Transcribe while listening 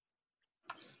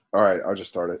All right, I'll just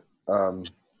start it.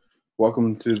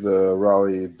 Welcome to the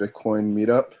Raleigh Bitcoin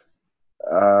meetup.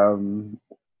 Um,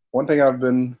 One thing I've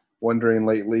been wondering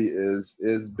lately is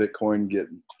Bitcoin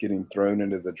getting thrown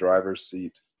into the driver's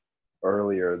seat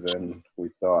earlier than we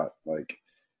thought? Like,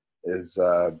 is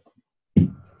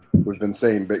we've been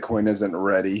saying Bitcoin isn't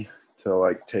ready to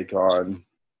like take on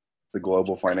the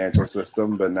global financial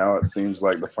system, but now it seems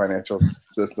like the financial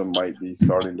system might be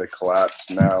starting to collapse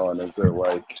now. And is it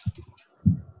like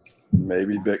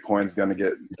maybe Bitcoin's going to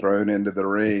get thrown into the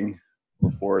ring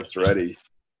before it's ready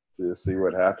to see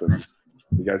what happens?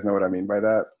 You guys know what I mean by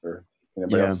that? Or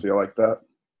anybody Yeah, else feel like that?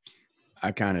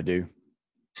 I kind of do.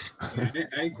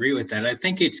 I agree with that. I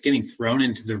think it's getting thrown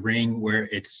into the ring where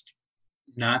it's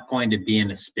not going to be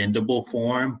in a spendable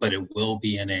form, but it will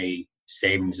be in a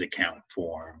savings account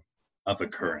form of a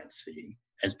currency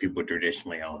as people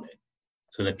traditionally own it.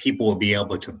 So that people will be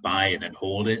able to buy it and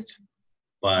hold it.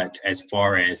 But as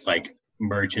far as like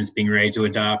merchants being ready to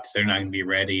adopt, they're not going to be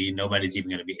ready. Nobody's even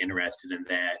going to be interested in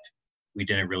that. We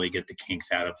didn't really get the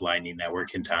kinks out of Lightning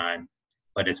Network in time.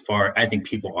 But I think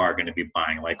people are going to be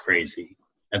buying like crazy.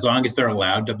 As long as they're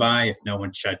allowed to buy, if no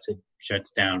one shuts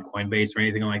down Coinbase or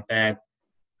anything like that,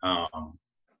 um,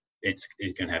 it's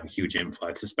going to have a huge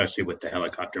influx, especially with the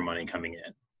helicopter money coming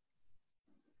in.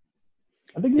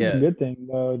 I think it's Yeah. a good thing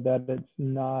though that it's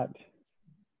not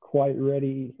quite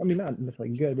ready. I mean, not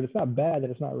necessarily good, but it's not bad that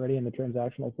it's not ready in the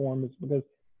transactional form. It's because,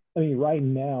 I mean, right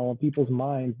now in people's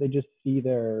minds, they just see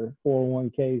their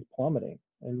 401ks plummeting,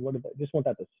 and what do they just want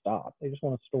that to stop? They just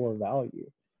want to store value.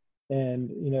 And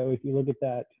if you look at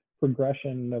that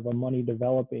progression of a money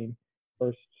developing,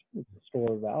 first it's a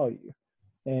store of value,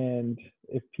 and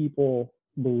if people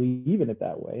believe in it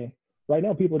that way, right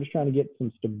now people are just trying to get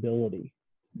some stability.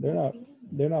 They're not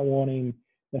wanting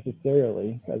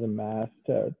necessarily as a mass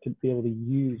to be able to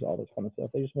use all this kind of stuff.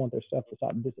 They just want their stuff to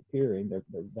stop disappearing, their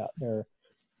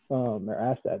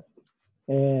assets.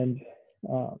 And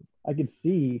I could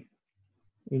see,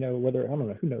 whether, I don't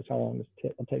know, who knows how long this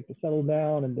will take to settle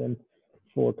down and then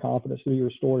for confidence to be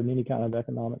restored in any kind of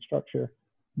economic structure.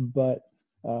 But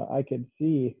I could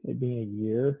see it being a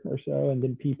year or so, and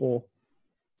then people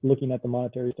looking at the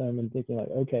monetary system and thinking like,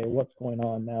 okay, what's going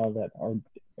on now that our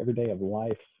everyday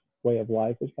way of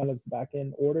life is kind of back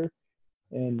in order?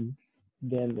 And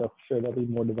then there'll be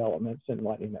more developments in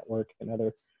Lightning Network and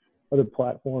other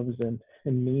platforms and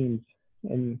means,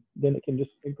 and then it can just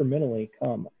incrementally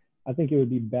come. I think it would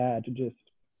be bad to just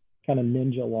kind of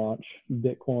ninja launch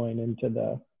Bitcoin into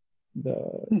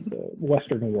the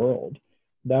Western world.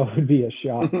 That would be a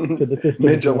shock to the system.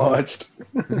 Ninja launched.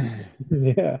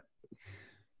 Yeah.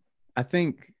 I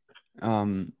think,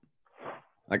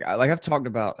 like I've talked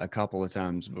about a couple of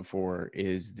times before,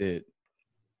 is that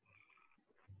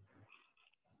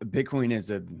Bitcoin is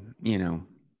a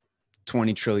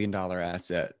 $20 trillion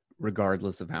asset,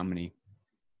 regardless of how many,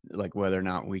 like whether or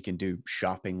not we can do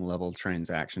shopping level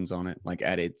transactions on it. Like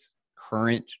at its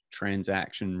current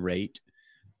transaction rate,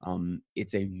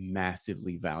 it's a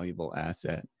massively valuable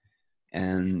asset.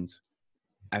 And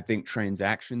I think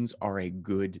transactions are a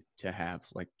good to have,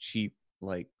 like cheap,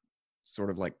 like sort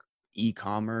of like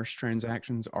e-commerce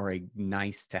transactions are a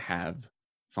nice to have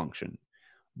function,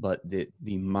 but the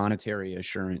monetary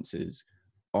assurances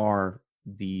are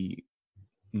the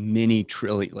many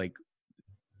trillion, like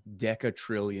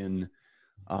decatrillion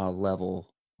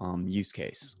level use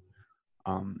case.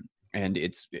 And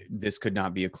this could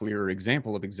not be a clearer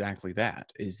example of exactly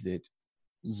that, is that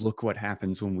look what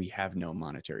happens when we have no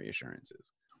monetary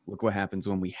assurances. Look what happens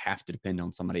when we have to depend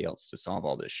on somebody else to solve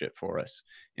all this shit for us,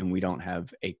 and we don't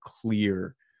have a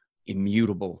clear,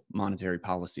 immutable monetary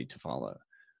policy to follow.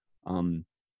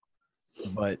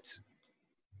 But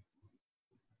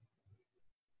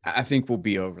I think we'll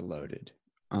be overloaded.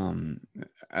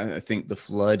 I think the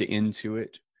flood into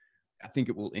it, I think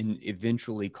it will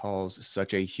eventually cause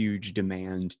such a huge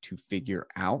demand to figure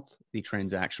out the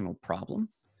transactional problem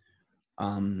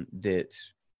that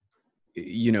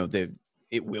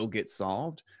it will get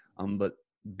solved. But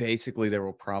basically there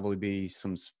will probably be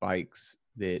some spikes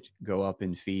that go up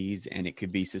in fees, and it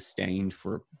could be sustained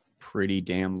for a pretty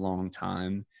damn long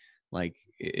time. Like,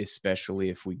 especially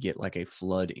if we get like a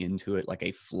flood into it, like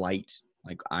a flight,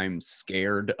 like I'm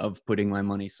scared of putting my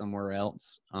money somewhere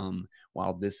else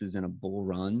while this is in a bull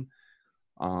run,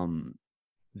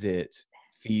 that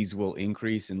fees will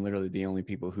increase, and literally the only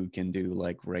people who can do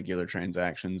like regular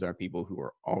transactions are people who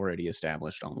are already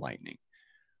established on Lightning.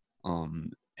 But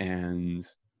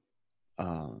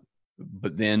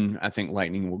then I think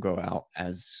Lightning will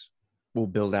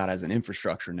build out as an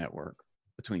infrastructure network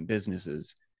between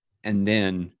businesses. And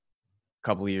then a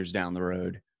couple of years down the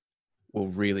road, we'll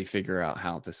really figure out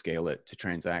how to scale it to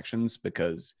transactions,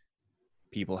 because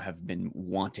people have been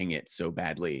wanting it so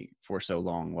badly for so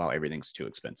long while everything's too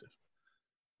expensive.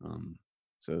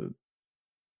 So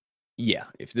yeah,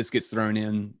 if this gets thrown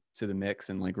in to the mix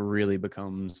and like really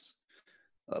becomes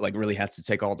like really has to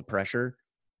take all the pressure,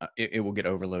 it will get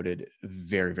overloaded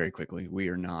very, very quickly.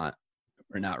 We're not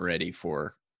ready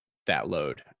for that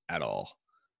load at all.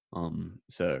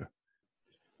 So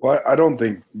Well, I don't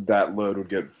think that load would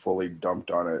get fully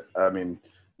dumped on it. I mean,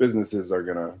 businesses are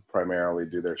going to primarily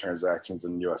do their transactions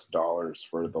in US dollars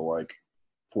for the like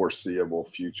foreseeable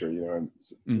future, you know.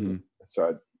 And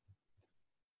so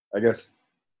I guess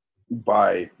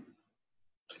I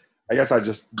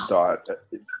just thought,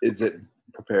 is it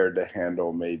prepared to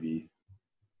handle maybe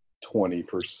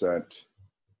 20%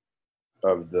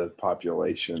 of the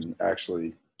population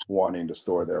actually wanting to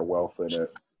store their wealth in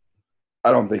it?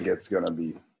 I don't think it's going to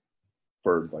be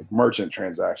for like merchant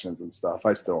transactions and stuff.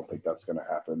 I still don't think that's going to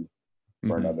happen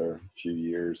for another few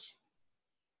years,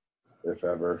 if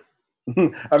ever.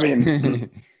 I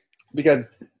mean, because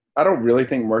I don't really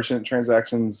think merchant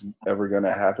transactions ever going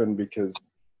to happen, because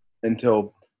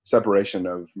until separation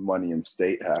of money and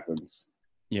state happens.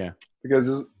 Yeah.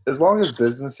 Because as long as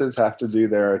businesses have to do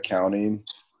their accounting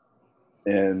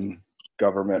in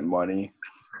government money,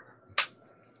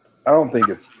 I don't think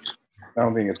it's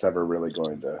ever really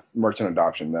going to, merchant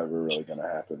adoption never really going to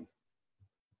happen.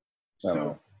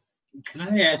 So can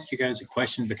I ask you guys a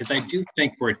question? Because I do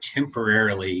think we're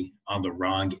temporarily on the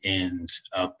wrong end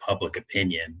of public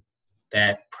opinion,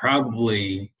 that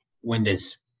probably when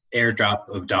this airdrop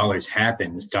of dollars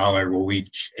happens, dollar will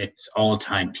reach its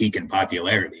all-time peak in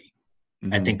popularity.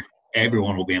 I think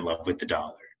everyone will be in love with the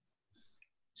dollar.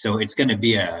 So it's going to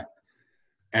be I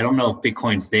don't know if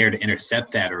Bitcoin's there to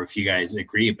intercept that, or if you guys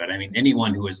agree, but I mean,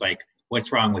 anyone who is like,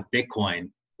 what's wrong with Bitcoin?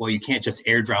 Well, you can't just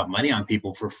airdrop money on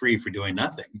people for free for doing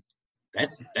nothing.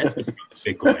 That's what's wrong with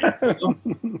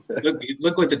Bitcoin.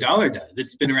 Look what the dollar does.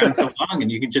 It's been around so long,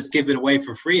 and you can just give it away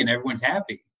for free and everyone's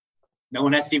happy. No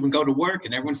one has to even go to work,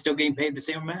 and everyone's still getting paid the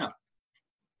same amount.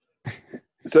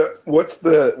 So what's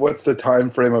the time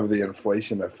frame of the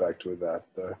inflation effect with that,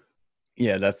 though?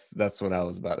 Yeah, that's what I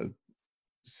was about to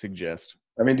suggest.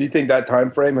 I mean, do you think that time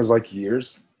frame is like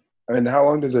years? I mean, how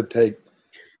long does it take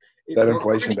that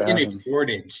inflation to happen? A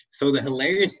shortage. So the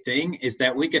hilarious thing is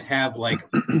that we could have like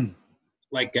a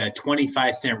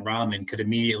 25-cent ramen could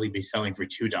immediately be selling for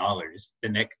 $2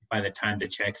 by the time the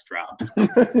checks drop.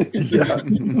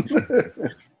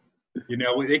 You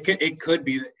know, it could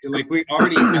be like we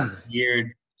already have a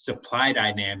weird supply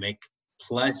dynamic.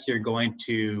 Plus, you're going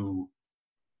to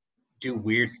do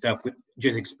weird stuff with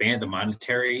just expand the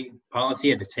monetary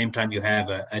policy. At the same time, you have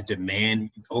a demand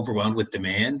overwhelmed with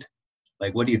demand.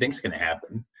 Like, what do you think is going to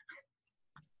happen?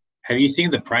 Have you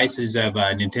seen the prices of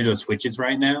Nintendo Switches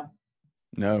right now?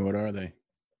 No, what are they?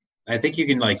 I think you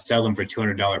can like sell them for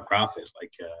 $200 profit.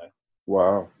 Like,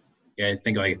 wow. Yeah, I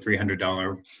think like a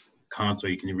 $300 console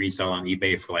you can resell on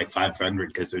eBay for like $500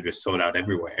 because they're just sold out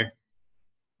everywhere.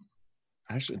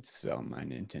 I should sell my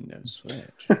Nintendo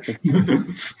Switch.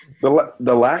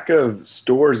 The lack of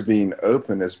stores being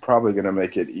open is probably going to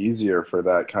make it easier for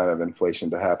that kind of inflation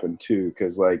to happen too.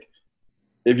 Because like,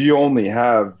 if you only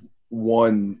have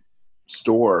one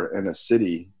store in a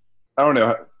city, I don't know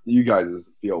how you guys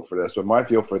feel for this, but my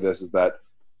feel for this is that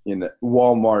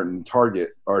Walmart and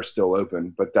Target are still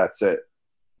open, but that's it.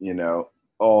 You know,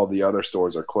 all the other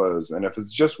stores are closed. And if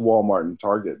it's just Walmart and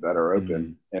Target that are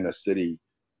open in a city,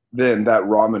 then that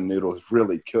ramen noodles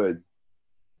really could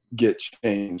get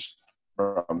changed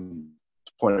from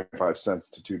 25 cents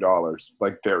to $2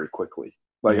 like very quickly.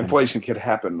 Like inflation could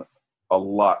happen a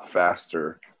lot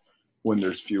faster when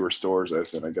there's fewer stores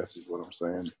open, I guess is what I'm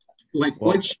saying. Like,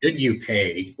 what should you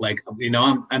pay? Like, you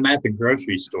know, I'm at the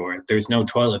grocery store. There's no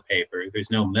toilet paper.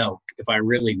 There's no milk. If I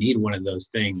really need one of those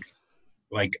things,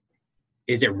 like,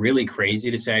 is it really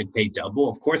crazy to say I'd pay double?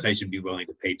 Of course I should be willing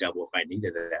to pay double if I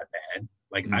needed it that bad.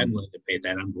 Like, I'm willing to pay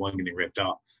that. I'm the one getting ripped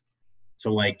off.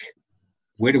 So, like,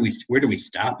 where do we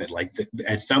stop it? Like,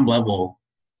 at some level,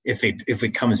 if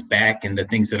it comes back and the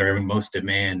things that are in most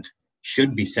demand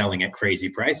should be selling at crazy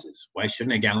prices, why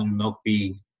shouldn't a gallon of milk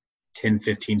be $10,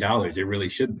 $15? It really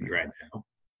should be right now.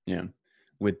 Yeah.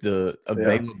 With the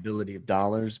availability of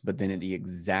dollars, but then at the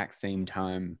exact same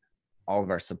time, all of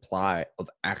our supply of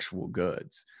actual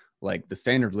goods, like the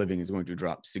standard of living is going to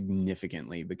drop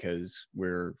significantly because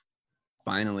we're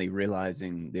finally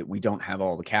realizing that we don't have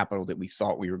all the capital that we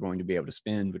thought we were going to be able to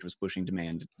spend, which was pushing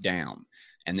demand down.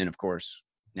 And then of course,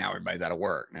 now everybody's out of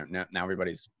work. Now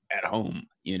everybody's at home,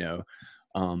 you know?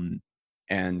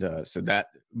 And so that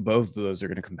both of those are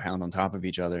going to compound on top of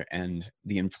each other. And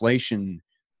the inflation,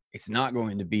 it's not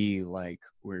going to be like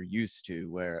we're used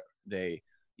to, where they,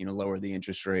 lower the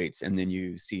interest rates and then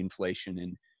you see inflation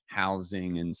in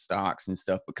housing and stocks and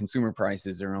stuff. But consumer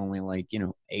prices are only like,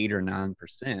 8 or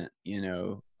 9%,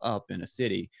 up in a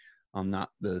city. Not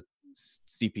the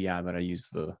CPI, but I use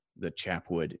the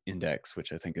Chapwood index,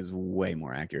 which I think is way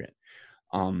more accurate.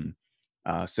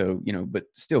 So, but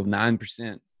still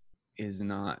 9% is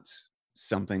not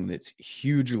something that's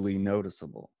hugely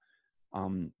noticeable.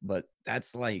 But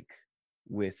that's like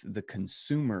with the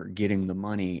consumer getting the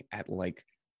money at like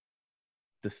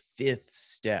the 5th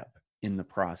step in the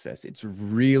process. It's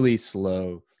really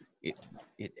slow.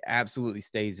 It absolutely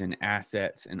stays in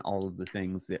assets and all of the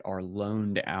things that are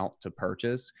loaned out to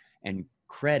purchase. And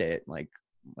credit, like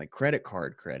credit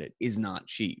card credit, is not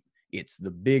cheap. It's the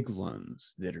big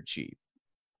loans that are cheap.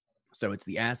 So it's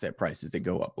the asset prices that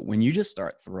go up. But when you just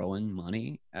start throwing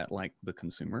money at like the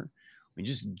consumer, when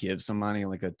you just give somebody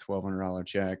like a $1,200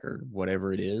 check or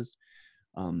whatever it is,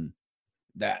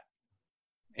 that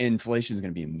inflation is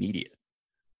going to be immediate.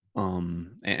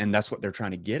 And that's what they're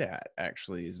trying to get at,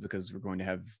 actually, is because we're going to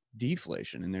have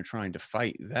deflation and they're trying to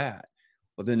fight that.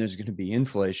 But then there's going to be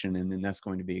inflation, and then that's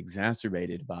going to be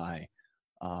exacerbated by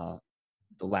the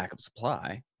lack of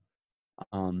supply.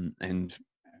 And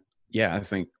yeah, I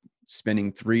think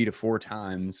spending 3 to 4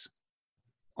 times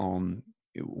on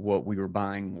what we were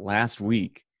buying last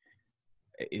week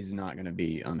is not going to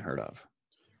be unheard of.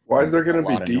 Why is there going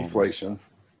to be deflation?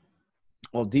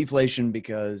 Well, deflation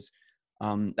because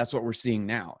that's what we're seeing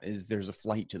now, is there's a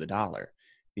flight to the dollar,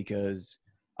 because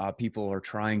people are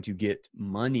trying to get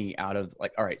money out of,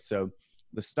 like, all right, so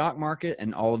the stock market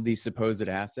and all of these supposed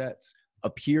assets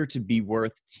appear to be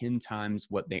worth 10 times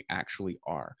what they actually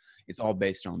are. It's all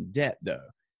based on debt, though.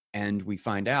 And we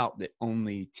find out that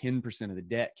only 10% of the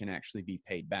debt can actually be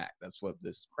paid back. That's what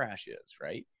this crash is,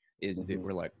 right? Is that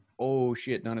we're like, oh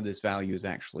shit, none of this value is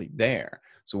actually there.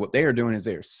 So what they are doing is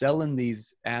they are selling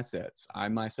these assets. I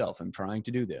myself am trying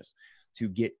to do this to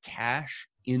get cash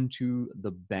into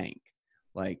the bank.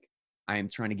 Like, I am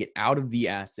trying to get out of the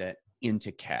asset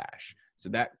into cash. So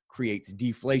that creates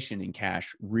deflation in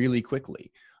cash really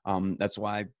quickly. That's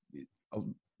why a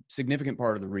significant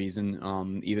part of the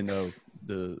reason, even though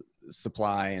the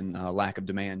supply and lack of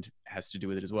demand has to do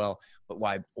with it as well, but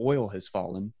why oil has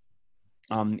fallen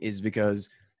is because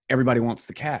everybody wants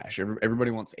the cash.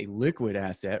 Everybody wants a liquid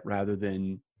asset rather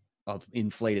than of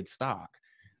inflated stock.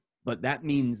 But that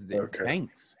means that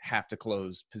banks have to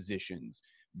close positions.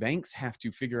 Banks have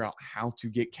to figure out how to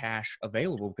get cash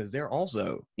available, because they're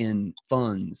also in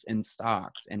funds and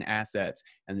stocks and assets.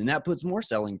 And then that puts more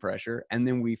selling pressure. And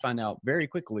then we find out very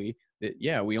quickly that,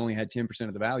 yeah, we only had 10%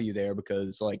 of the value there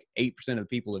because like 8% of the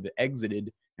people have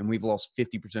exited and we've lost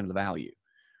 50% of the value.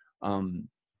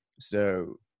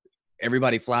 So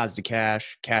everybody flies to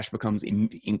cash. Cash becomes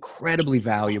incredibly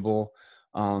valuable.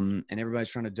 And everybody's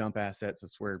trying to dump assets.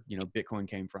 That's where, Bitcoin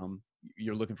came from.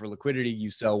 You're looking for liquidity.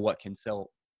 You sell what can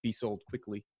be sold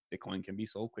quickly. Bitcoin can be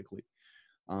sold quickly.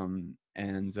 And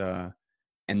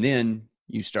then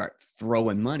you start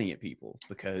throwing money at people,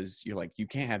 because you're like, you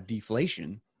can't have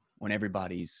deflation when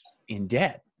everybody's in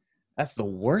debt. That's the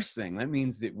worst thing. That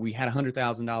means that we had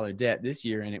 $100,000 debt this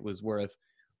year and it was worth,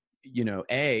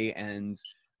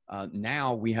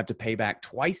 now we have to pay back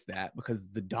twice that because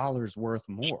the dollar's worth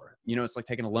more. It's like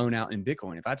taking a loan out in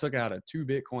Bitcoin. If I took out a 2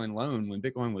 Bitcoin loan when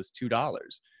Bitcoin was $2,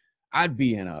 I'd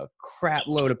be in a crap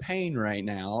load of pain right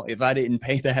now if I didn't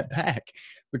pay that back,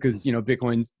 because,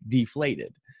 Bitcoin's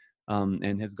deflated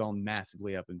and has gone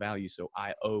massively up in value. So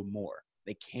I owe more.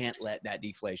 They can't let that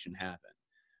deflation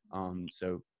happen.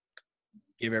 So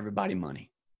give everybody money.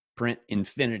 Print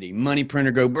infinity. Money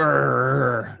printer go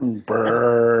brrr.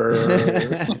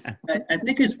 Brrr. I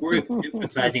think it's worth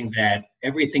emphasizing that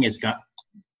everything has got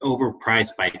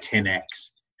overpriced by 10x.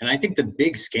 And I think the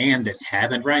big scam that's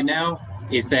happened right now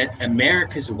is that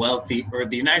America's wealthy, or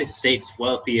the United States'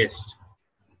 wealthiest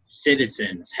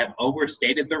citizens, have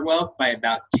overstated their wealth by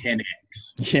about 10x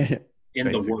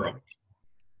in the world.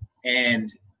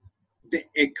 And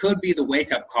it could be the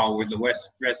wake-up call where the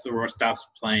rest of the world stops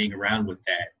playing around with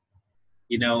that.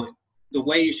 The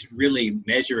way you should really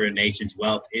measure a nation's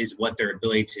wealth is what their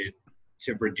ability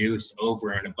to produce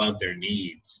over and above their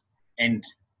needs. And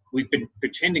we've been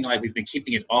pretending like we've been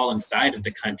keeping it all inside of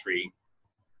the country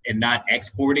and not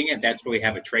exporting it. That's where we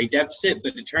have a trade deficit.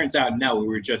 But it turns out, no, we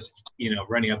were just,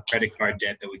 running up credit card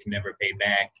debt that we can never pay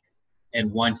back.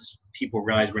 And once people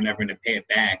realize we're never going to pay it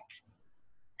back,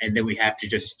 and then we have to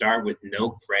just start with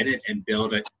no credit and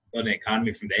build an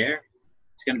economy from there,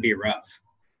 it's going to be rough.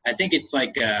 I think it's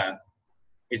like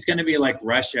it's going to be like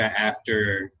Russia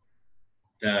after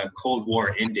the Cold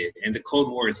War ended, and the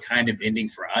Cold War is kind of ending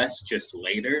for us just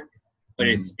later. But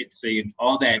it's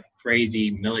all that crazy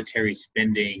military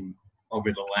spending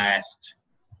over the last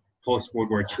post-World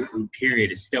War II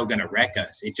period is still going to wreck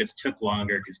us. It just took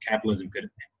longer because capitalism could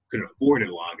afford it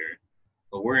longer.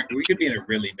 But we could be in a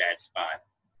really bad spot.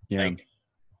 Yeah. Like,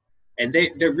 and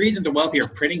the reason the wealthy are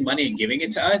printing money and giving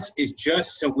it to us is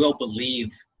just so we'll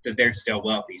believe that they're still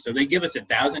wealthy. So they give us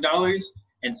 $1,000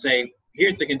 and say,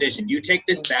 here's the condition. You take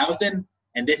this 1,000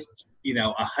 and this,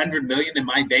 100 million in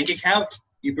my bank account,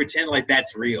 you pretend like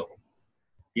that's real.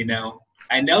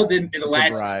 I know that in the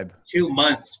last 2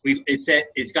 months,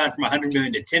 it's gone from 100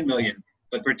 million to 10 million,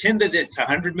 but pretend that it's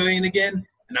 100 million again,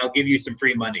 and I'll give you some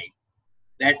free money.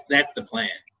 That's the plan.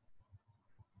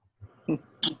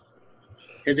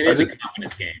 Because it is a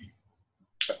confidence game.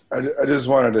 I just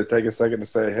wanted to take a second to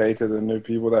say hey to the new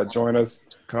people that join us.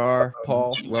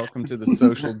 Paul, welcome to the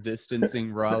social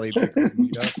distancing Raleigh Bitcoin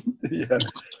meetup. Yeah.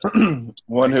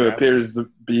 One who appears to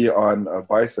be on a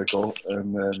bicycle,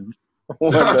 and then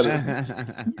one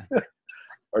that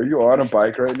are you on a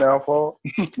bike right now, Paul?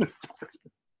 Yeah,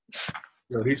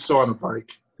 he's still on the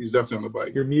bike. He's definitely on the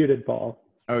bike. You're muted, Paul.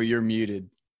 Oh, you're muted.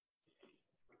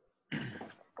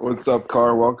 What's up,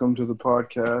 Carr? Welcome to the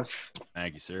podcast.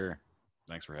 Thank you, sir.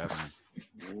 Thanks for having me.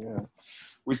 Yeah.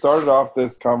 We started off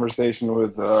this conversation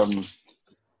with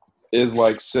is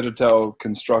like Citadel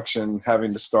construction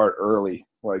having to start early?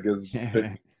 Like is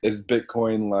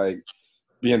Bitcoin like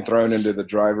being thrown into the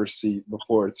driver's seat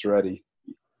before it's ready?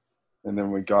 And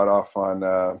then we got off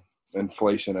on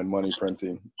inflation and money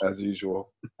printing as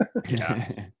usual.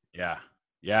 Yeah.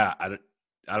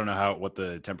 I don't know what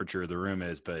the temperature of the room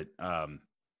is, but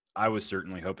I was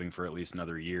certainly hoping for at least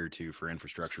another year or two for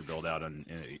infrastructure build out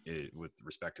with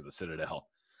respect to the Citadel.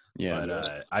 Yeah.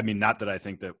 But I mean, not that I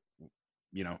think that,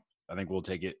 I think we'll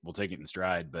take it in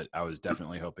stride, but I was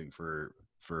definitely hoping for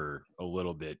a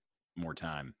little bit more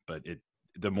time. But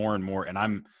the more and more, and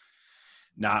I'm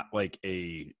not like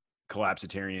a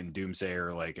collapsitarian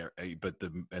doomsayer, but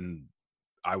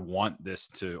I want this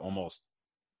to almost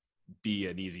be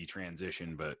an easy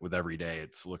transition, but with every day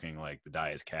it's looking like the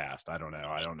die is cast. I don't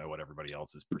know what everybody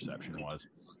else's perception was.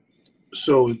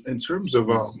 So in terms of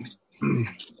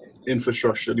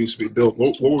infrastructure that needs to be built,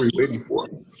 what were we waiting for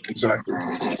exactly?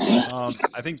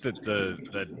 I think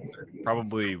that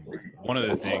probably one of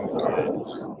the things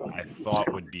that I thought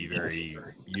would be very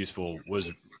useful was,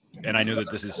 and I know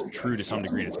that this is true to some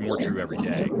degree, and it's more true every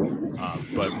day,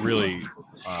 but really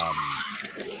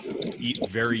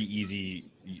very easy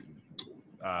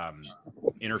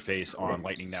interface on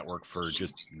Lightning Network for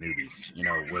just newbies,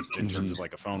 in terms of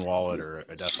like a phone wallet or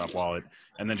a desktop wallet,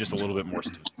 and then just a little bit more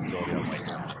stability on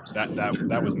Lightning.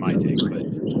 That was my take, but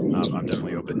I'm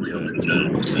definitely open to.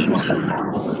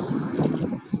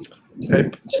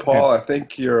 Hey, Paul, I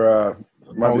think you're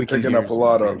might be picking up a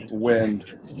lot of wind.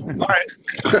 All right.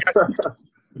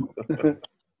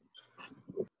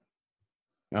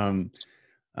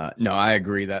 No, I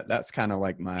agree that's kind of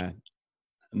like my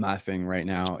thing right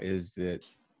now is that,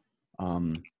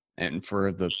 and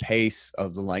for the pace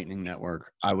of the Lightning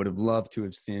Network, I would have loved to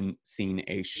have seen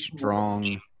a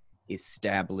strong,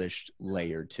 established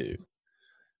layer 2.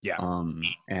 Yeah.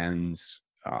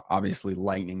 Obviously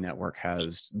Lightning Network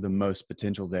has the most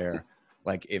potential there.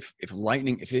 Like if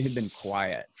it had been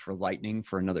quiet for Lightning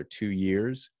for another 2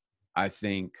 years, I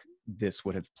think this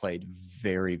would have played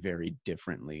very, very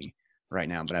differently right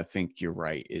now. But I think you're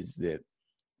right, is that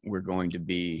we're going to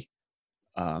be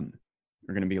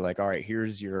like, all right,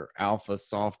 here's your alpha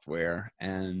software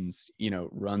and,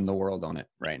 run the world on it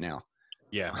right now.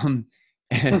 Yeah. And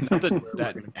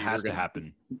that has to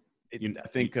happen. I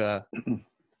think,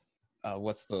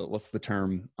 what's the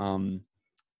term?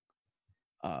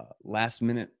 Last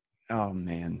minute. Oh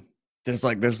man, there's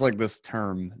like this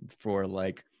term for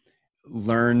like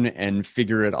learn and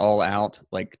figure it all out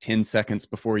like 10 seconds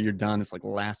before you're done. It's like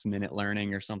last minute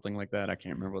learning or something like that. I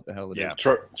can't remember what the hell it is.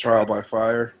 Trial by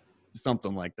fire,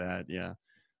 something like that. Yeah.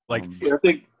 I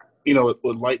think with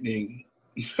Lightning,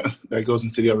 that goes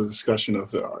into the other discussion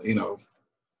of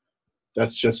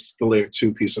that's just the layer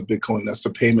 2 piece of Bitcoin. That's the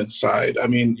payment side. I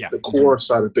mean, the core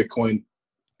side of Bitcoin.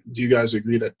 Do you guys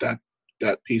agree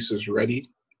that piece is ready?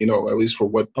 At least for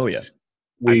what? Oh yeah,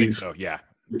 I think so. Yeah.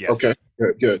 Yes. Okay.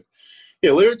 Good.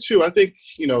 Yeah, layer 2. I think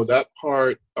that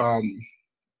part.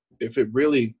 If it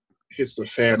really hits the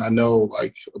fan, I know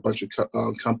like a bunch of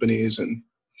companies and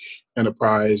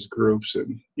enterprise groups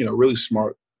and really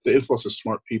smart. The influx of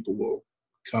smart people will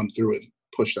come through and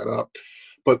push that up.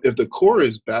 But if the core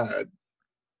is bad,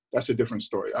 that's a different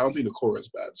story. I don't think the core is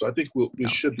bad. So I think we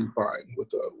should be fine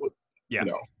with you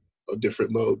know, a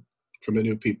different load from the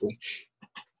new people.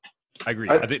 I agree.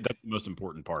 I think that's the most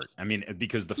important part. I mean,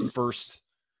 because the first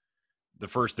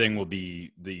thing will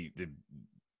be the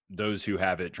those who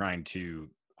have it trying to,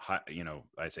 you know,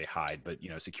 I say hide, but, you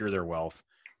know, secure their wealth.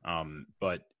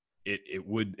 But it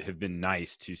would have been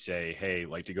nice to say, hey,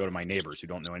 like, to go to my neighbors who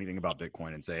don't know anything about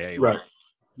Bitcoin and say, hey, right. like,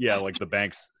 yeah, like the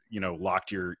banks, you know,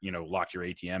 locked your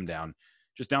ATM down.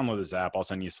 Just download this app. I'll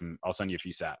send you a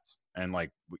few sats and, like,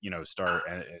 you know, start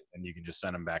and you can just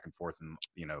send them back and forth. And,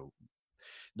 you know,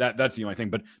 that's the only thing,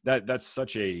 but that's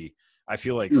such a, I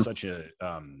feel like such a,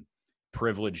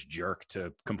 privileged jerk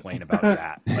to complain about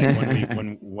that. Like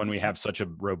when we have such a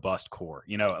robust core,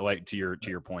 you know, like to your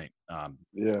point,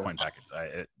 coin packets,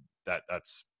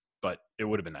 but it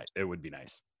would have been nice. It would be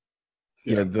nice.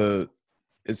 Yeah.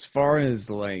 As far as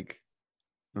like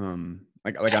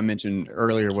I mentioned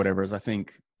earlier, whatever, is I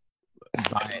think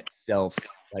by itself,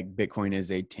 like Bitcoin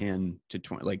is a 10 to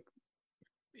 20, like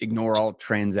ignore all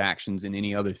transactions and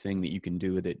any other thing that you can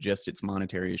do with it. Just its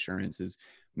monetary assurances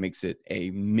makes it a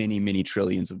many, many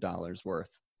trillions of dollars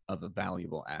worth of a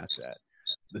valuable asset.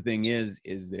 The thing is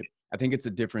that I think it's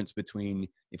a difference between,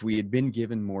 if we had been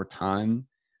given more time,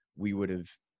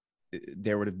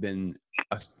 there would have been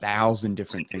 1,000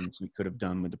 different things we could have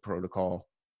done with the protocol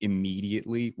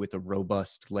immediately, with a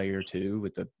robust layer 2,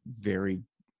 with a very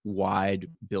wide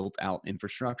built out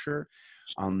infrastructure.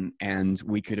 And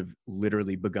we could have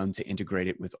literally begun to integrate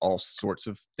it with all sorts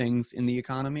of things in the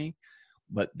economy.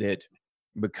 But that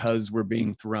because we're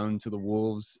being thrown to the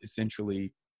wolves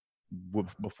essentially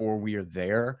before we are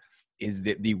there, is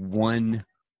that the one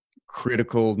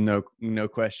critical, no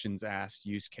questions asked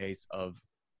use case of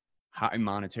high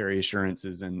monetary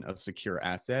assurances and a secure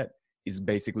asset is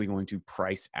basically going to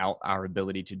price out our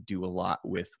ability to do a lot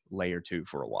with layer 2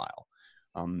 for a while.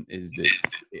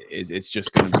 It's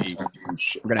just going to be,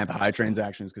 we're going to have high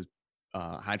transactions because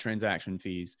high transaction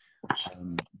fees,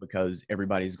 because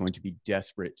everybody's going to be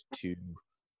desperate to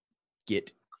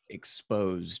get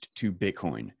exposed to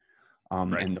Bitcoin.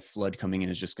 Right. And the flood coming in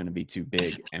is just going to be too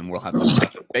big, and we'll have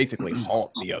to basically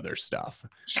halt the other stuff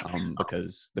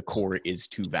because the core is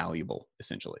too valuable,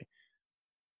 essentially.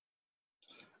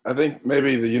 I think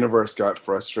maybe the universe got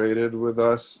frustrated with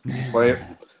us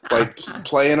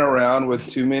playing around with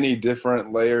too many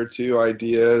different layer 2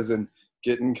 ideas and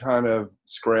getting kind of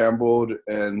scrambled,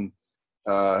 and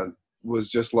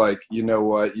was just like, you know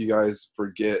what, you guys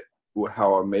forget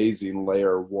how amazing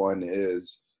layer 1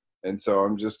 is. And so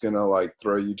I'm just going to like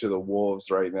throw you to the wolves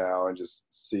right now and just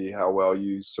see how well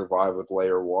you survive with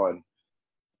layer 1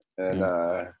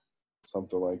 and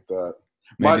something like that.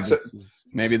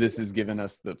 Maybe this is giving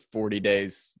us the 40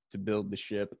 days to build the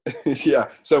ship. Yeah.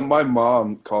 So my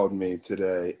mom called me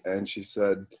today and she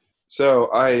said, so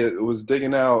I was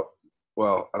digging out,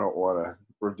 well, I don't want to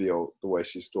reveal the way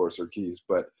she stores her keys,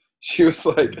 but she was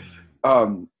like,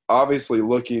 obviously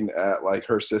looking at like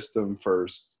her system for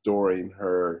storing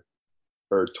her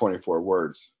 24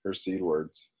 words, her seed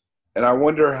words. And I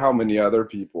wonder how many other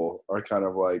people are kind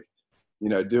of like, you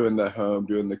know, doing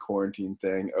the quarantine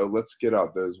thing. Oh, let's get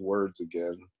out those words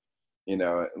again. You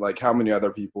know, like how many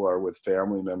other people are with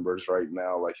family members right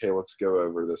now? Like, hey, let's go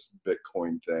over this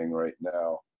Bitcoin thing right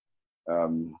now.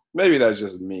 Maybe that's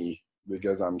just me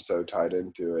because I'm so tied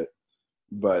into it.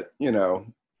 But, you know,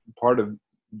 part of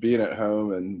being at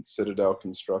home and Citadel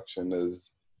construction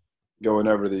is going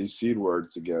over these seed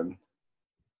words again.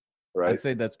 Right. I'd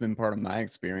say that's been part of my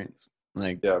experience.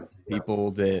 Like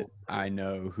people that I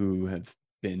know who have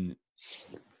been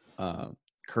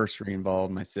cursory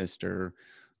involved, my sister,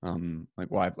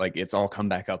 like wife, like it's all come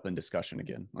back up in discussion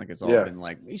again. Like it's all been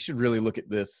like, we should really look at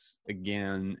this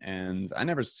again. And I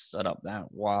never set up that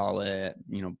wallet,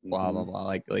 you know, blah, blah, blah.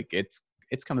 Like it's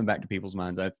coming back to people's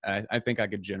minds. I think I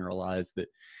could generalize that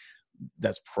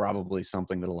that's probably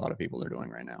something that a lot of people are doing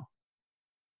right now.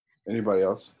 Anybody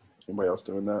else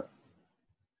doing that?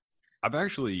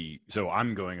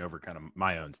 I'm going over kind of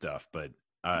my own stuff, but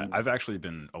I've actually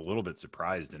been a little bit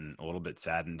surprised and a little bit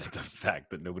saddened at the fact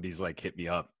that nobody's like hit me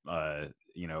up,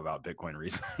 you know, about Bitcoin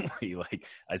recently. Like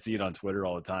I see it on Twitter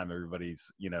all the time.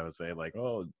 Everybody's, you know, saying like,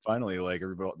 oh, finally, like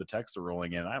everybody, the texts are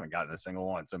rolling in. I haven't gotten a single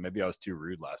one. So maybe I was too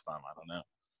rude last time. I don't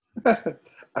know.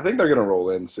 I think they're going to roll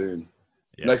in soon.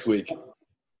 Yeah. Next week.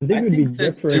 I think it would be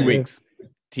different. 2 weeks.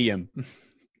 TM.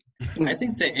 I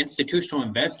think the institutional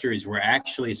investors were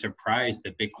actually surprised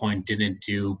that Bitcoin didn't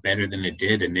do better than it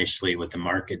did initially with the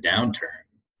market downturn.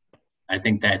 I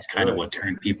think that's kind of what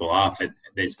turned people off. That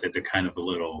they're kind of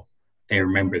they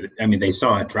remember that. I mean, they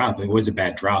saw it drop. It was a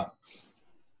bad drop.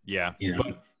 Yeah. You know?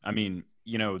 But I mean,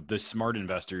 you know, the smart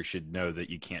investor should know that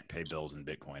you can't pay bills in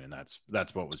Bitcoin, and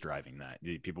that's what was driving that.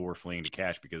 People were fleeing to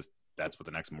cash because that's what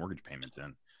the next mortgage payment's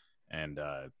in, and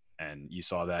you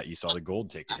saw the gold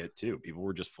take a hit too. People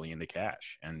were just fleeing to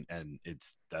cash, and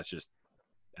that's just,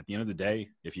 at the end of the day,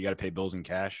 if you got to pay bills in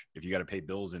cash, if you got to pay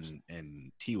bills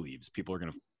in tea leaves, people are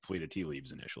going to flee to tea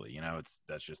leaves initially. You know,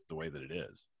 that's just the way that it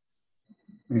is.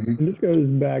 And this goes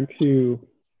back to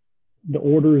the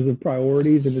orders of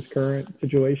priorities in this current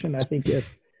situation. I think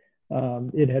if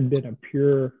it had been a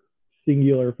pure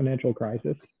singular financial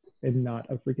crisis and not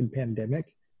a freaking pandemic,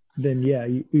 then yeah,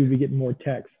 you would be getting more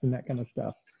texts and that kind of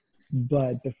stuff.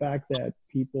 But the fact that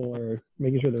people are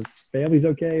making sure their family's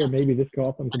okay, or maybe this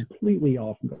caught them completely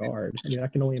off guard. I mean, I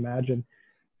can only imagine.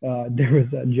 There was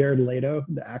Jared Leto,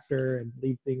 the actor and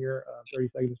lead singer of 30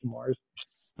 Seconds to Mars.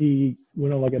 He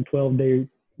went on like a 12-day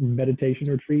meditation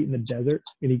retreat in the desert,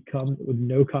 and he comes with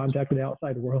no contact with the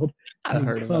outside world. I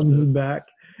heard he about comes this. back,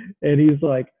 and he's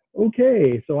like,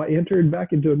 okay, so I entered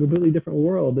back into a completely different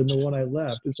world than the one I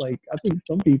left. It's like, I think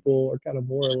some people are kind of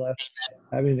more or less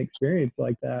having an experience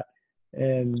like that,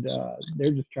 and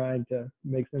they're just trying to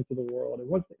make sense of the world.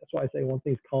 And that's why I say once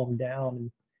things calm down,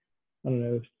 and I don't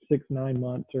know, 6-9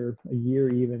 months or a year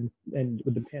even, and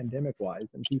with the pandemic wise,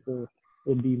 and people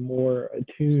will be more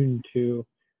attuned to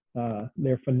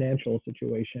their financial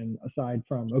situation, aside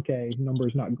from, okay,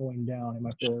 numbers not going down in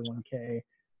my 401k.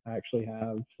 I actually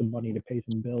have some money to pay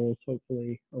some bills,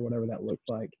 hopefully, or whatever that looks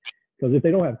like. Because if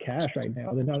they don't have cash right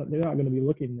now, they're not going to be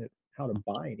looking at how to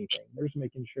buy anything. They're just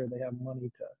making sure they have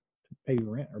money to pay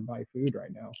rent or buy food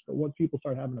right now. But once people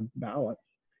start having a balance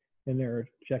in their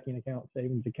checking account,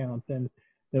 savings accounts, then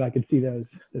I could see those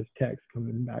texts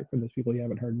coming back from those people you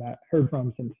haven't heard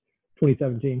from since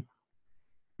 2017.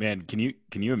 Man, can you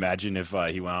imagine if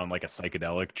he went on like a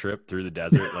psychedelic trip through the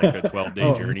desert, like a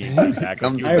 12-day journey, and came back?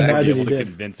 Like, you would be able to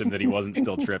convince him that he wasn't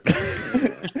still tripping.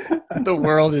 The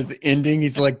world is ending.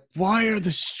 He's like, why are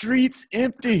the streets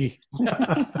empty?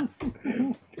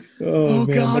 Oh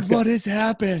man, God, what has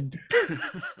happened?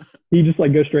 He just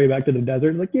like go straight back to the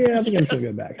desert. Like, yeah, I think I'm just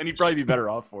gonna go back. And he'd probably be better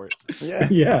off for it. Yeah,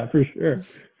 yeah, for sure.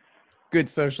 Good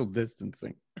social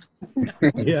distancing.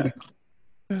 Yeah.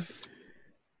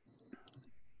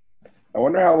 I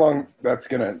wonder how long that's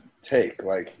gonna take.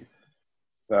 Like,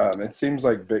 it seems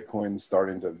like Bitcoin's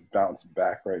starting to bounce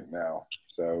back right now.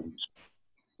 So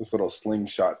this little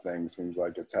slingshot thing seems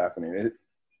like it's happening.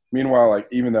 Meanwhile, like,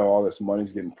 even though all this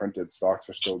money's getting printed, stocks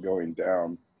are still going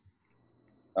down.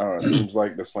 I don't know. It seems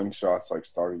like the slingshot's like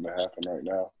starting to happen right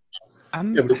now.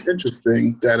 Yeah, but it's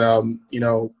interesting that you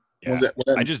know. Yeah.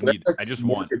 I just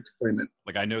want,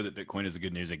 like, I know that Bitcoin is the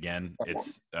good news again.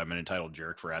 I'm an entitled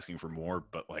jerk for asking for more,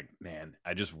 but like, man,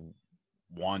 I just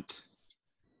want,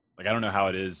 like, I don't know how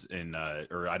it is in,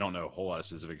 or I don't know a whole lot of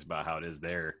specifics about how it is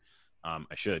there. I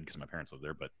should, because my parents live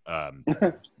there, but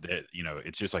that, you know,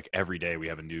 it's just like every day we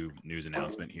have a new news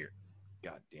announcement here.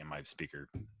 God damn, my speaker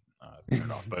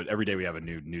turned off. But every day we have a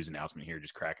new news announcement here,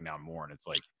 just cracking down more, and it's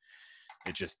like,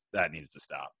 it just, that needs to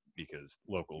stop, because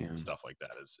local stuff like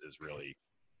that is really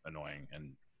annoying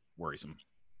and worrisome.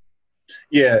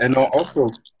 Yeah, and also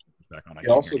the can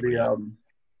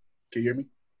you hear me?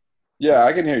 Yeah,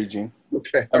 I can hear you, Gene.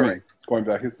 Okay, all right. Going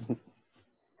back.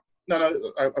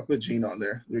 No, I put Gene on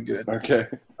there. You're good. Okay.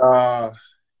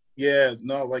 Yeah,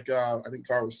 no, like I think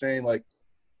Carl was saying, like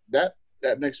that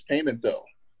next payment though,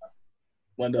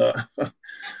 when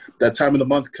that time of the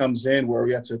month comes in where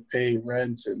we have to pay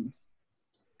rent and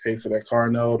pay for that car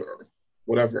note or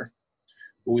whatever,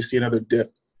 but we see another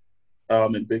dip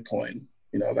in Bitcoin.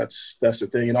 You know, that's the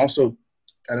thing. And also,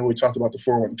 I know we talked about the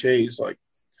 401ks. Like,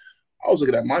 I was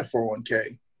looking at my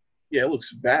 401k. Yeah, it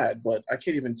looks bad, but I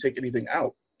can't even take anything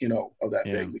out, you know, of that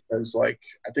thing, because like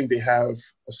I think they have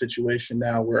a situation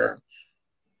now where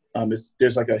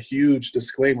there's like a huge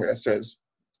disclaimer that says,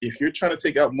 if you're trying to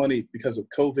take out money because of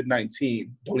COVID-19,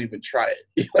 don't even try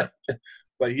it.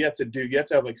 Like you have to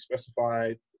have like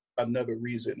specified another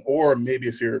reason, or maybe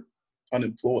if you're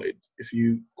unemployed, if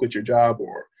you quit your job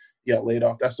or you got laid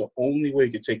off, that's the only way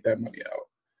you can take that money out.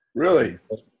 Really?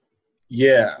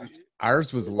 Yeah.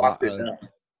 Ours was locked.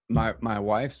 My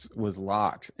wife's was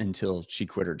locked until she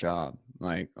quit her job.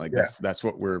 Like that's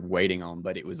what we're waiting on.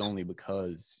 But it was only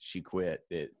because she quit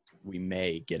that we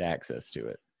may get access to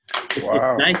it.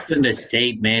 Wow. It's nice when the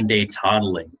state mandates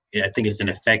hodling. I think it's an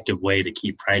effective way to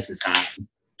keep prices high.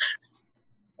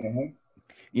 Mm-hmm.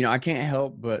 You know, I can't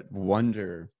help but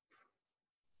wonder,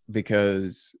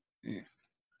 because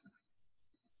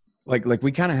like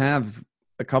we kind of have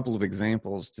a couple of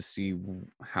examples to see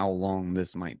how long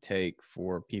this might take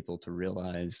for people to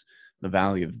realize the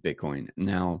value of Bitcoin.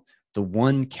 Now, the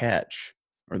one catch,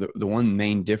 or the one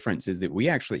main difference is that we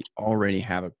actually already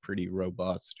have a pretty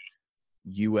robust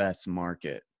US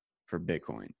market for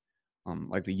Bitcoin.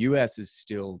 Like the US is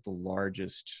still the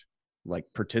largest like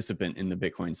participant in the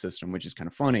Bitcoin system, which is kind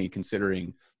of funny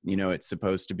considering, you know, it's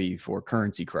supposed to be for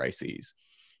currency crises.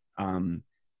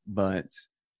 But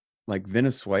like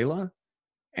Venezuela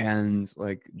and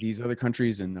like these other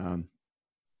countries in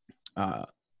the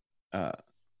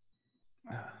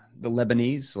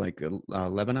Lebanese, like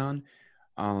Lebanon,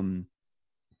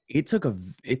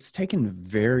 it's taken a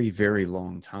very, very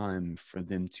long time for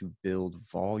them to build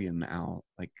volume out,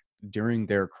 like during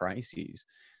their crises,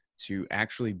 to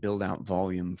actually build out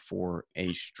volume for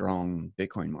a strong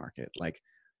Bitcoin market. Like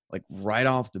right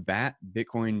off the bat,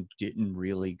 Bitcoin didn't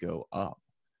really go up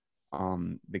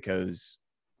because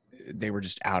they were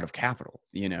just out of capital,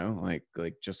 you know, like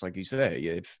just like you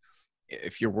say,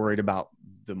 if you're worried about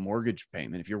the mortgage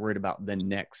payment, if you're worried about the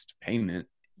next payment,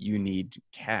 you need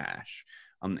cash.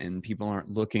 And people aren't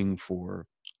looking for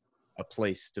a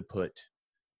place to put,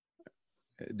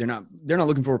 they're not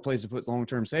looking for a place to put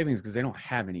long-term savings because they don't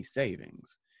have any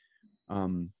savings.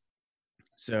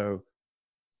 So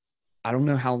I don't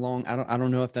know how long, I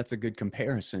don't know if that's a good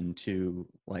comparison to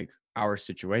like our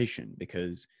situation,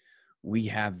 because we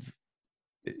have,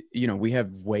 you know, we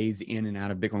have ways in and out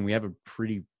of Bitcoin. We have a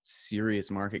pretty serious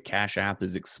market. Cash App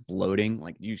is exploding.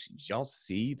 Like y'all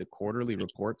see the quarterly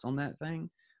reports on that thing?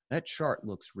 That chart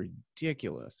looks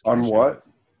ridiculous. On what?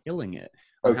 Killing it.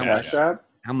 Oh, Cash App?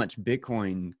 How much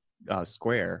Bitcoin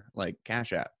Square, like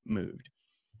Cash App, moved.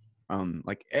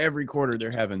 Like every quarter they're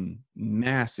having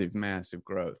massive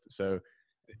growth. So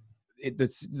the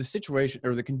situation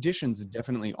or the conditions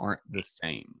definitely aren't the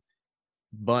same,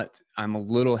 but I'm a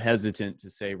little hesitant to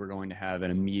say we're going to have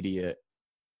an immediate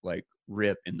like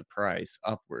rip in the price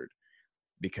upward,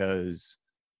 because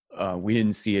we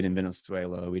didn't see it in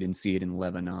Venezuela, we didn't see it in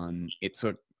Lebanon. It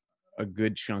took a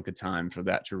good chunk of time for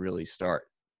that to really start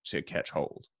to catch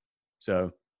hold.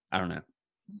 So I don't know.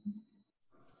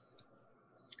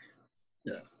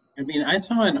 Yeah. I mean, I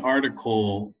saw an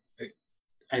article,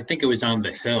 I think it was on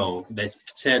The Hill, that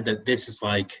said that this is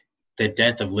like the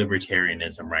death of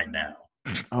libertarianism right now.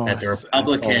 Oh, that the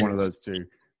Republicans, I saw one of those too.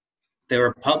 The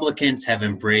Republicans have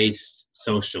embraced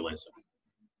socialism.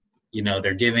 You know,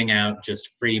 they're giving out just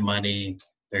free money.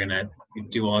 They're going to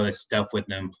do all this stuff with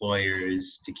the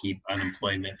employers to keep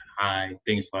unemployment high,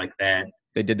 things like that.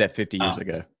 They did that 50 years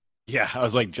ago. Yeah, I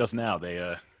was like, just now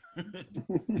they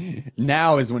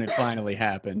Now is when it finally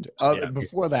happened.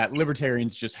 Before that,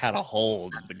 libertarians just had a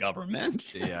hold of the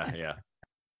government. Yeah.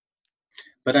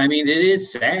 But I mean, it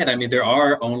is sad. I mean, there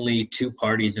are only two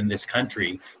parties in this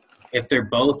country. If they're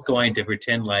both going to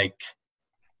pretend like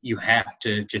you have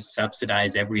to just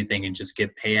subsidize everything and just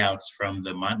get payouts from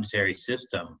the monetary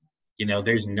system, you know,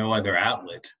 there's no other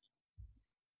outlet.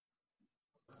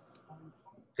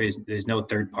 There's no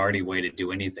third party way to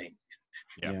do anything.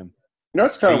 Yeah. You know,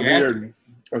 it's kind of weird.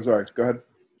 Oh, sorry. Go ahead.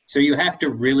 So you have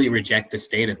to really reject the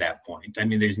state at that point. I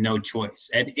mean, there's no choice.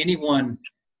 And anyone,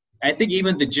 I think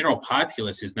even the general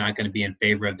populace is not going to be in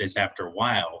favor of this after a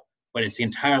while, but it's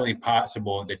entirely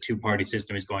possible the two-party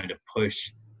system is going to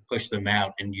push them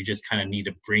out, and you just kind of need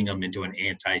to bring them into an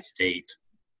anti-state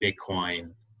Bitcoin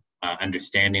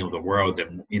understanding of the world that,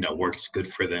 you know, works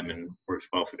good for them and works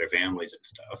well for their families and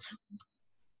stuff.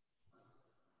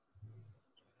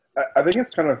 I think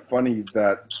it's kind of funny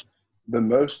that the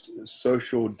most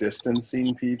social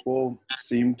distancing people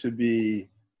seem to be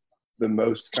the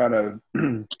most kind of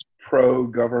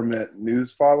pro-government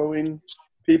news following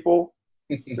people.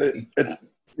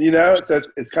 It's, you know, so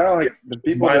it's kind of like the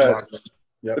people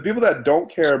the people that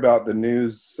don't care about the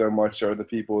news so much are the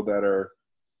people that are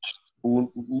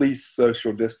least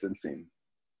social distancing.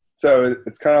 So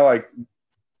it's kind of like,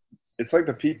 it's like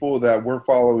the people that were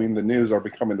following the news are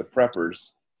becoming the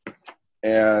preppers.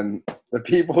 And the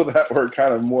people that were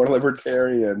kind of more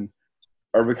libertarian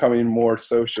are becoming more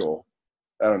social.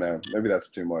 I don't know. Maybe that's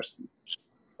too much.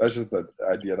 That's just the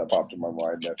idea that popped in my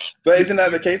mind. But isn't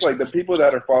that the case? Like the people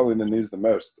that are following the news the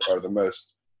most are the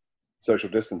most social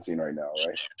distancing right now,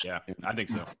 right? Yeah, I think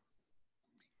so.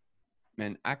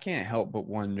 Man, I can't help but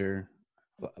wonder,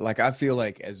 like I feel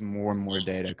like as more and more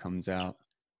data comes out,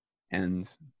 and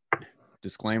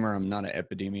disclaimer, I'm not an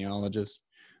epidemiologist,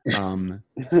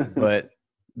 but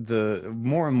the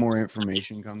more and more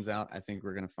information comes out, I think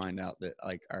we're going to find out that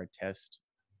like our test,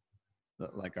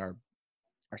 like our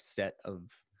set of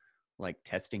like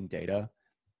testing data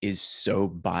is so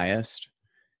biased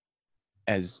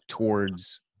as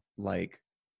towards like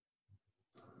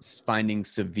finding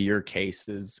severe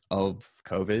cases of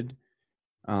COVID,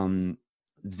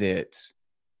 that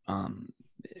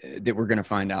that we're going to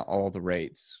find out all the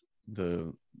rates,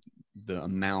 the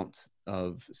amount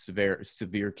of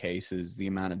severe cases, the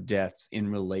amount of deaths in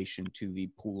relation to the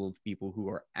pool of people who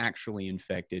are actually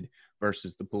infected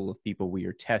versus the pool of people we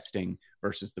are testing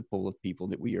versus the pool of people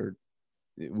that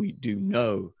we do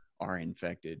know are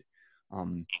infected.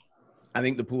 I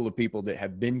think the pool of people that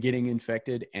have been getting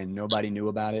infected and nobody knew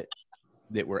about it,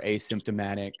 that were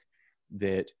asymptomatic,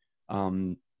 that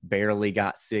barely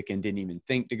got sick and didn't even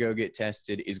think to go get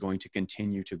tested, is going to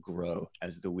continue to grow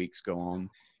as the weeks go on.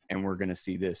 And we're going to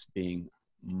see this being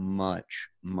much,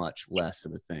 much less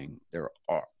of a thing. There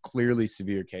are clearly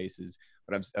severe cases,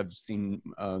 but I've seen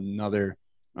another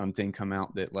thing come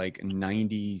out that like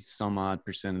 90 some odd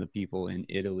 % of the people in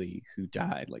Italy who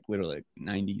died, like literally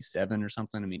 97 or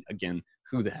something. I mean, again,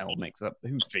 who the hell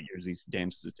who figures these damn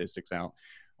statistics out?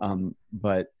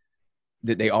 But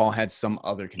that they all had some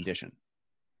other condition,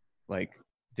 like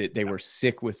that they were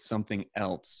sick with something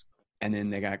else, and then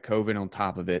they got COVID on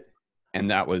top of it. And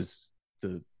that was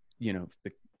the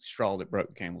straw that broke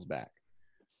the camel's back.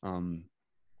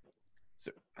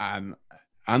 So I'm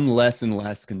less and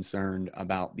less concerned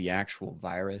about the actual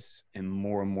virus and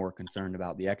more concerned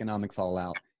about the economic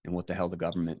fallout and what the hell the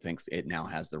government thinks it now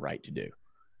has the right to do.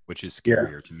 Which is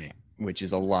scarier to me. Which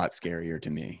is a lot scarier to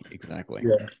me. Exactly.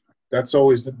 Yeah. That's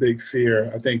always the big fear.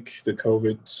 I think the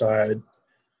COVID side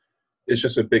is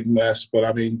just a big mess. But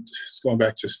I mean, just going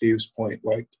back to Steve's point,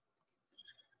 like,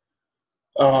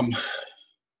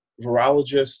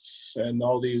 virologists and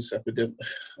all these I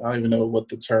don't even know what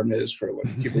the term is for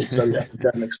like people who study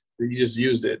epidemics. You just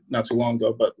used it not too long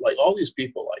ago, but like all these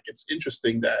people, like it's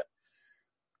interesting that,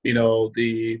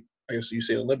 I guess you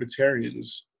say the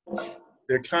libertarians,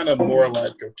 they're kind of more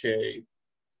like, okay,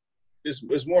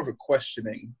 it's more of a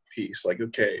questioning piece. Like,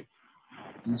 okay,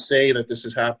 you say that this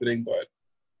is happening, but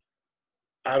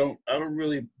I don't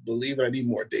really believe it. I need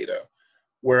more data.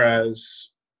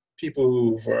 Whereas people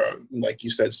who, like you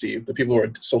said, Steve, the people who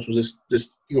are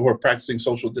who are practicing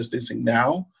social distancing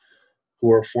now,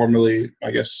 who are formerly,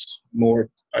 I guess, more,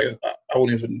 I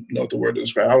won't even know what the word to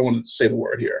describe. I don't want to say the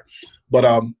word here,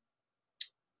 but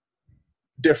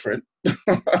different.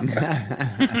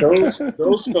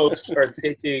 those folks are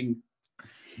taking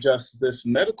just this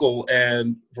medical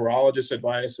and virologist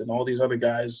advice and all these other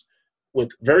guys with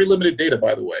very limited data,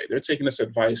 by the way. They're taking this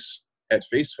advice at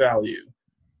face value,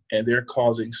 and they're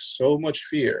causing so much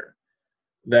fear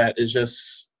that it's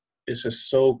just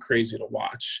so crazy to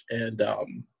watch. And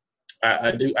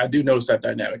I do notice that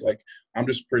dynamic. Like I'm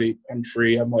free.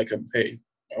 I'm like, hey,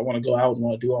 I want to go out and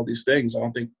want to do all these things. I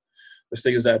don't think this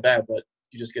thing is that bad, but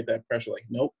you just get that pressure. Like,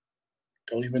 nope,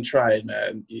 don't even try it,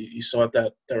 man. You saw what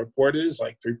that report is,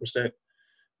 like 3%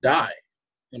 die.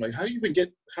 I'm like, how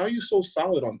are you so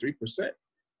solid on 3%?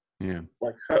 Yeah.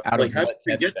 Like, how did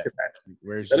you get to that?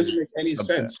 That doesn't make any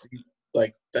sense.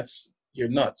 Like, you're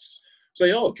nuts. So,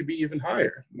 it could be even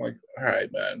higher. I'm like, all right,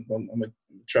 man, I'm going to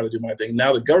try to do my thing.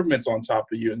 Now the government's on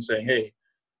top of you and saying, hey,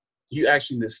 you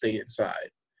actually need to stay inside.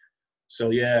 So,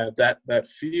 yeah, that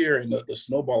fear and the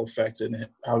snowball effect, and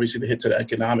obviously the hit to the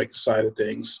economic side of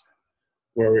things,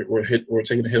 where we're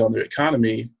taking a hit on the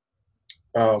economy,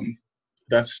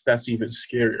 that's even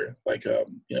scarier. Like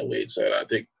Wade said, I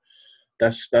think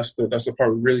that's the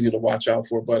part we really need to watch out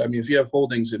for. But I mean, if you have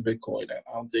holdings in Bitcoin,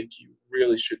 I don't think you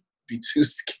really should be too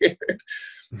scared,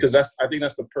 because I think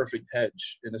that's the perfect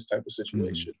hedge in this type of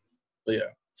situation. But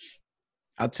yeah,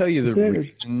 I'll tell you the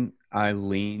reason I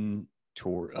lean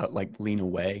toward lean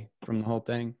away from the whole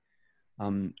thing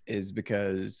is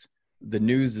because the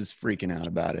news is freaking out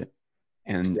about it.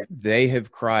 And they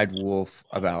have cried wolf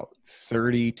about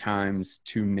 30 times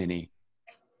too many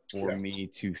for me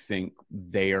to think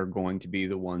they are going to be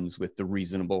the ones with the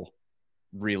reasonable,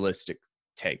 realistic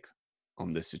take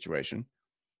on this situation.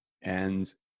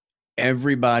 And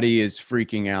everybody is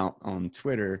freaking out on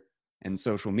Twitter and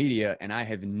social media. And I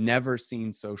have never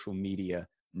seen social media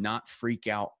not freak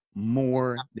out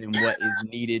more than what is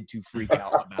needed to freak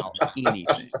out about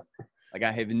anything. Like,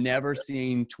 I have never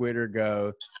seen Twitter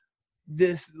go,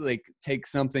 this, like, take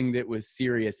something that was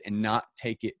serious and not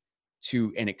take it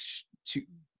to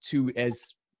to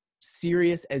as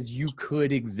serious as you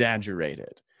could exaggerate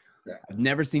it. I've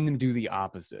never seen them do the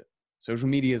opposite. Social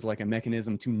media is like a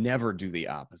mechanism to never do the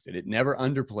opposite. It never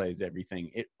underplays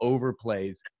everything. It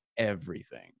overplays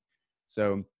everything.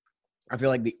 So I feel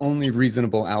like the only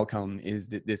reasonable outcome is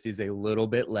that this is a little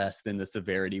bit less than the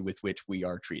severity with which we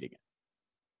are treating it.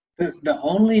 The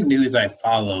only news I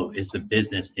follow is the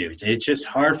business news. It's just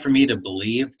hard for me to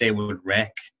believe they would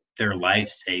wreck their life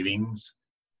savings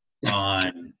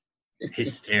on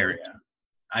hysteria.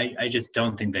 I just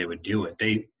don't think they would do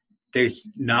it. there's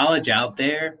knowledge out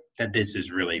there that this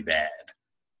is really bad.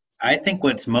 I think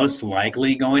what's most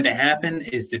likely going to happen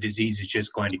is the disease is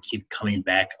just going to keep coming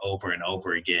back over and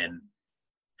over again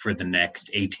for the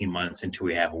next 18 months until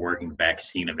we have a working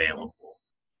vaccine available.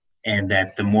 And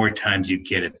that the more times you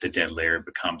get it, the deadlier it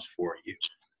becomes for you.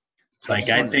 Like,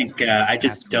 I think, I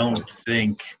just don't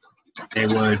think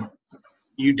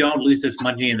you don't lose this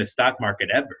money in the stock market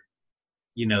ever.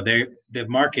 You know, the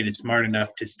market is smart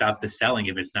enough to stop the selling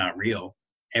if it's not real.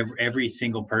 Every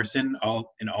single person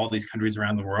in all these countries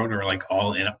around the world are like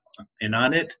all in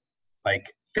on it.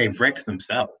 Like, they've wrecked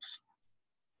themselves.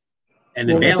 And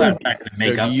the bailout's not going to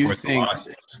make up for the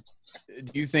losses.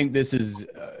 Do you think this is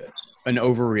an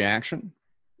overreaction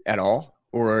at all?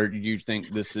 Or do you think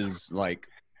this is like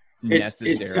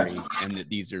necessary and that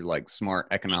these are like smart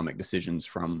economic decisions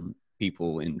from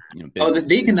people in business? Oh,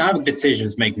 the economic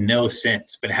decisions make no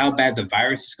sense, but how bad the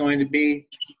virus is going to be,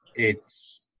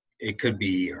 it could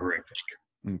be horrific.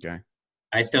 Okay.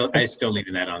 I still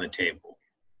leaving that on the table.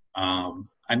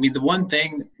 I mean, the one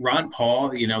thing, Ron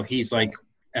Paul, he's like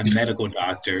a medical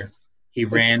doctor. He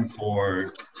ran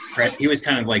he was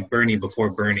kind of like Bernie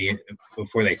before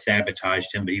they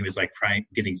sabotaged him, but he was like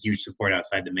getting huge support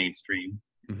outside the mainstream.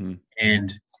 Mm-hmm.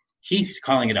 And he's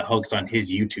calling it a hoax on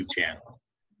his YouTube channel.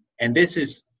 And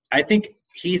I think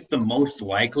he's the most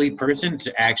likely person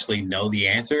to actually know the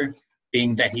answer,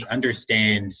 being that he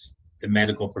understands the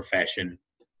medical profession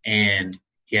and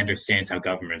he understands how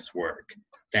governments work.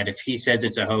 That if he says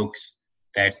it's a hoax,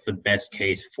 that's the best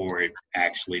case for it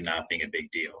actually not being a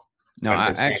big deal. No,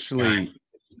 I actually,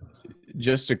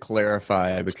 just to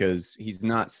clarify, because he's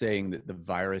not saying that the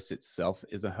virus itself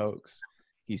is a hoax.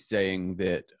 He's saying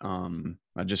that,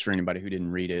 just for anybody who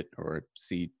didn't read it or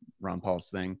see Ron Paul's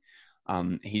thing,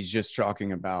 he's just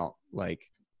talking about like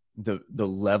the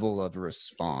level of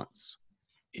response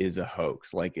is a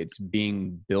hoax. Like, it's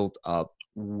being built up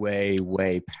way,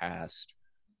 way past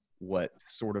what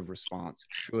sort of response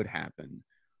should happen.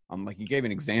 Like, he gave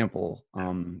an example,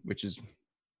 which is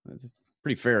a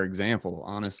pretty fair example,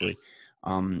 honestly,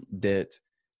 that,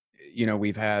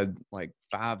 we've had like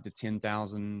 5,000 to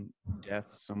 10,000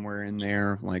 deaths somewhere in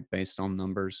there, like based on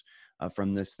numbers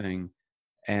from this thing.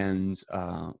 And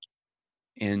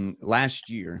in last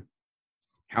year,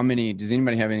 does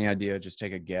anybody have any idea? Just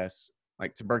take a guess.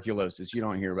 Like tuberculosis, you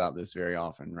don't hear about this very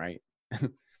often, right?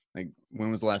 Like, when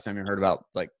was the last time you heard about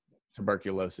like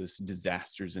tuberculosis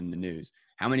disasters in the news?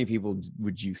 How many people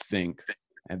would you think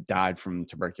have died from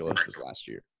tuberculosis last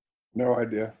year? No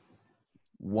idea.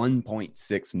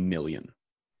 1.6 million.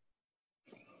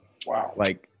 Wow.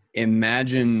 Like,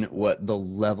 imagine what the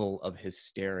level of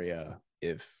hysteria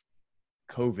if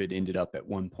COVID ended up at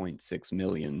 1.6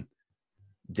 million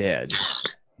dead.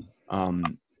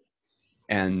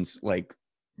 And like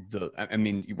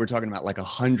we're talking about like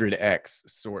 100x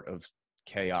sort of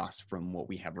chaos from what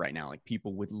we have right now. Like,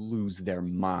 people would lose their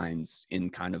minds in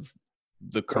kind of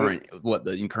what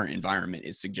the current environment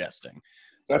is suggesting.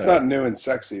 That's not new and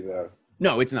sexy though.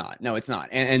 No, it's not.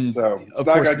 And so it's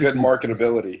not got good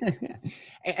marketability.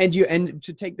 and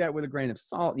to take that with a grain of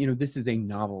salt, this is a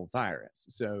novel virus.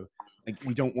 So like,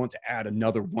 we don't want to add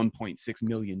another 1.6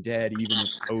 million dead, even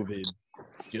if COVID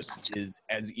just is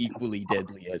as equally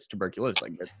deadly as tuberculosis.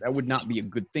 Like, that would not be a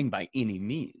good thing by any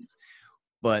means.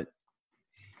 But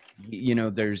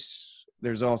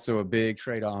there's also a big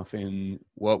trade-off in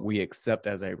what we accept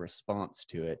as a response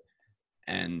to it.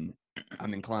 And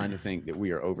I'm inclined to think that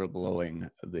we are overblowing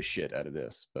the shit out of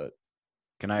this. But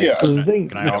can I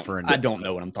offer? I don't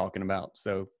know what I'm talking about,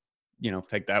 so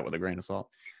take that with a grain of salt.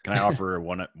 Can I offer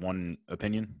one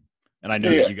opinion? And I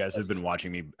know that you guys have been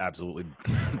watching me absolutely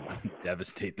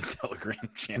devastate the Telegram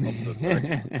channel. So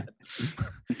sorry.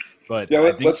 But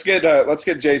let's get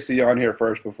JC on here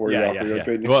first before you offer your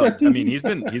opinion. Well, I mean, it's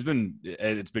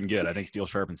been good. I think steel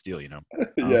sharpens steel. Yeah,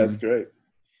 it's great.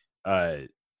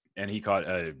 And he caught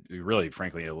really,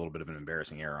 frankly, a little bit of an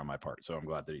embarrassing error on my part. So I'm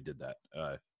glad that he did that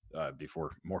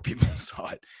before more people saw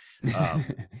it.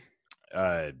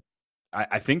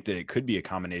 I think that it could be a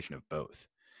combination of both.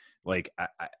 Like,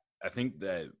 I think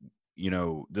that,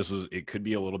 it could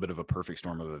be a little bit of a perfect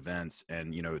storm of events.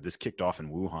 And, this kicked off in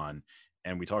Wuhan,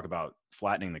 and we talk about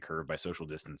flattening the curve by social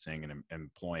distancing and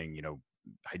employing,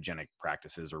 hygienic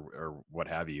practices or what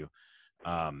have you,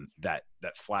 that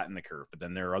flatten the curve. But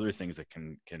then there are other things that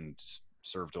can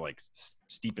serve to like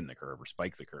steepen the curve or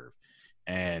spike the curve.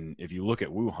 And if you look at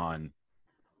Wuhan,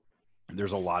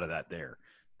 there's a lot of that there.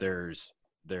 There's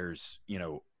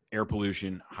air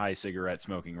pollution, high cigarette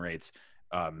smoking rates,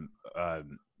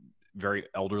 very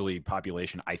elderly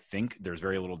population. I think there's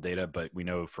very little data, but we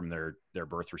know from their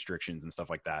birth restrictions and stuff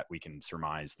like that, we can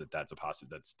surmise that that's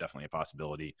definitely a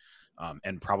possibility,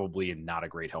 and probably not a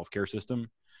great healthcare system,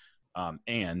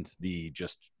 and the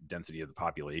just density of the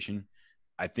population.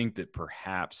 I think that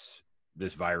perhaps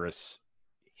this virus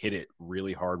hit it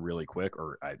really hard, really quick,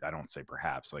 or I don't say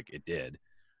perhaps, like it did.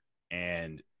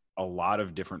 And a lot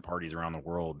of different parties around the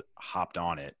world hopped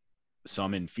on it,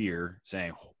 some in fear,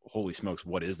 saying, holy smokes,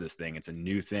 what is this thing? It's a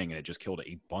new thing, and it just killed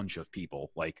a bunch of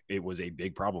people. Like, it was a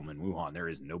big problem in Wuhan. There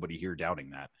is nobody here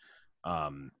doubting that.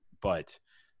 But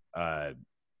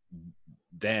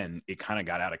then it kind of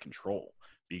got out of control,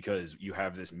 because you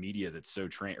have this media that's so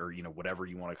trained, or, you know, whatever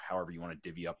you want to, however you want to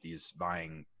divvy up these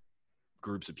buying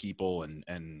groups of people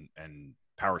and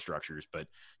power structures, but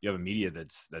you have a media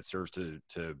that serves to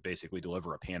basically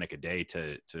deliver a panic a day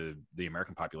to the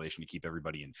American population to keep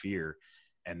everybody in fear.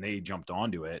 And they jumped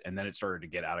onto it, and then it started to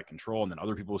get out of control, and then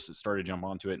other people started to jump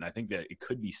onto it. And I think that it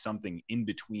could be something in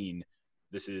between.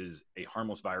 This is a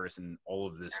harmless virus, and all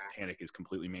of this panic is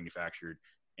completely manufactured,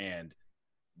 and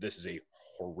this is a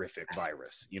horrific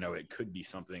virus. You know, it could be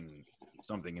something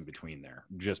in between there,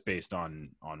 just based on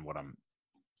what I'm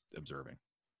observing.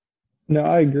 No,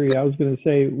 I agree. I was going to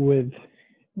say, with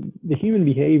the human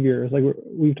behavior, it's like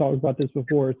we've talked about this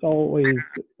before, it's always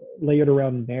layered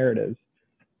around narratives.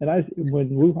 And when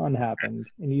Wuhan happened,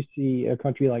 and you see a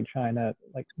country like China,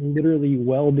 like literally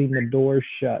welding the doors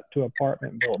shut to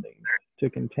apartment buildings to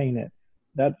contain it,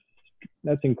 that's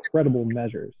incredible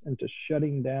measures. And to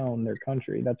shutting down their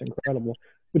country, that's incredible.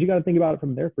 But you got to think about it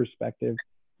from their perspective.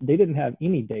 They didn't have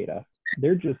any data.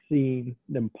 They're just seeing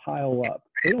them pile up.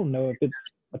 They don't know if it's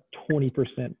a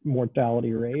 20%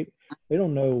 mortality rate. They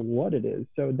don't know what it is.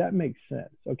 So that makes sense,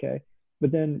 okay?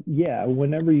 But then, yeah,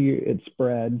 whenever it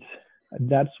spreads,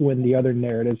 that's when the other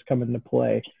narratives come into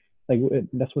play. Like,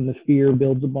 that's when the fear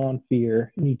builds upon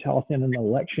fear, and you toss in an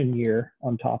election year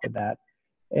on top of that,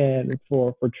 and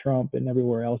for Trump and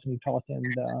everywhere else, and you toss in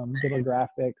the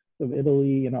demographics of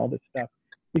Italy and all this stuff.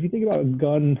 If you think about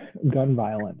gun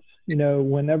violence, you know,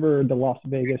 whenever the Las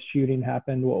Vegas shooting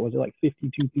happened, what was it, like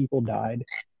 52 people died?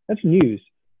 That's news.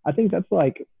 I think that's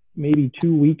like maybe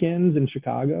 2 weekends in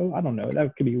Chicago. I don't know.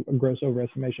 That could be a gross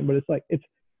overestimation, but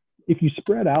if you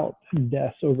spread out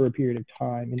deaths over a period of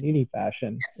time in any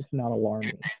fashion, it's not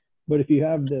alarming. But if you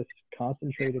have this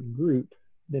concentrated group,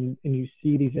 and you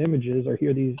see these images or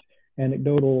hear these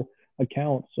anecdotal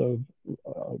accounts of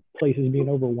places being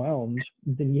overwhelmed,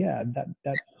 then yeah,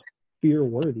 that's fear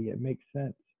worthy. It makes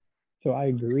sense. So I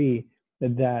agree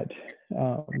that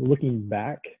looking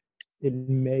back, it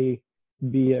may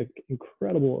be an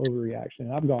incredible overreaction.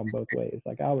 And I've gone both ways.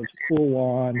 Like, I was full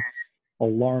on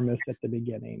alarmist at the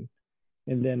beginning,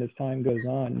 and then as time goes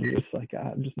on, you're just like,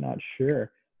 I'm just not sure.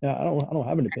 Now, I don't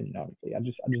have an opinion, honestly. I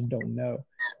just don't know.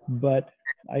 But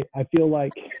I feel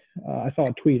like I saw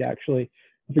a tweet, actually.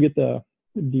 I forget the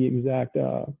exact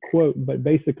quote, but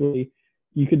basically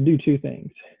you could do two things.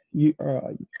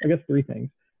 I guess three things.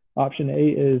 Option A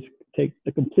is take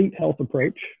the complete health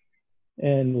approach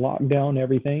and lock down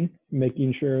everything,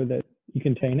 making sure that you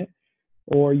contain it,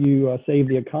 or you save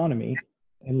the economy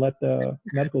and let the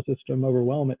medical system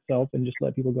overwhelm itself and just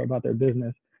let people go about their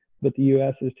business. But the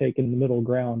U.S. has taken the middle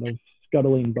ground of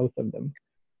scuttling both of them,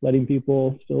 letting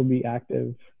people still be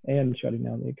active and shutting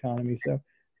down the economy. So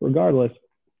regardless,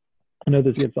 I know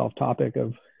this gets off topic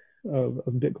of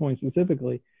Bitcoin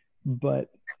specifically,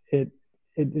 but it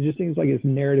just seems like it's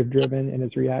narrative driven and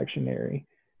it's reactionary.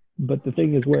 But the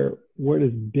thing is, where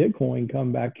does Bitcoin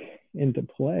come back into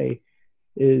play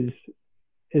is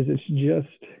it's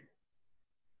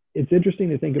interesting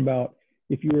to think about.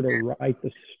 If you were to write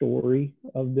the story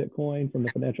of Bitcoin from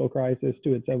the financial crisis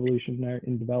to its evolution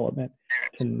in development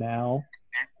to now,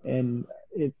 and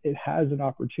it has an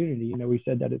opportunity. You know, we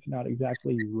said that it's not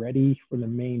exactly ready for the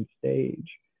main stage,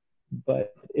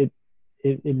 but it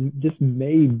just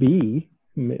may be,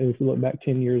 if we look back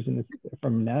 10 years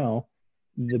from now,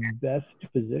 the best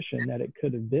position that it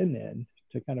could have been in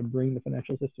to kind of bring the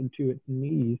financial system to its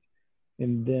knees,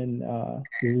 and then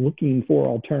looking for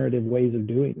alternative ways of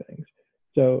doing things.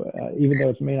 So even though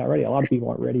it's may not ready, a lot of people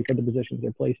aren't ready for the positions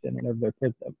they're placed in whenever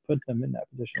they're put them in that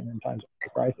position in times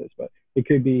of crisis. But it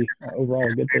could be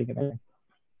overall a good thing.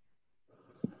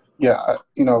 Yeah,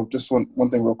 you know, just one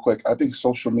thing real quick. I think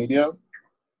social media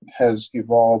has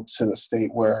evolved to the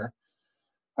state where,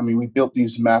 I mean, we built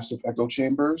these massive echo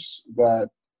chambers that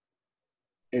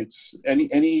it's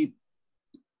any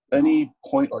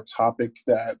point or topic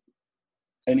that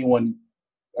anyone,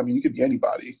 I mean, you could be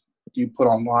anybody, you put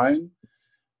online,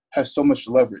 has so much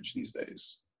leverage these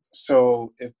days.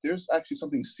 So if there's actually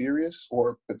something serious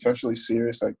or potentially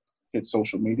serious that hits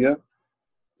social media,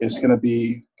 it's going to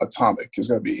be atomic. It's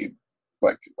going to be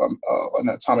like an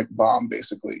atomic bomb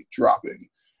basically dropping.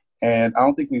 And I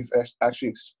don't think we've actually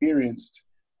experienced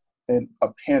a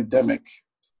pandemic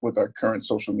with our current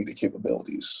social media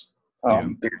capabilities.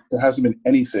 There hasn't been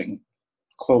anything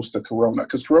close to Corona.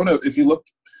 Because Corona, if you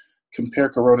compare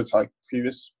Corona to like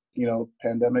previous,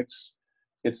 pandemics,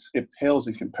 it pales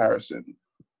in comparison.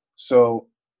 So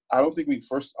I don't think we've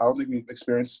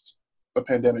experienced a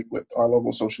pandemic with our level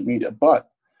of social media, but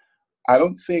I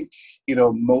don't think,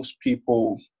 most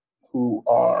people who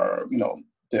are,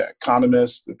 the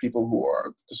economists, the people who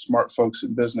are the smart folks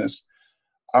in business,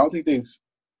 I don't think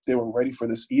they were ready for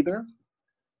this either.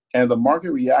 And the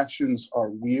market reactions are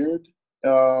weird.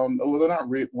 Well, they're not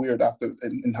weird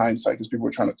in hindsight, because people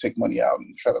were trying to take money out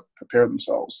and try to prepare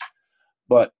themselves.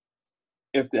 But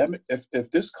if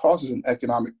this causes an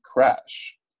economic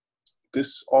crash,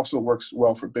 this also works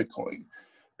well for Bitcoin,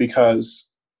 because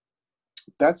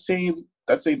that same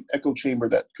echo chamber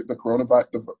that the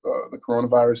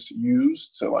coronavirus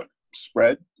used to like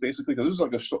spread, basically, because this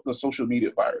is like the social media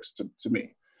virus to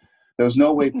me. There was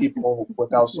no way people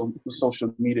without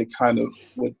social media kind of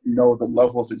would know the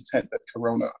level of intent that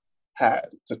Corona had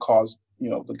to cause,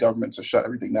 the government to shut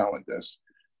everything down like this.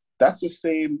 That's the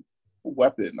same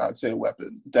weapon, I'd say a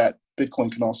weapon, that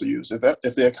Bitcoin can also use.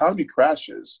 If the economy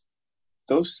crashes,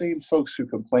 those same folks who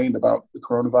complained about the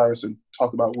coronavirus and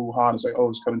talked about Wuhan, it's like, oh,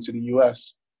 it's coming to the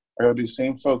US, are going to be the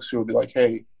same folks who will be like,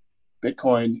 hey,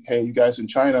 Bitcoin, hey, you guys in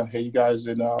China, hey, you guys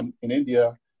in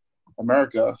India,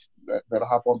 America, better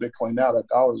hop on Bitcoin now. That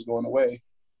dollar is going away.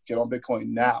 Get on Bitcoin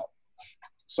now.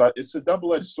 So it's a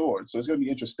double-edged sword. So it's going to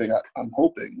be interesting. I'm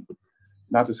hoping,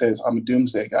 not to say I'm a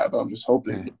doomsday guy, but I'm just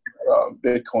hoping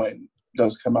Bitcoin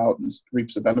does come out and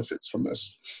reaps the benefits from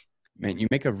this. Man, you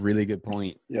make a really good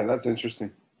point. Yeah, that's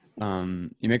interesting. You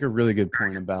make a really good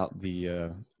point about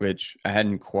which I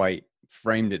hadn't quite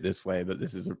framed it this way, but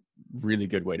this is a really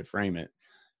good way to frame it,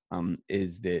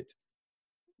 is that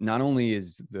not only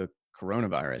is the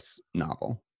coronavirus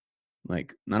novel,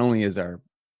 like not only is our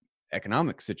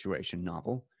economic situation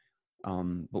novel,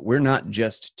 but we're not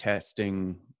just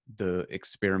testing the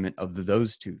experiment of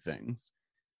those two things.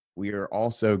 We are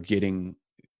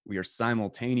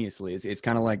simultaneously, it's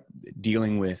kind of like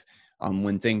dealing with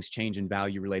when things change in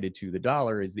value related to the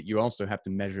dollar, is that you also have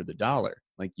to measure the dollar.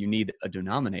 Like you need a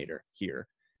denominator here.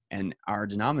 And our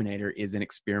denominator is an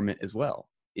experiment as well,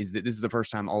 is that this is the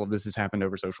first time all of this has happened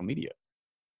over social media.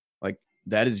 Like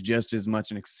that is just as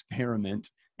much an experiment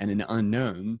and an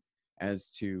unknown as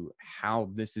to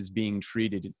how this is being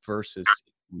treated versus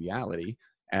reality,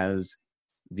 as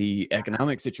the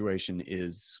economic situation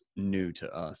is new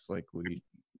to us. Like we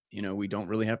don't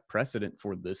really have precedent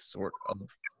for this sort of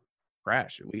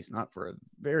crash, at least not for a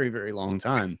very, very long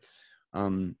time.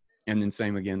 And then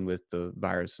same again with the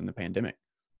virus and the pandemic,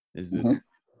 is that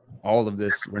all of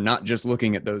this, we're not just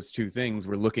looking at those two things,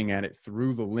 we're looking at it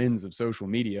through the lens of social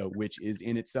media, which is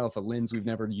in itself a lens we've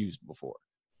never used before.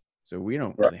 So we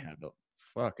don't really have a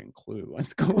fucking clue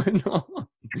what's going on.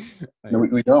 No,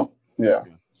 we don't. Yeah.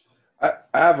 I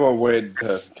have a way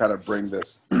to kind of bring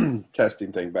this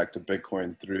testing thing back to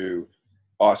Bitcoin through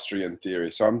Austrian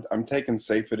theory. So I'm taking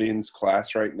Seyfedin's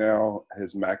class right now,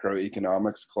 his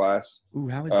macroeconomics class. Ooh,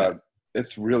 how is that?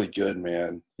 It's really good,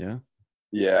 man. Yeah.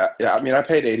 Yeah. I mean, I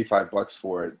paid $85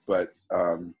 for it, but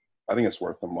I think it's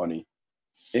worth the money.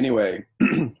 Anyway,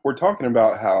 we're talking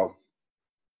about how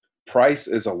price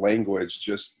is a language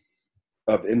just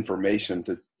of information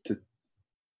to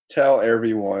tell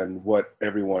everyone what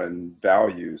everyone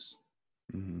values.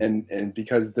 And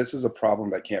because this is a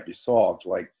problem that can't be solved,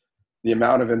 like the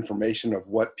amount of information of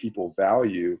what people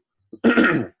value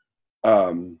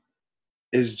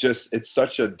is just, it's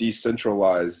such a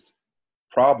decentralized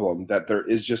problem that there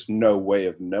is just no way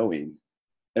of knowing.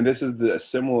 And this is a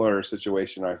similar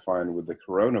situation I find with the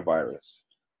coronavirus.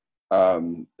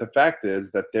 The fact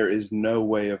is that there is no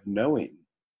way of knowing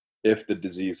if the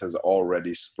disease has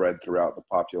already spread throughout the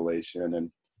population,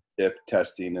 and if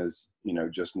testing is,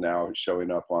 just now showing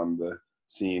up on the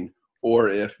scene, or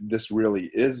if this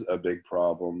really is a big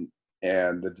problem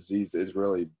and the disease is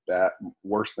really bad,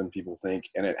 worse than people think,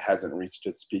 and it hasn't reached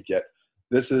its peak yet.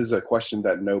 This is a question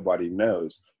that nobody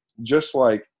knows. Just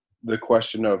like the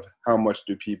question of how much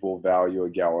do people value a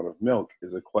gallon of milk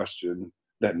is a question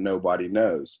that nobody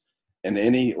knows. And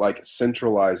any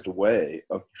centralized way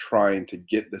of trying to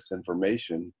get this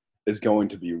information is going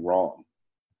to be wrong.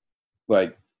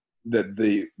 Like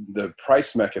the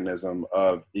price mechanism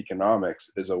of economics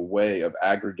is a way of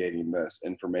aggregating this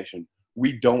information.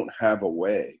 We don't have a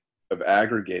way of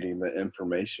aggregating the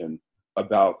information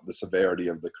about the severity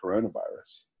of the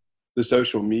coronavirus. The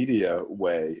social media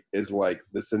way is like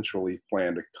the centrally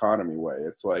planned economy way.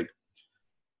 It's like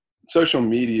social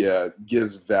media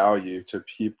gives value to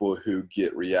people who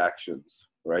get reactions,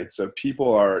 right? So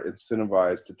people are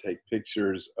incentivized to take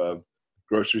pictures of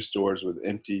grocery stores with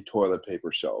empty toilet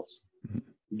paper shelves.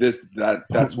 That's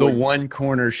the one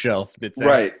corner shelf that's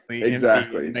right,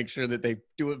 exactly empty, make sure that they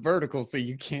do it vertical so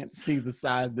you can't see the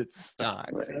side that's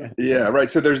stocked. Yeah, right.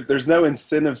 So there's no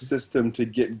incentive system to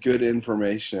get good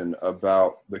information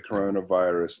about the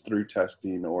coronavirus through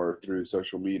testing or through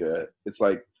social media. It's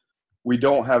like we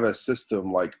don't have a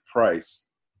system like Price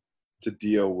to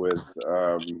deal with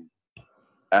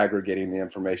aggregating the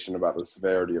information about the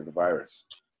severity of the virus.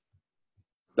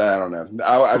 I don't know.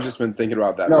 I've just been thinking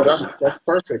about that. No, that's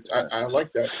perfect. I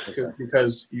like that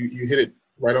because you hit it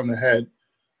right on the head.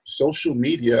 Social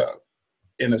media,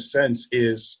 in a sense,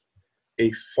 is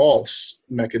a false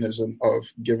mechanism of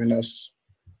giving us,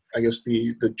 I guess,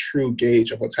 the true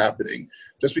gauge of what's happening.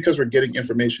 Just because we're getting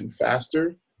information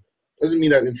faster doesn't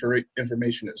mean that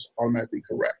information is automatically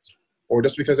correct. Or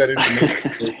just because that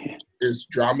information is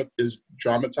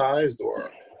dramatized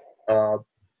or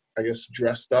I guess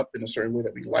dressed up in a certain way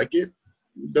that we like it,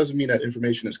 doesn't mean that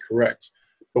information is correct.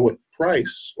 But with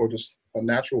Price or just a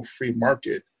natural free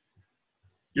market,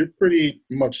 you're pretty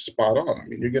much spot on. I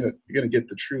mean, you're gonna get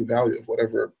the true value of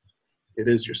whatever it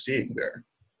is you're seeing there.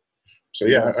 So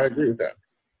yeah, I agree with that.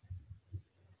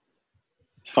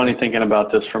 It's funny thinking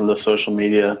about this from the social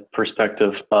media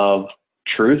perspective of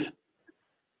truth.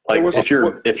 Like if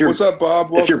you're what's up, Bob?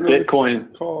 If you're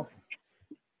Bitcoin call.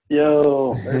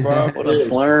 Yo, hey, Bob. What up,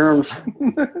 Slurms?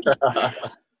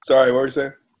 Sorry, what were you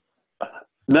saying?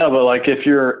 No, but like if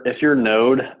your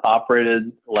node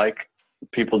operated like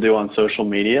people do on social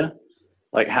media,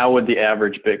 like how would the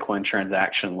average Bitcoin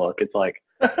transaction look? It's like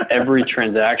every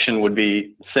transaction would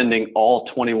be sending all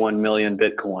 21 million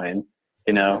Bitcoin,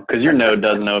 you know, because your node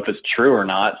doesn't know if it's true or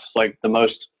not. It's like the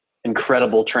most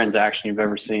incredible transaction you've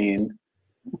ever seen.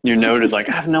 Your node is like,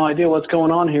 I have no idea what's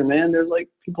going on here, man. There's like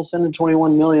people sending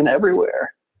 21 million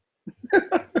everywhere.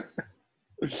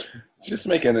 Just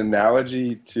make an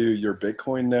analogy to your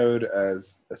Bitcoin node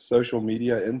as a social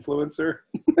media influencer.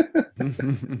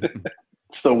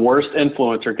 It's the worst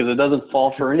influencer because it doesn't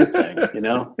fall for anything, you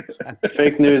know?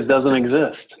 Fake news doesn't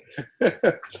exist.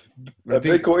 A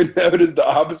Bitcoin node is the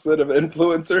opposite of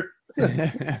influencer.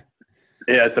 Yeah,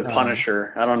 it's a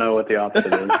punisher. I don't know what the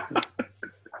opposite is.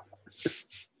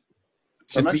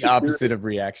 Just the opposite of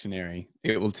reactionary.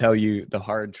 It will tell you the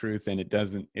hard truth, and it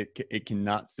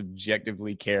cannot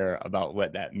subjectively care about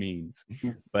what that means.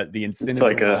 But the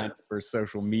incentives for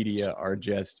social media are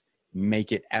just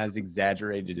make it as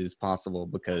exaggerated as possible,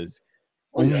 because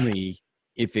only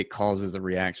if it causes a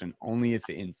reaction, only if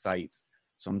it incites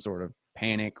some sort of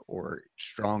panic or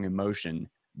strong emotion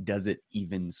does it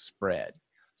even spread.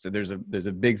 So there's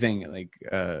a big thing, like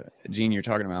Gene, you're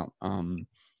talking about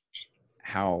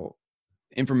how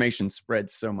information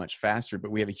spreads so much faster,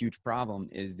 but we have a huge problem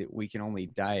is that we can only we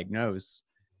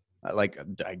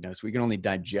can only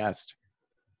digest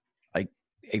like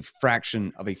a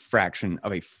fraction of a fraction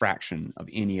of a fraction of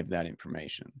any of that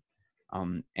information.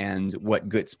 And what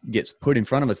gets put in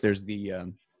front of us, there's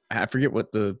I forget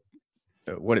what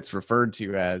what it's referred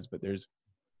to as, but it's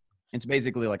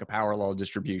basically like a power law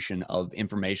distribution of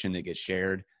information that gets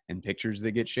shared and pictures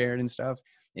that get shared and stuff,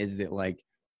 is that like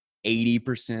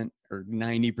 80% or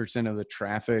 90% of the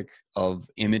traffic of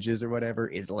images or whatever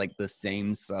is like the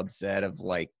same subset of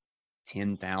like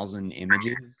 10,000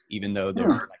 images, even though there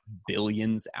are like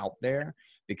billions out there,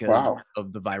 because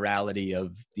of the virality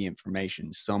of the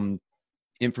information. Some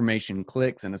information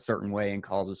clicks in a certain way and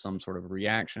causes some sort of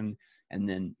reaction, and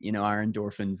then, you know, our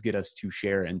endorphins get us to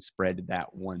share and spread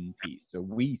that one piece. So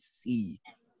we see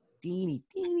teeny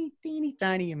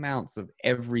tiny amounts of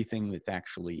everything that's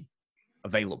actually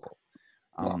available.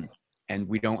 And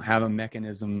we don't have a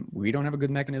mechanism. We don't have a good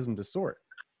mechanism to sort.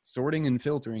 Sorting and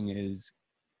filtering is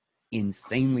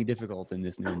insanely difficult in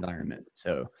this new environment.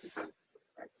 So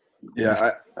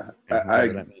yeah, I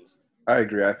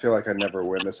agree. I feel like I never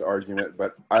win this argument,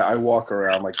 but I walk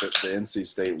around like the NC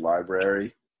State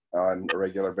library on a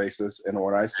regular basis, and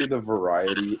when I see the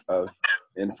variety of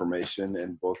information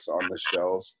and books on the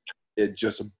shelves, it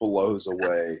just blows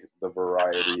away the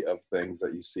variety of things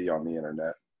that you see on the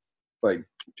internet. Like,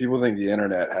 people think the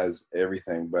internet has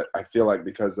everything, but I feel like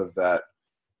because of that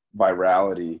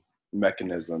virality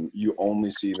mechanism, you only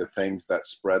see the things that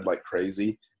spread like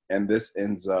crazy, and this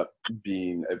ends up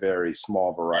being a very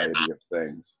small variety of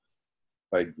things.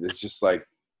 Like, it's just like,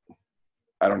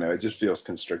 I don't know. It just feels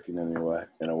constricting in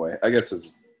a way. I guess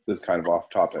this is kind of off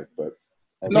topic, but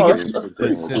I no, think it's that's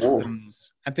the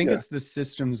systems. I think it's the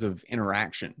systems of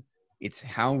interaction. It's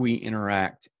how we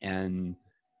interact and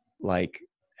like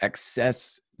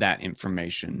access that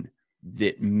information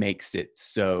that makes it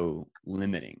so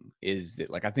limiting. Is that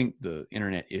like I think the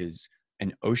internet is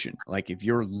an ocean. Like if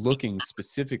you're looking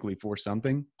specifically for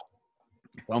something,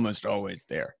 it's almost always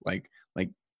there. Like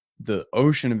the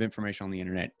ocean of information on the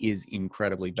internet is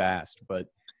incredibly vast, but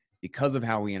because of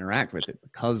how we interact with it,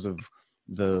 because of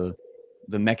the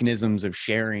mechanisms of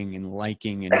sharing and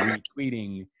liking and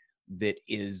retweeting that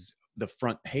is the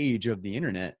front page of the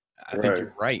internet, I think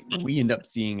you're right. We end up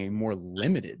seeing a more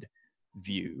limited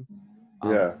view.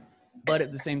 But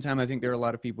at the same time, I think there are a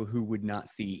lot of people who would not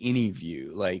see any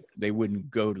view. Like they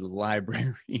wouldn't go to the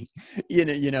library.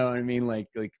 you know what I mean? Like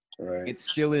it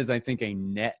still is, I think, a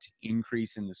net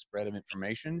increase in the spread of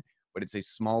information, but it's a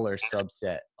smaller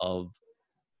subset of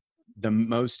the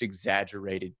most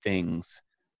exaggerated things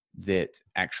that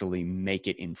actually make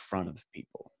it in front of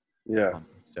people.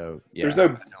 So there's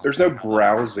no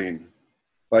browsing.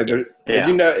 Like if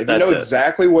you know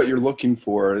exactly what you're looking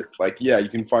for, like you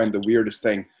can find the weirdest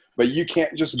thing, but you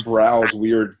can't just browse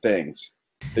weird things.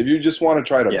 If you just want to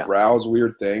try to browse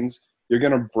weird things, you're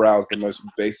gonna browse the most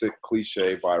basic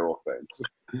cliche viral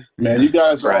things. Man, you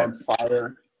guys are on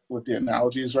fire with the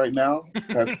analogies right now.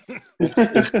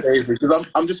 It's crazy because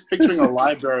I'm just picturing a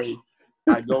library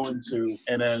I go into,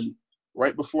 and then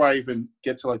right before I even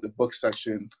get to like the book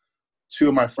section, two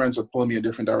of my friends are pulling me in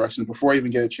different directions before I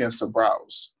even get a chance to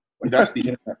browse. Like that's the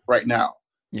internet right now.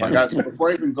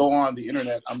 Before I even go on the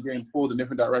internet, I'm getting pulled in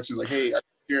different directions. Like, hey, I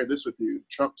share this with you.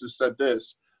 Trump just said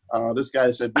this. This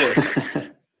guy said this.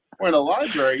 We're in a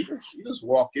library. You just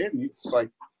walk in. And it's like,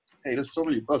 hey, there's so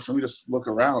many books. Let me just look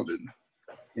around and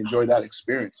enjoy that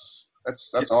experience.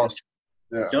 That's awesome.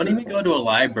 Yeah. Don't even go to a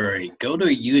library. Go to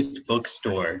a used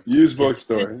bookstore. Used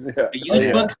bookstore. A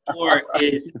used bookstore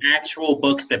is actual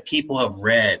books that people have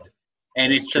read.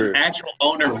 And it's the actual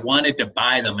owner wanted to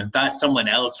buy them and thought someone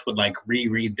else would like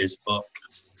reread this book.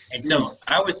 And so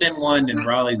I was in one in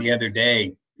Raleigh the other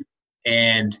day,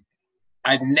 and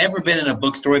I've never been in a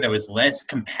bookstore that was less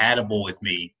compatible with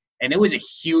me. And it was a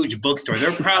huge bookstore.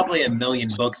 There were probably 1 million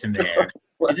books in there.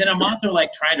 And then I'm also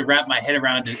like trying to wrap my head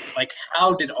around it. Like,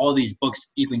 how did all these books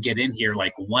even get in here?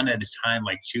 Like one at a time,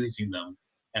 like choosing them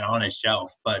and on a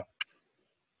shelf. But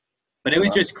it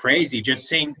was just crazy. Just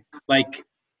seeing, like,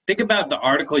 think about the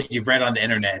articles you've read on the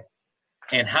internet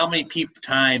and how many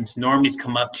times normies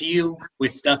come up to you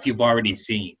with stuff you've already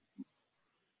seen.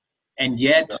 And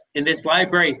yet, in this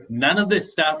library, none of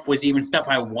this stuff was even stuff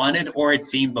I wanted or had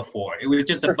seen before. It was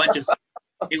just a bunch of,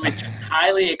 it was just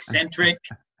highly eccentric,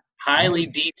 highly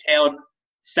detailed.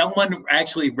 Someone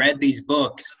actually read these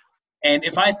books. And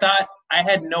if I thought, I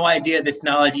had no idea this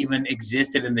knowledge even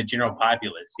existed in the general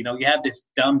populace. You know, you have this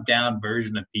dumbed down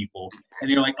version of people. And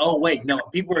you're like, oh, wait, no,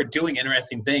 people are doing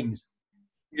interesting things.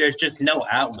 There's just no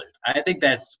outlet. I think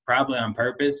that's probably on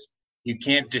purpose. You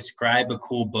can't describe a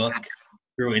cool book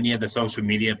through any of the social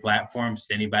media platforms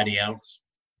to anybody else.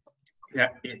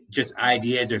 Just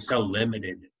ideas are so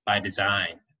limited by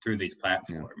design through these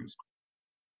platforms.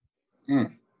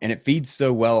 And it feeds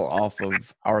so well off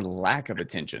of our lack of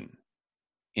attention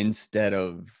instead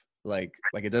of like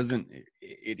it doesn't,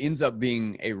 it ends up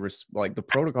being like the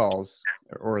protocols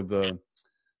or the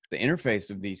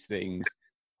interface of these things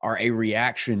are a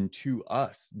reaction to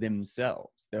us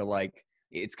themselves. They're like,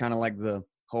 it's kind of like the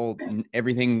whole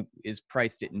everything is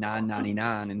priced at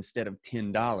 $9.99 instead of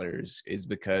 $10 is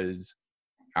because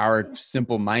our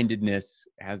simple-mindedness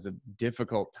has a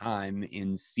difficult time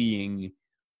in seeing.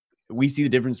 We see the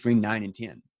difference between 9 and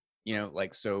 10, you know,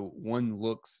 like, so one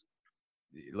looks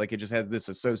like it just has this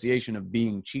association of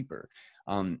being cheaper.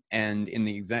 And in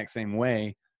the exact same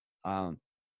way,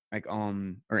 like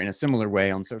or in a similar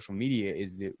way on social media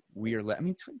is that we are,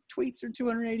 tweets are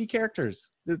 280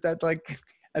 characters. That like,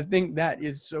 I think that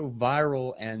is so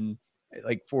viral and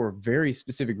like for a very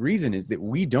specific reason is that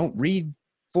we don't read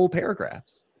full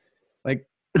paragraphs. Like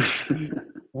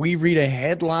we read a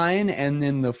headline and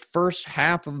then the first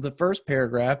half of the first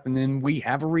paragraph and then we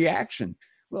have a reaction.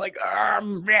 We're like,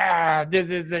 yeah, this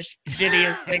is the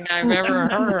shittiest thing I've ever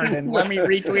heard, and let me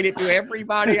retweet it to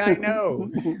everybody I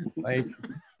know. Like,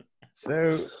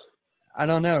 so I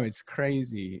don't know. It's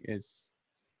crazy. It's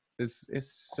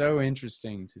so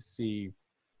interesting to see.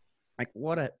 Like,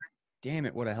 what a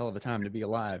hell of a time to be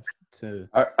alive.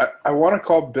 I want to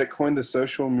call Bitcoin the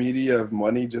social media of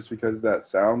money just because that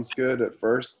sounds good at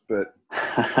first, but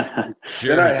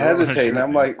then I hesitate and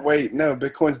I'm like, wait, no,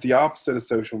 Bitcoin's the opposite of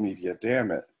social media.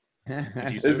 Damn it.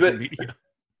 Social media.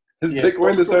 Is Yes,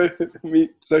 Bitcoin the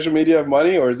social media of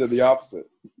money, or is it the opposite?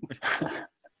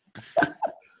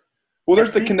 Well,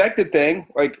 there's the connected thing,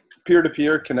 like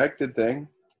peer-to-peer connected thing.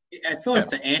 I feel it's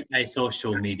the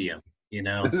anti-social media, you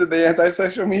know? Is it the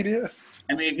anti-social media?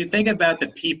 I mean, if you think about the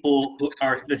people who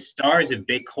are the stars of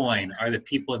Bitcoin are the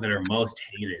people that are most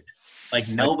hated. Like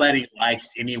nobody likes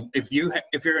any. If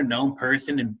you're a known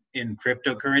person in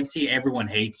cryptocurrency, everyone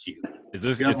hates you. Is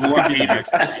this You going have to more be the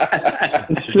haters. next?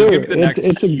 Is this going to be the next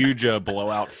huge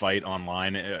blowout fight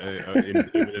online in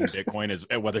Bitcoin? Is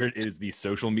whether it is the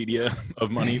social media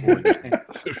of money or the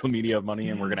social media of money,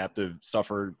 and we're going to have to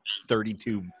suffer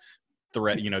 32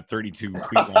 tweet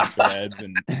long threads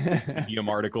and medium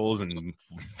articles and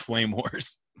flame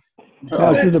wars.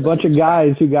 No, it's just a bunch of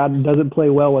guys who doesn't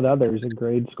play well with others in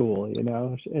grade school, you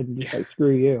know, and just like, screw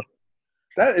you.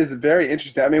 That is very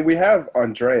interesting. I mean, we have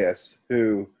Andreas,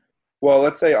 who, well,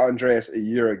 let's say Andreas a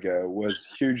year ago was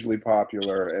hugely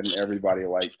popular and everybody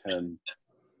liked him.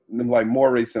 And then, like,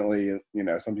 more recently, you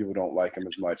know, some people don't like him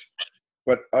as much.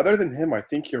 But other than him, I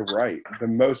think you're right. The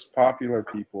most popular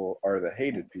people are the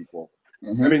hated people.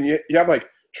 Mm-hmm. I mean, you have, like,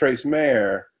 Trace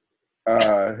Mayer,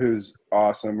 who's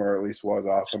awesome, or at least was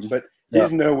awesome, but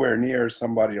he's nowhere near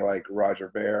somebody like Roger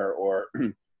Ver or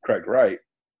Craig Wright,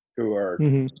 who are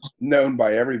known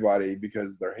by everybody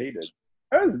because they're hated.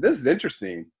 This is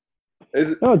interesting.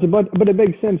 But it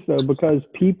makes sense though, because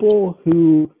people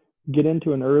who get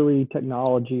into an early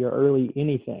technology or early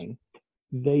anything,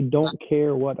 they don't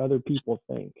care what other people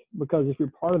think, because if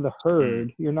you're part of the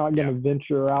herd, you're not going to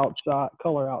venture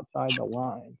color outside the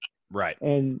line. Right.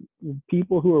 And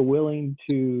people who are willing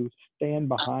to stand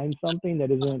behind something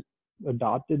that isn't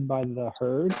adopted by the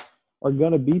herd are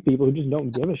going to be people who just don't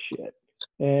give a shit.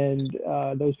 And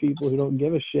those people who don't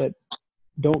give a shit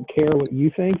don't care what you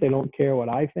think. They don't care what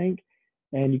I think.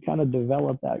 And you kind of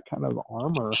develop that kind of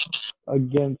armor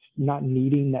against not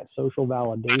needing that social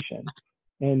validation.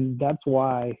 And that's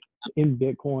why in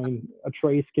Bitcoin, a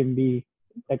Trace can be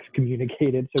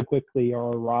excommunicated so quickly,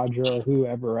 or Roger or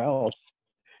whoever else.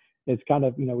 It's kind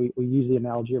of, you know, we use the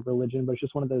analogy of religion, but it's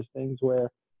just one of those things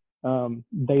where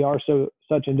they are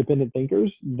such independent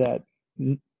thinkers that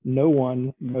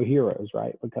no heroes,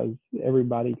 right? Because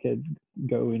everybody could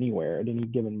go anywhere at any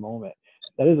given moment.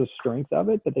 That is a strength of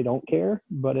it, that they don't care,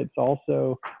 but it's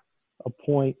also a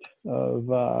point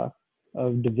of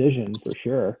division for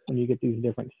sure when you get these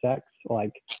different sects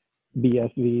like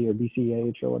BSV or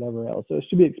BCH or whatever else. So it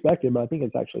should be expected, but I think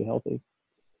it's actually healthy.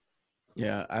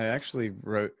 Yeah, I actually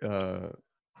wrote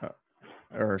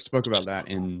or spoke about that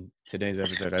in today's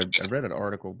episode. I read an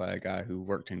article by a guy who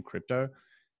worked in crypto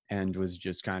and was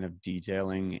just kind of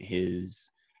detailing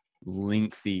his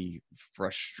lengthy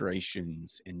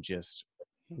frustrations and just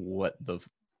what the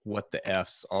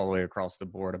F's all the way across the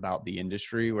board about the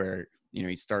industry, where, you know,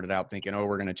 he started out thinking, oh,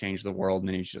 we're going to change the world. And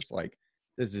then he's just like,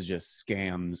 this is just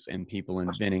scams and people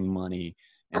inventing money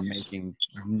and making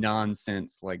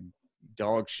nonsense, like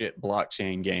dog shit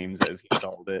blockchain games, as he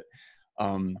called it.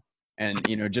 And,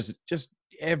 you know, just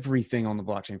everything on the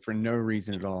blockchain for no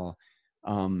reason at all.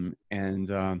 But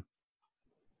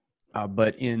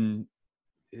in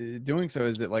doing so,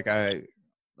 is it like I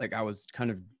was kind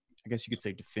of, I guess you could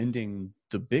say, defending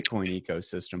the Bitcoin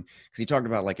ecosystem, because he talked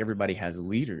about like everybody has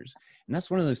leaders. And that's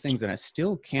one of those things that I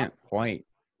still can't quite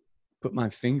put my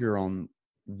finger on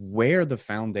where the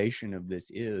foundation of this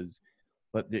is,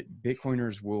 but that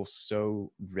Bitcoiners will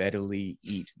so readily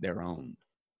eat their own,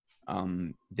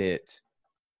 that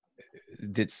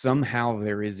somehow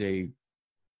there is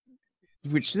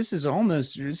this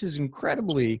is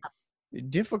incredibly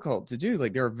difficult to do.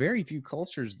 Like, there are very few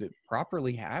cultures that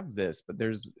properly have this, but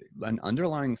there's an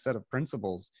underlying set of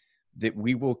principles that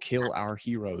we will kill our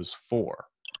heroes for.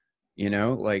 You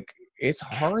know, like, it's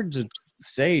hard to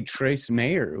say Trace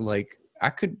Mayer. Like,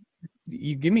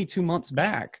 you give me 2 months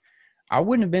back, I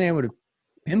wouldn't have been able to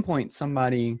pinpoint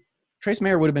somebody. Trace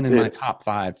Mayer would have been in my top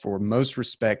 5 for most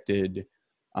respected,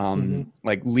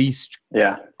 like least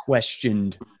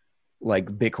questioned, like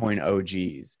Bitcoin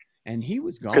OGs. And he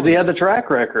was gone. Because he had the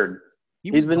track record.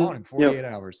 He's been gone in 48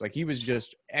 hours. Like, he was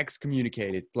just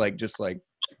excommunicated. Like, just like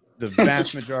the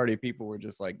vast majority of people were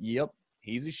just like, yep,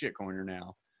 he's a shitcoiner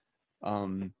now.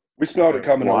 We smelled it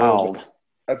coming a little bit.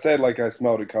 I'd say like I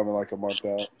smelled it coming like a month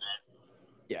out.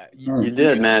 Yeah, you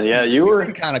did, man. Yeah, you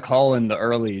were kind of calling the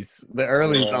earlies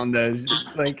on those.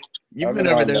 Like, you've been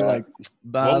over there like,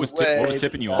 what was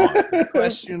tipping you off?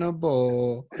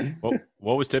 Questionable.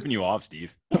 What was tipping you off,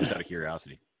 Steve? Just out of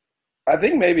curiosity. I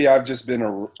think maybe I've just been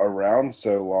around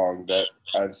so long that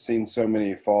I've seen so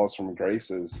many falls from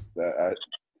graces that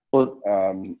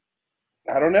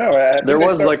I don't know. There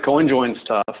was like CoinJoin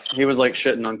stuff. He was like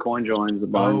shitting on CoinJoins a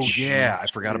bunch. Oh yeah, I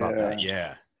forgot about that.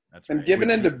 Yeah, that's right. And giving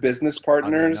into business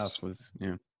partners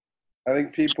I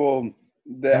think people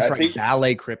that's right.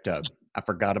 Ballet Crypto. I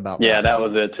forgot about that. Yeah, that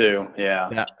was it too.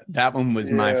 Yeah. That one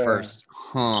was my first,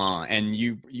 and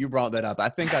you brought that up. I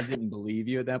think I didn't believe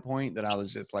you at that point, that I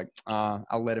was just like, I'll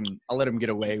let him get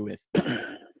away with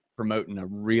promoting a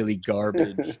really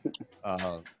garbage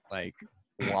like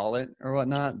wallet or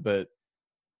whatnot. But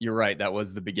you're right, that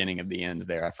was the beginning of the end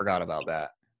there. I forgot about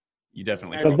that. You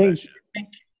definitely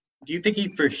do you think he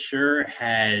for sure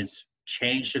has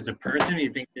changed as a person, or do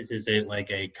you think this is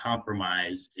a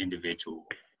compromised individual?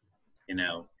 You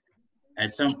know, at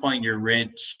some point you're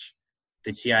rich,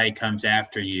 the CIA comes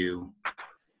after you.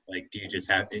 Like, do you just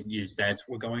have to use that's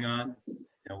what's going on?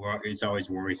 It's always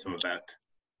worrisome about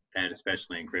that,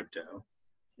 especially in crypto.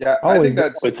 Yeah, I think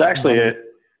it's actually it.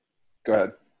 Go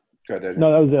ahead, Daniel.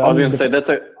 No, that was it. I was going to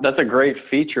say that's a great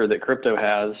feature that crypto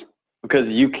has, because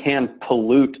you can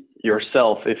pollute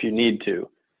yourself if you need to.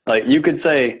 Like, you could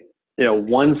say,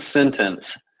 one sentence,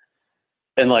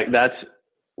 and like that's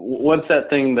what's that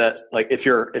thing that, like, if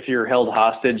you're held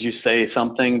hostage, you say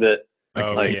something that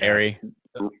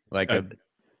like a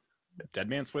dead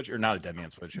man switch, or not a dead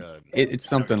man switch. It's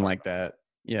something like that.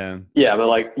 Yeah. Yeah, but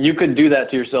like you could do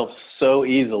that to yourself so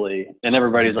easily, and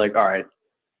everybody's like, all right,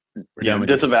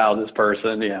 disavow this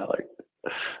person. Yeah, like.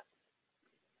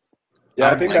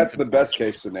 Yeah, I think that's the best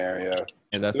case snenario.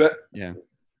 Yeah,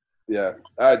 Yeah.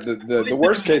 The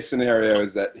worst case scenario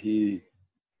is that he,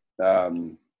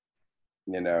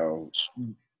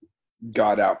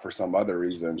 got out for some other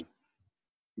reason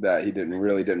that he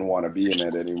didn't want to be in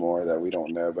it anymore, that we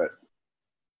don't know. But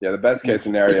yeah, the best case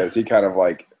scenario is he kind of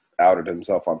like outed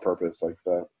himself on purpose like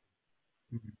that.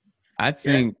 I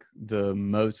think the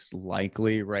most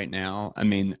likely right now, I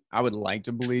mean, I would like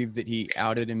to believe that he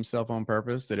outed himself on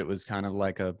purpose, that it was kind of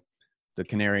like the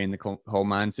canary in the coal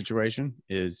mine situation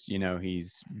is,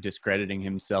 he's discrediting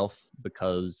himself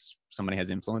because somebody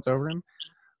has influence over him.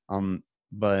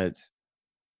 But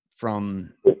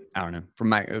from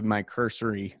my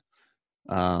cursory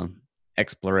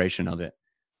exploration of it,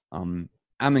 I'm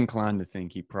inclined to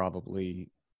think he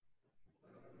probably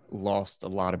lost a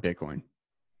lot of Bitcoin.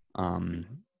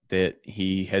 That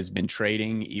he has been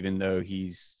trading, even though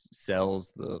he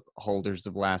sells the holders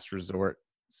of last resort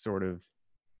sort of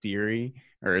theory,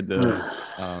 or the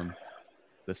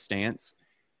stance,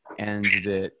 and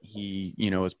that he,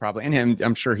 is probably, and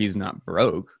I'm sure he's not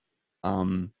broke,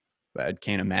 but I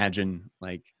can't imagine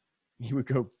like he would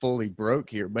go fully broke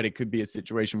here. But it could be a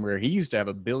situation where he used to have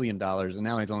 $1 billion and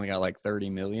now he's only got like 30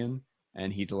 million,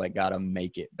 and he's like got to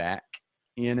make it back,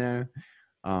 so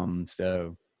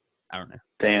I don't know.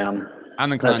 Damn.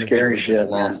 I'm inclined to think he just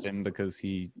lost him because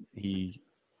he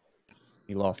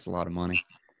lost a lot of money.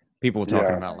 People were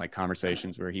talking about like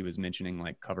conversations where he was mentioning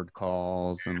like covered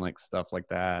calls and like stuff like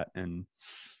that. And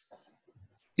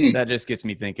that just gets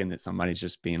me thinking that somebody's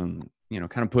just being,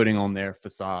 kind of putting on their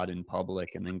facade in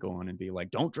public and then going and be like,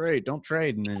 don't trade.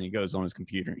 And then he goes on his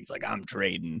computer and he's like, I'm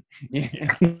trading. Yeah.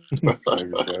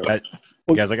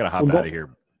 Guys, I got to hop out of here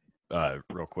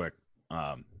real quick.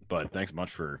 But thanks so much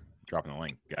for dropping the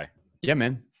link, Guy. Yeah,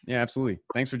 man. Yeah, absolutely.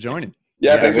 Thanks for joining.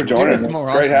 Yeah, thanks for joining.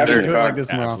 Great having you. Do it like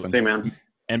this more often. Hey, man.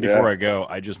 And before I go,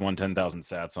 I just won 10,000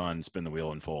 sats on Spin the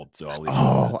Wheel and Fold. So I'll leave.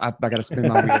 Oh, I got to spin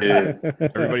my wheel.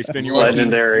 Everybody spin your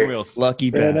legendary wheels.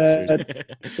 Lucky bastard.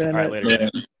 All right, later. Yeah.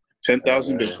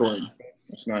 10,000 Bitcoin.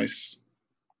 That's nice.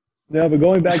 No, but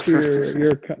going back to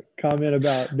your comment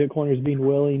about Bitcoiners being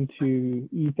willing to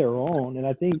eat their own, and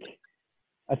I think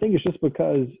it's just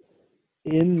because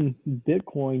in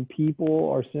Bitcoin, people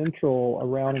are central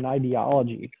around an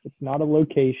ideology. It's not a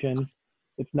location.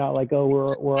 It's not like, oh,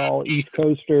 we're all East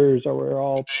Coasters or we're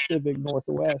all Pacific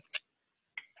Northwest.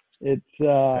 It's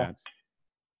but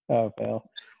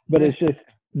it's just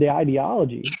the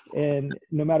ideology. And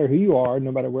no matter who you are,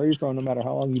 no matter where you're from, no matter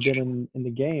how long you've been in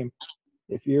the game,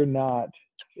 if you're not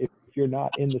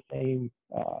in the same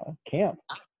camp,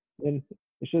 then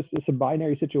it's a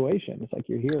binary situation. It's like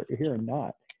you're here or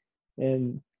not,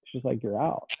 and it's just like you're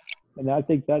out. And I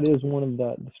think that is one of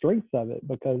the strengths of it,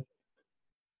 because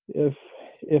if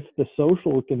the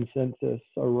social consensus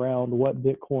around what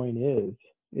Bitcoin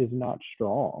is not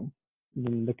strong,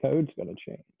 then the code's going to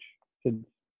change. So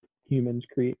humans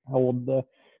hold the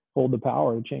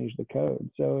power to change the code.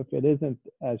 So if it isn't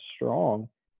as strong,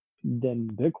 then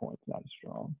Bitcoin's not as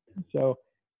strong. So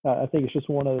I think it's just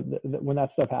one of when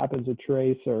that stuff happens with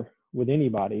Trace or with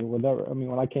anybody, whatever. I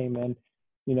mean, when I came in,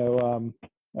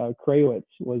 Krawitz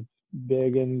was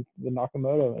big in the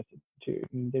Nakamoto Institute,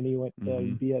 and then he went to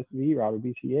BSV route or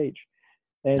BCH.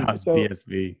 And That's so,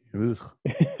 BSV. Ugh.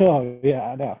 oh yeah,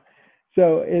 I know.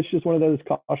 So it's just one of those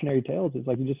cautionary tales. It's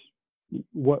like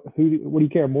what do you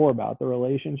care more about, the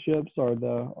relationships or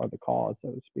the cause,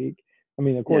 so to speak? I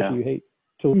mean, of course, you hate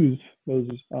to lose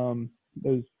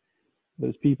those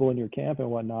people in your camp and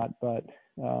whatnot, but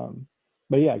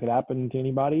yeah, it could happen to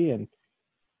anybody. And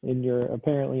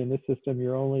apparently in this system,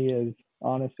 you're only as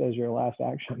honest as your last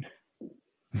action.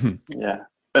 Yeah,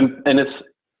 and it's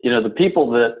the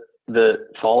people that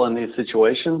fall in these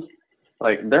situations,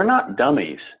 like they're not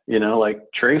dummies. Like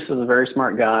Trace is a very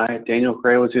smart guy. Daniel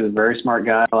Krawiecki is a very smart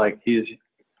guy. Like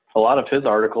a lot of his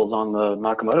articles on the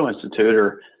Nakamoto Institute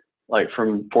are like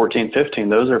from 14, 15.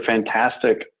 Those are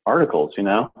fantastic articles.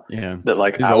 Yeah. That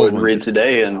like His I old would ones read are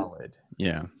today, and solid.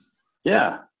 Yeah.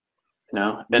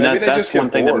 And Maybe they that's just get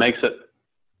one thing that bored. makes it.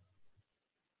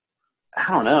 I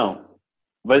don't know,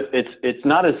 but it's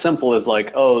not as simple as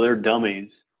like, oh, they're dummies.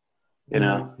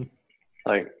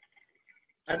 Like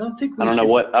I don't think I don't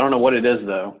know what it is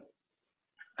though.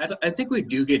 I think we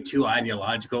do get too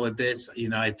ideological with this.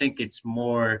 I think it's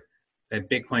more that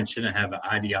Bitcoin shouldn't have an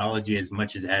ideology as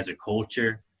much as it has a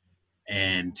culture,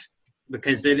 and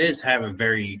because it is have a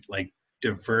very like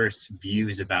diverse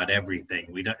views about everything.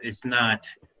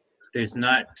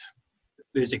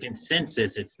 There's a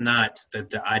consensus. It's not that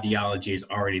the ideology is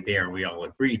already there and we all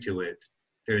agree to it.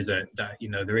 There is a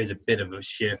bit of a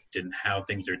shift in how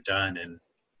things are done, and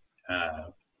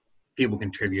people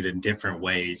contribute in different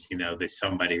ways. There's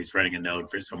somebody who's running a node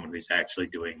for someone who's actually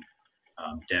doing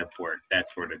dev work, that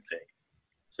sort of thing.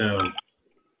 So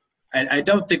I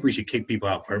don't think we should kick people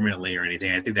out permanently or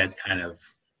anything. I think that's kind of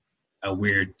a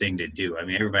weird thing to do. I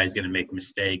mean, everybody's going to make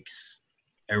mistakes.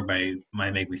 Everybody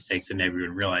might make mistakes and never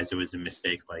even realize it was a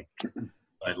mistake. I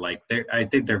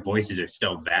think their voices are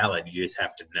still valid. You just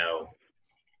have to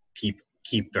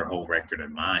keep their whole record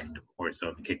in mind, or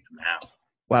so to kick them out.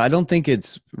 Well, I don't think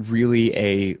it's really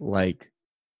a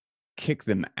kick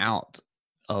them out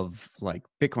of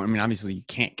Bitcoin. I mean, obviously you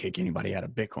can't kick anybody out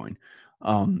of Bitcoin.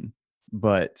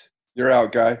 But you're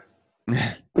out, guy.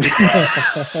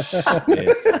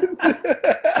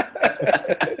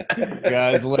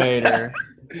 Guys later.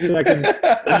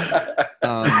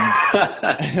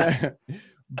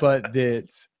 But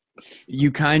that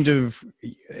you kind of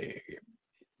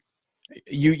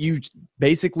you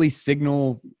basically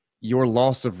signal your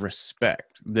loss of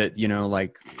respect, that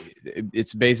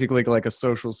it's basically like a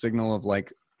social signal of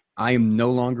I am no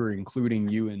longer including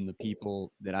you in the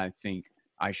people that I think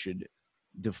I should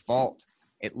default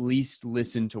at least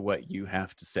listen to what you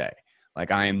have to say.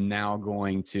 I am now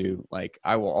going to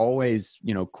I will always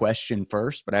question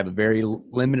first, but I have a very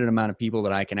limited amount of people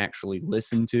that I can actually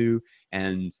listen to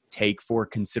and take for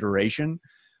consideration,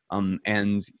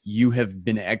 and you have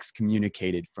been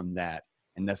excommunicated from that.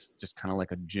 And that's just kind of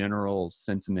like a general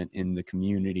sentiment in the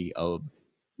community of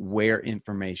where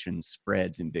information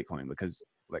spreads in Bitcoin, because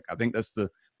I think that's the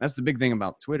big thing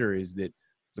about Twitter, is that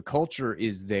the culture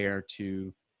is there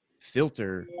to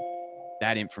filter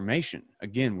that information.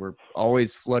 Again, we're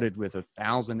always flooded with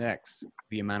 1,000x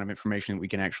the amount of information that we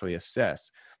can actually assess.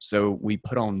 So we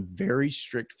put on very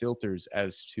strict filters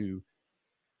as to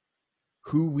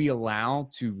who we allow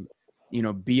to,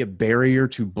 be a barrier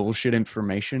to bullshit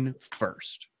information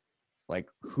first.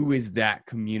 Who is that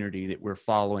community that we're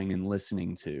following and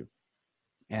listening to?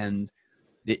 And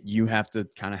that you have to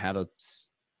kind of have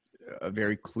a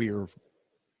very clear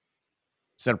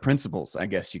set of principles, I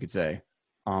guess you could say,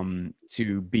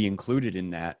 to be included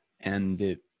in that, and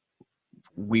that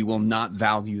we will not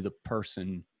value the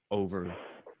person over,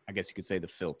 I guess you could say, the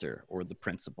filter or the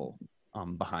principle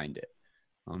behind it.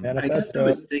 I guess I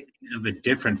was thinking of a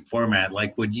different format.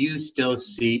 Would you still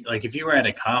see, if you were at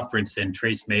a conference and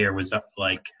Trace Mayer was up,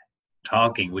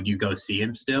 talking, would you go see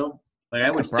him still? I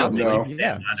would still think not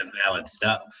a valid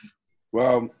stuff.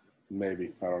 Well,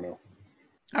 maybe. I don't know.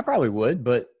 I probably would,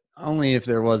 but only if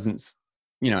there wasn't,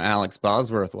 Alex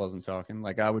Bosworth wasn't talking.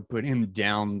 I would put him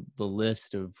down the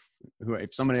list of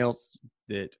if somebody else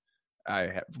that I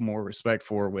have more respect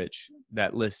for, which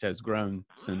that list has grown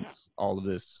since all of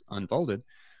this unfolded,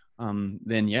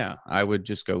 then yeah, I would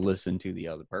just go listen to the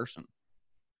other person.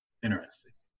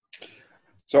 Interesting.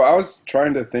 So I was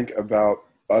trying to think about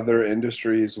other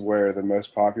industries where the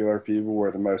most popular people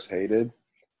were the most hated.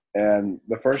 And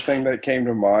the first thing that came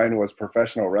to mind was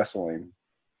professional wrestling.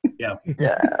 Yeah.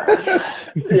 Yeah.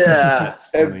 Yeah. That's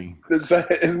funny.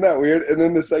 Isn't that weird? And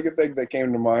then the second thing that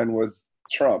came to mind was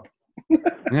Trump.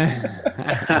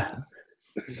 Yeah.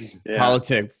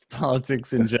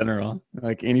 Politics in general.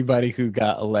 Anybody who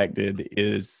got elected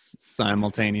is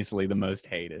simultaneously the most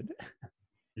hated.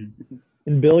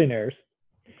 And billionaires.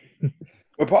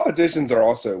 But politicians are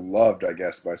also loved, I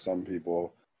guess, by some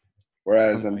people.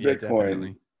 Whereas in Yeah,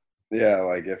 Bitcoin, definitely.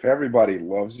 like if everybody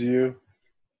loves you,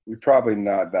 you're probably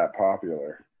not that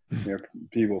popular.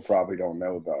 People probably don't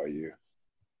know about you.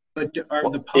 But are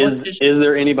the Is politicians?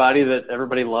 there anybody that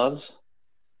everybody loves?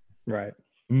 Right.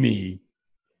 Me.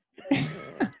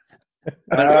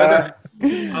 But are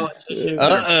there politicians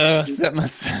that are Set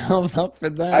myself up for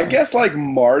that. I guess like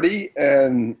Marty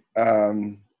and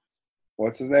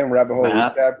what's his name? Rabbit Hole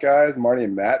Matt. Recap guys. Marty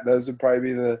and Matt. Those would probably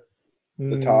be the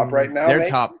top right now. They're maybe?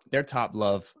 top. They're top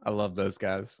love. I love those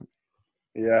guys.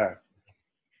 Yeah.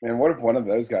 Man, what if one of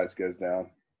those guys goes down?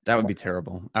 That would be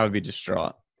terrible. I would be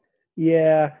distraught.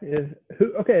 Yeah.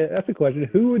 Okay, that's a question.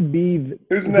 Who would be?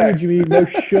 Who's who next? would you be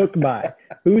most shook by?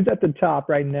 Who's at the top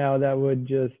right now that would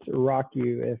just rock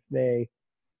you if they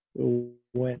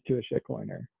went to a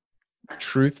shitcoiner?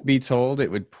 Truth be told, it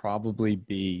would probably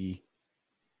be.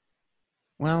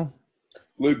 Well,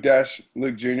 Luke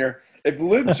Jr. If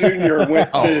Luke Jr. went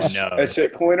Oh, to no. a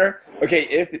shitcoiner, okay,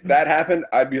 if that happened,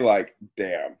 I'd be like,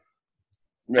 damn.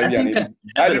 Maybe I need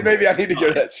to go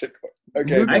to that shitcoiner.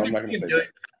 Okay, Luke- no, I I'm think not going he to can say do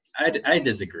that. it. I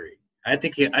disagree. I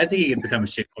think he can become a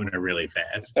shitcoiner really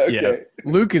fast. Okay.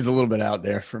 Luke is a little bit out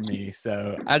there for me,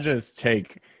 so I just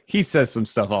take. He says some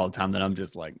stuff all the time that I'm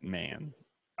just like, man.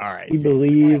 All right, He I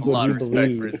believes have a lot what of he respect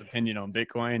for believes. his opinion on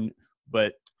Bitcoin,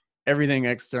 but everything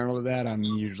external to that, I'm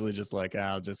usually just like,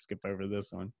 I'll just skip over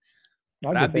this one.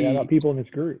 I'll That'd just say that be- about people in this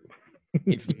group.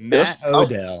 If Matt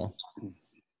Odell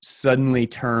suddenly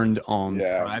turned on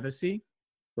Yeah. privacy,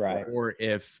 Right. or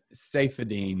if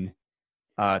Saifedean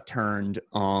turned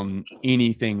on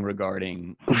anything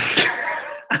regarding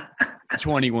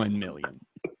 21 million.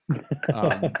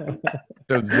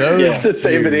 So those Yeah,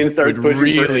 Saifedean two starts would pushing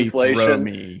for really throw inflation.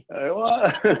 me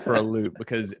What? for a loop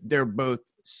because they're both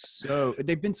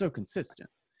they've been so consistent.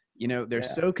 You know, they're Yeah.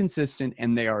 so consistent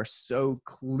and they are so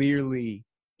clearly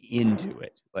into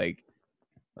it. Like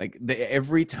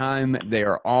every time they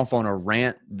are off on a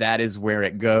rant, that is where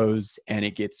it goes and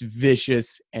it gets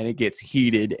vicious and it gets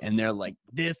heated and they're like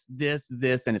this,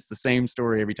 and it's the same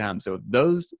story every time. So if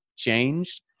those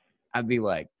changed, I'd be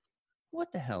like,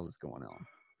 what the hell is going on?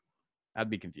 I'd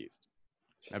be confused.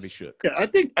 I'd be shook. Yeah, I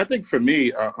think for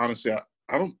me, honestly,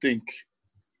 I don't think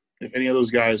if any of those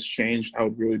guys changed, I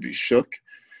would really be shook.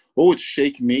 What would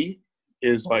shake me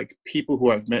is like people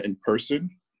who I've met in person,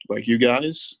 like you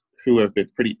guys, who have been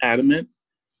pretty adamant,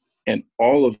 and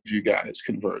all of you guys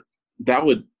convert. That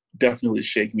would definitely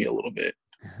shake me a little bit.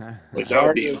 Like that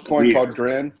would be This coin weird. called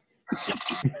Grin.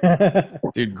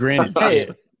 Dude, Grin is Hey,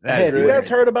 it. That Hey, is have you guys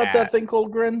Grin. heard about Bad. that thing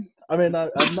called Grin? I mean, I'm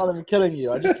not even kidding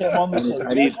you. I just came on this.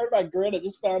 Have you guys heard about Grin? I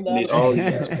just found out. Oh,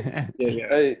 yeah.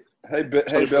 Yeah. Hey,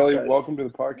 Billy, welcome to the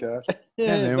podcast.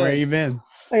 Yeah, man, where you been?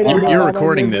 Hey, You're Bob,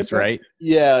 recording I'm this, good. right?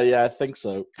 Yeah, I think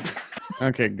so.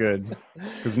 Okay, good.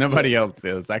 Because nobody else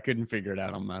is. I couldn't figure it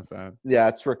out on my side. Yeah,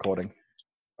 it's recording.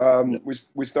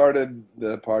 We started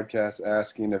the podcast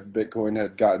asking if Bitcoin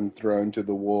had gotten thrown to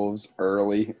the wolves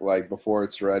early, like before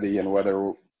it's ready, and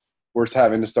whether we're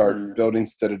having to start building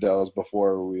citadels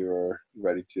before we were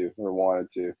ready to or wanted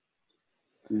to.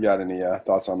 You got any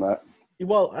thoughts on that?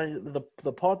 Well,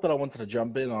 the part that I wanted to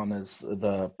jump in on is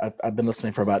I've been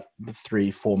listening for about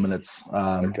 3-4 minutes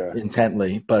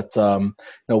intently, but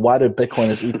why do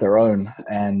Bitcoiners eat their own?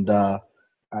 And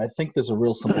I think there's a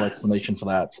real simple explanation for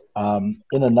that.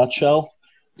 In a nutshell,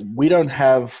 we don't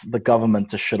have the government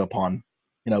to shit upon.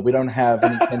 We don't have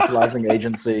any centralizing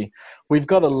agency. We've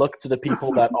got to look to the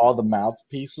people that are the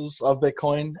mouthpieces of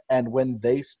Bitcoin, and when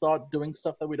they start doing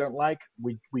stuff that we don't like,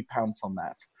 we pounce on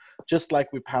that. Just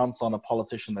like we pounce on a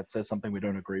politician that says something we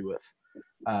don't agree with.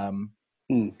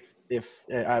 If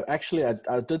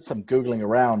I did some Googling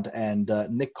around, and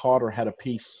Nick Carter had a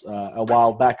piece a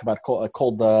while back about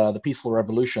called the Peaceful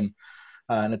Revolution,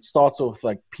 and it starts with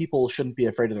like people shouldn't be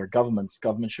afraid of their governments.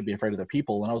 Governments should be afraid of their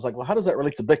people. And I was like, well, how does that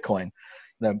relate to Bitcoin?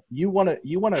 You want to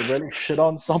really shit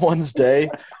on someone's day,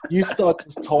 you start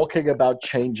just talking about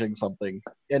changing something,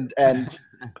 and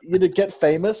to get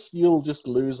famous, you'll just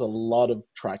lose a lot of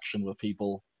traction with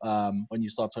people when you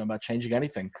start talking about changing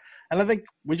anything. And I think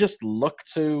we just look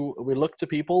to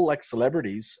people like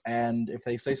celebrities, and if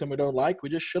they say something we don't like, we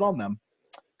just shit on them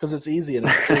because it's easy and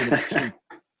it's free and it's cheap.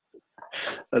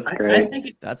 That's I great. think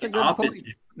it's That's a the good opposite.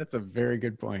 point. That's a very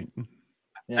good point.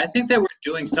 I think that we're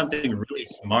doing something really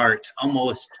smart,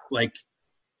 almost like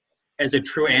as a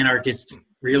true anarchist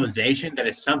realization that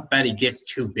if somebody gets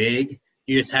too big,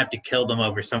 you just have to kill them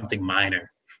over something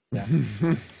minor.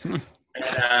 And,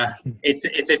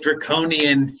 it's a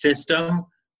draconian system,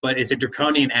 but it's a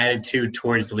draconian attitude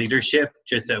towards leadership,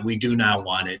 just that we do not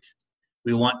want it.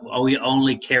 we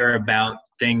only care about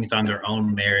things on their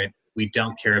own merit. We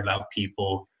don't care about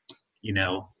people,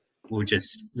 we'll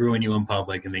just ruin you in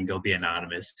public and then go be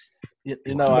anonymous.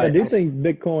 I do think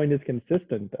Bitcoin is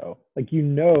consistent though. Like,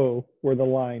 where the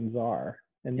lines are,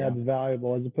 and that's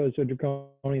valuable as opposed to a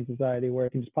draconian society where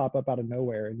it can just pop up out of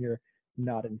nowhere and you're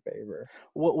not in favor.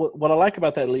 What I like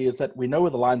about that, Lee, is that we know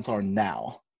where the lines are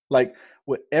now. Like,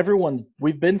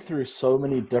 we've been through so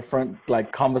many different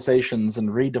like conversations and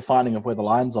redefining of where the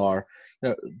lines are.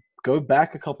 Go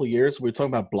back a couple of years, we were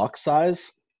talking about block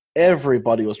size.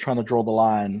 Everybody was trying to draw the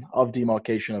line of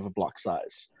demarcation of a block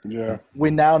size. Yeah. We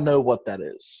now know what that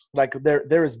is. Like,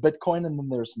 there is Bitcoin and then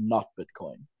there's not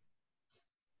Bitcoin.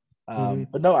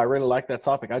 But no, I really like that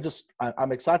topic.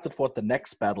 I'm excited for what the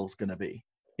next battle is going to be.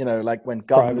 Like when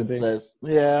government says,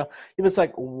 if it's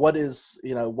like, what is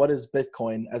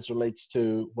Bitcoin as relates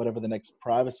to whatever the next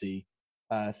privacy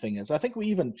thing is. I think we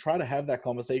even try to have that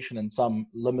conversation in some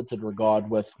limited regard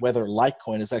with whether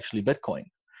Litecoin is actually Bitcoin.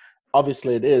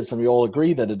 Obviously it is, and we all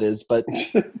agree that it is, but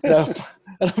and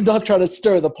I'm not trying to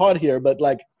stir the pot here, but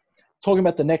like talking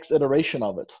about the next iteration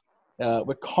of it,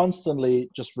 we're constantly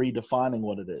just redefining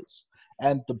what it is.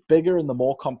 And the bigger and the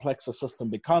more complex a system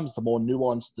becomes, the more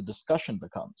nuanced the discussion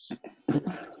becomes.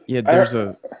 Yeah,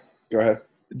 Go ahead.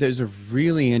 There's a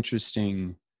really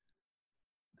interesting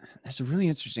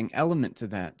element to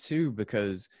that too,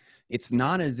 because it's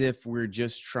not as if we're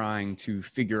just trying to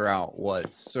figure out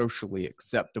what's socially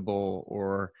acceptable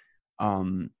or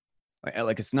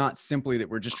like it's not simply that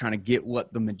we're just trying to get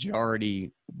what the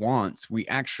majority wants. We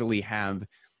actually have,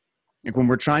 like, when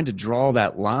we're trying to draw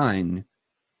that line,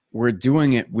 we're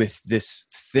doing it with this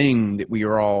thing that we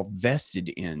are all vested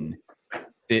in,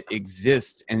 that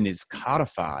exists and is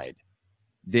codified,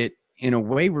 that in a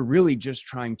way we're really just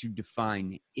trying to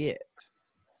define it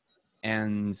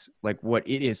and like what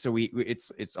it is. So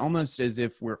it's almost as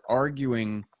if we're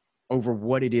arguing over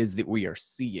what it is that we are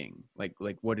seeing, like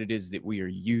what it is that we are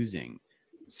using.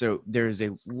 So there's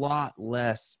a lot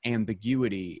less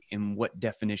ambiguity in what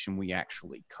definition we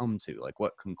actually come to, like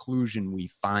what conclusion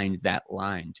we find that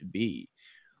line to be.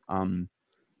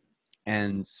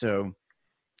 And so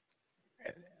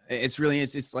it really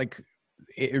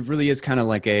is kind of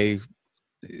like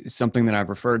something that I've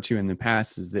referred to in the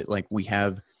past, is that like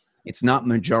it's not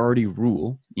majority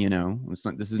rule,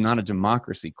 this is not a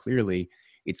democracy. Clearly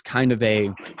it's kind of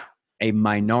a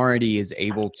minority is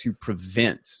able to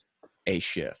prevent a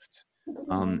shift.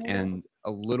 And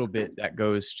a little bit that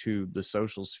goes to the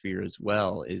social sphere as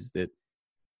well, is that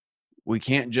we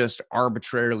can't just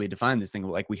arbitrarily define this thing.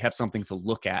 Like, we have something to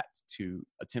look at to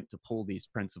attempt to pull these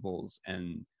principles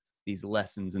and these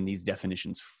lessons and these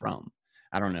definitions from.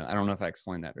 I don't know if I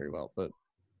explained that very well, but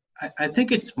I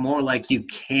think it's more like you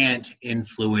can't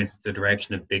influence the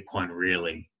direction of Bitcoin,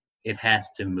 really. It has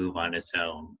to move on its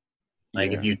own.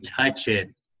 Like, if you touch it,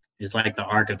 it's like the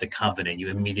Ark of the Covenant. You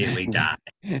immediately die.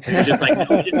 You're just like, no,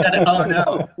 we just gotta, oh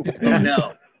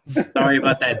no. Sorry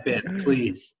about that bit.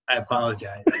 Please, I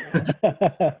apologize.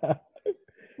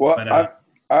 Well, but,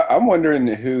 I'm wondering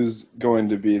who's going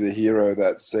to be the hero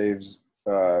that saves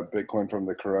Bitcoin from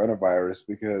the coronavirus,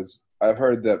 because I've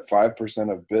heard that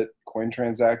 5% of Bitcoin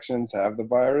transactions have the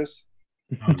virus.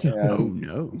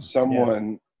 And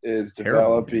someone is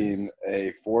developing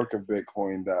a fork of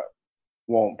Bitcoin that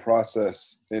won't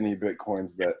process any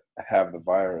Bitcoins that have the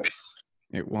virus.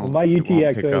 It won't. Well, my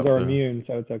UTXOs are immune,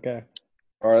 so it's okay.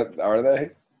 Are they?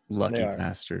 Lucky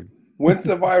bastard. When's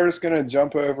the virus going to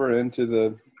jump over into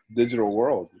the digital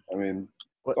world? I mean,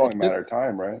 it's only a matter of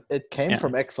time, right? It came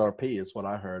from XRP, is what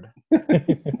I heard.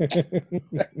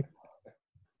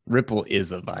 Ripple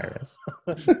is a virus.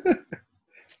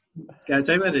 Guys,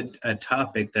 I've got a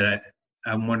topic that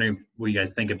I'm wondering what you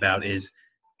guys think about is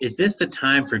this the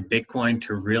time for Bitcoin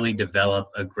to really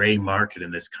develop a gray market in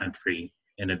this country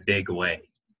in a big way?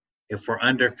 If we're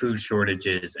under food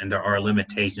shortages and there are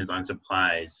limitations on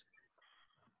supplies,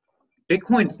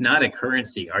 Bitcoin's not a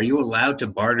currency. Are you allowed to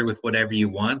barter with whatever you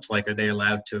want? Like, are they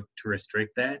allowed to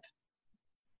restrict that?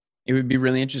 It would be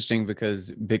really interesting,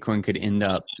 because Bitcoin could end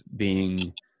up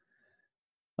being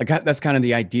like, that's kind of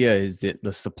the idea, is that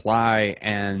the supply,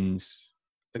 and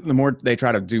the more they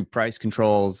try to do price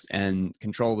controls and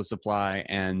control the supply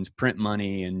and print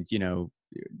money and,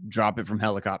 drop it from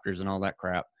helicopters and all that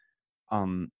crap,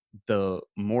 the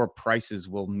more prices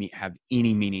will have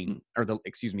any meaning, or the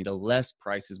less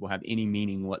prices will have any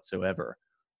meaning whatsoever,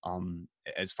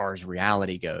 as far as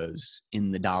reality goes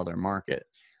in the dollar market.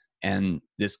 And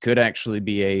this could actually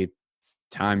be a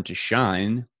time to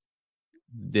shine,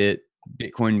 that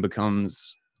Bitcoin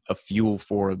becomes a fuel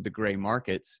for the gray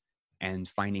markets, and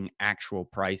finding actual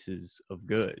prices of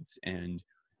goods and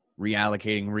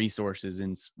reallocating resources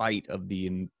in spite of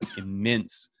the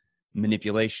immense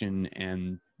manipulation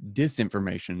and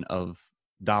disinformation of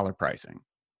dollar pricing.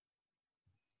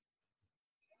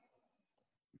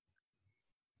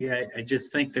 Yeah, I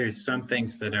just think there's some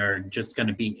things that are just going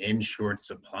to be in short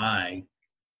supply,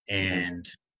 and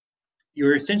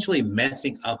you're essentially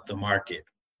messing up the market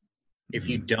if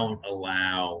you don't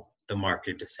allow the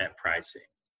market to set pricing.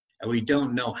 And we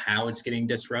don't know how it's getting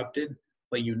disrupted,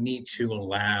 but you need to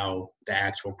allow the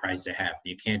actual price to happen.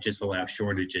 You can't just allow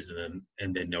shortages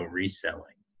and then no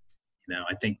reselling. You know,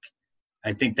 I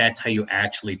think that's how you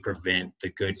actually prevent the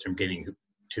goods from getting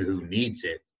to who needs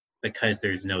it, because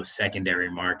there's no secondary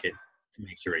market to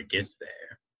make sure it gets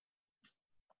there.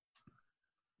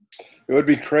 It would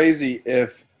be crazy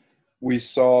if we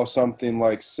saw something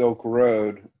like Silk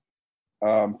Road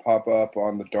pop up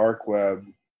on the dark web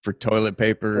for toilet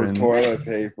paper and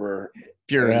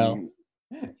pure hell.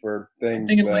 For things. I'm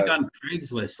thinking like on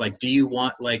Craigslist, like, do you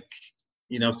want like,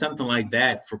 you know, something like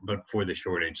that for the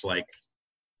shortage? Like,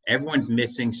 everyone's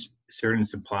missing certain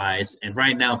supplies, and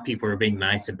right now people are being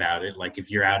nice about it. Like, if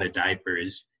you're out of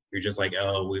diapers, you're just like,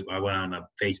 oh, I went on a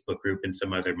Facebook group and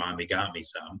some other mommy got me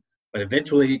some. But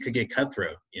eventually it could get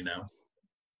cutthroat, you know.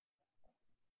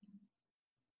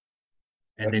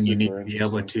 And then you need to be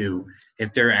able to,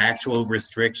 if there are actual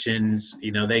restrictions,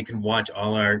 you know, they can watch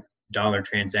all our dollar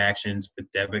transactions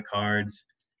with debit cards.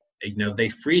 You know, they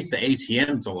freeze the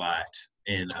ATMs a lot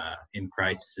in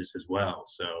crises as well.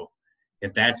 So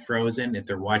if that's frozen, if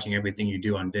they're watching everything you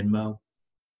do on Venmo,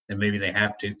 then maybe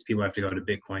people have to go to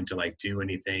Bitcoin to like do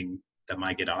anything that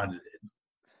might get audited.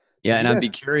 Yeah, and I'd be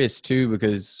curious too,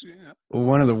 because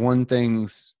one of the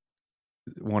things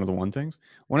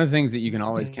that you can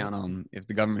always count on if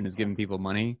the government is giving people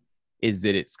money is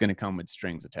that it's going to come with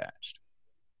strings attached.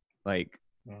 Like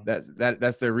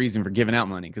that's their reason for giving out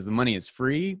money, because the money is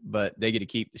free, but they get to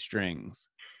keep the strings.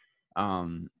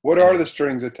 What are the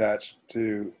strings attached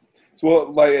to?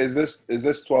 Well, like, is this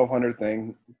 1,200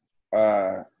 thing?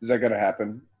 Is that going to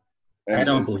happen? And I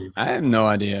don't believe. I have no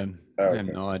idea. Okay. I have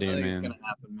no idea, man. It's gonna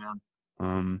happen,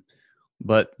 man.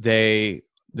 But the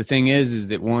thing is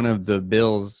that one of the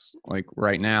bills, like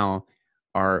right now,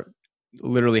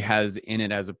 literally has in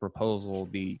it as a proposal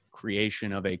the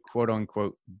creation of a quote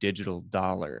unquote digital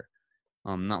dollar.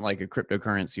 Not like a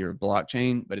cryptocurrency or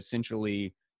blockchain, but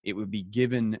essentially it would be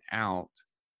given out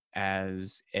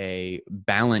as a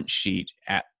balance sheet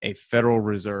at a Federal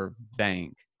Reserve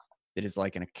bank that is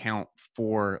like an account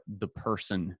for the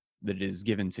person that it is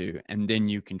given to, and then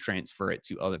you can transfer it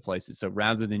to other places. So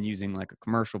rather than using like a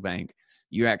commercial bank,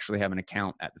 you actually have an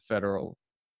account at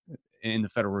in the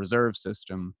Federal Reserve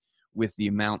System with the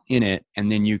amount in it,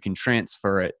 and then you can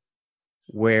transfer it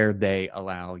where they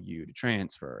allow you to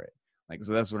transfer it. Like,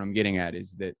 so that's what I'm getting at,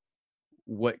 is that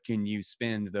what can you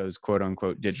spend those quote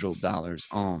unquote digital dollars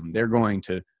on? There's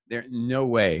no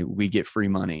way we get free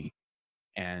money,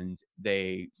 and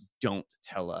they don't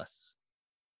tell us.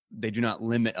 They do not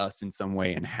limit us in some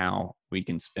way in how we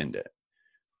can spend it.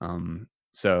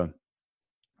 So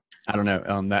I don't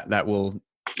know.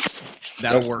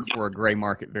 That'll work for a gray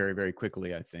market very, very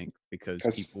quickly, I think, because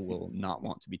people will not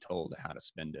want to be told how to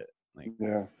spend it. Like,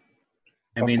 yeah.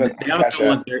 I mean,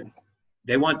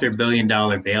 they want their $1 billion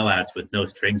bailouts with no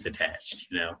strings attached,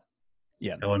 you know?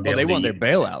 Yeah. Well, they want their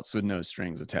bailouts with no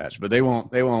strings attached, but they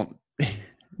won't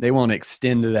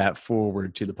extend that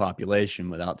forward to the population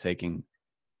without taking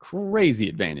crazy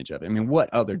advantage of it. I mean,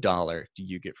 what other dollar do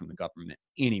you get from the government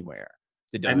anywhere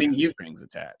that doesn't have strings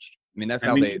attached? I mean, that's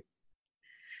how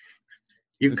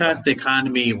you've cost the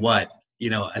economy what,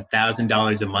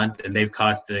 $1,000 a month, and they've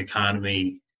cost the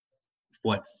economy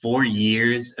what, 4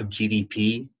 years of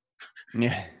GDP?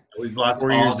 Yeah, we've lost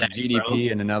 4 all years that of GDP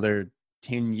growth. and another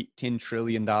 $10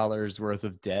 trillion worth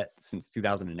of debt since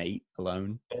 2008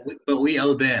 alone. But we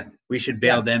owe them. We should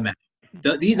bail them out.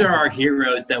 These are our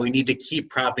heroes that we need to keep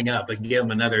propping up and give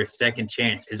them another second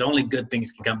chance, because only good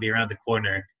things can be around the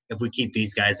corner if we keep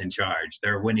these guys in charge.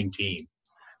 They're a winning team.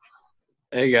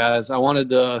 Hey guys, I wanted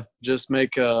to just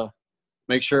make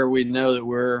sure we know that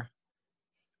we're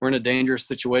in a dangerous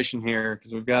situation here,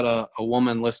 because we've got a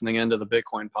woman listening into the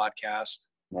Bitcoin podcast.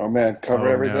 Oh man, cover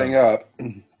everything up.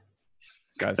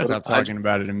 Guys, stop talking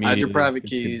about it immediately. Hide your private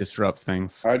keys. Disrupt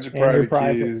things. Hide your private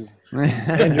keys.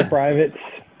 And your privates.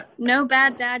 No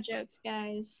bad dad jokes,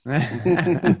 guys.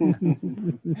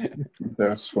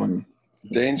 That's funny.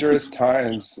 Dangerous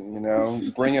times,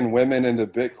 bringing women into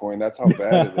Bitcoin. That's how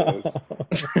bad it is.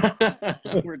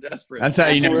 We're desperate. That's how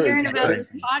you know. I've been hearing about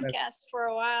this podcast for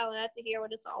a while. I had to hear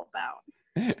what it's all about.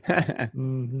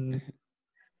 Mm-hmm.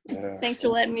 Yeah. Thanks for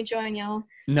letting me join y'all.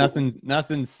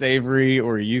 Nothing savory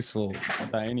or useful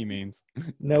by any means.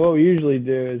 No, what we usually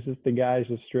do is just the guys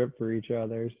just strip for each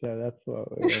other. So that's what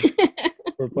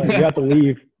we're playing. You have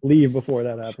to leave before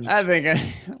that happens. I think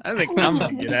I'm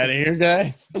gonna get out of here,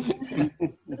 guys.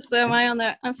 So am I on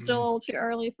that? I'm still a little too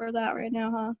early for that right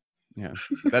now, huh? Yeah,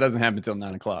 that doesn't happen until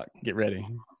 9:00. Get ready.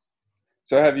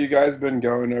 So have you guys been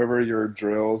going over your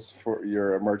drills for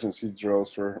your emergency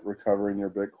drills for recovering your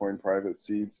Bitcoin private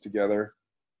seeds together?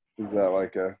 Is that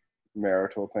like a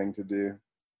marital thing to do?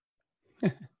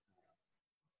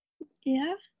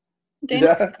 Yeah.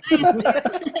 Yeah.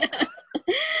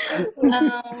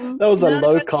 That was a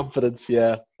low confidence,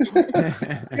 yeah.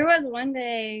 There was one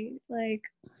day, like,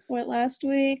 last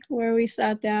week, where we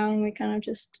sat down and we kind of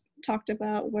just talked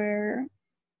about where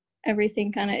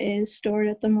everything kind of is stored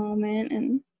at the moment,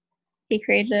 and he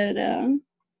created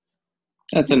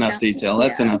That's enough detail.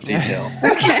 That's Yeah. enough detail.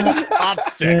 Okay.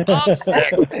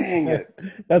 OPSEC. Dang it.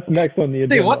 That's next on the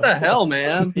agenda. Dude, what the hell,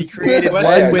 man? He created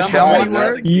Question one with number how one many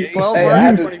word? words? You, 12 Hey, I words?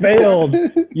 had you to- failed.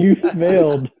 You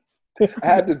failed. I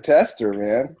had to test her,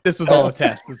 man. This was all a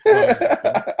test. This was all a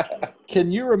test.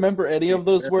 Can you remember any of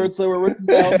those words that were written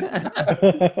down?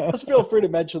 Just feel free to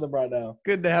mention them right now.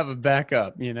 Good to have a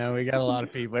backup. You know, we got a lot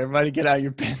of people. Everybody get out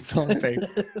your pencil and paper.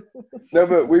 No,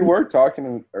 but we were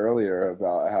talking earlier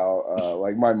about how,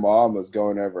 like, my mom was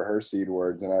going over her seed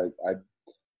words, and I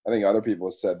think other people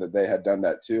said that they had done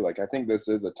that too. Like, I think this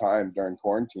is a time during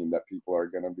quarantine that people are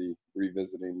going to be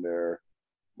revisiting their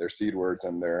seed words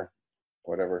and their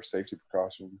whatever safety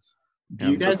precautions. Do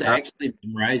you guys actually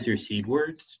memorize your seed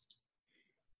words?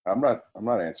 I'm not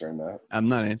answering that. I'm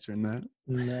not answering that.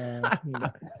 No,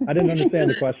 I didn't understand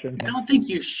the question. I don't think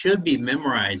you should be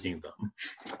memorizing them.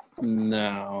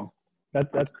 No. That's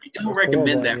I don't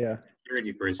recommend that Yeah. from a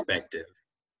security perspective.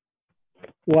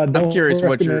 Well, I don't curious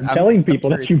what you're- recommend I'm- telling I'm people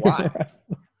that curious you why. memorize.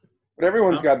 But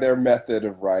everyone's got their method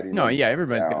of writing. No, them yeah,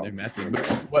 everybody's got down. their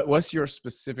method. But what's your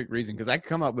specific reason? Because I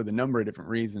come up with a number of different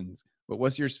reasons. But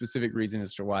what's your specific reason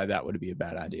as to why that would be a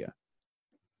bad idea?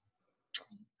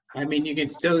 I mean, you can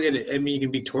still get it. I mean, you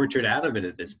can be tortured out of it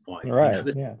at this point. you Right.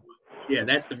 know? Yeah. Yeah,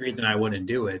 that's the reason I wouldn't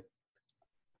do it.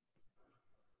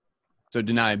 So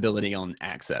deniability on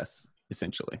access,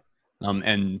 essentially,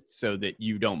 and so that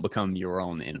you don't become your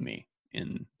own enemy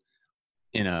in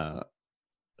a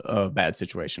bad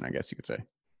situation, I guess you could say.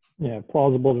 Yeah.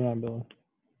 Plausible deniability.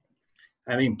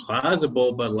 I mean,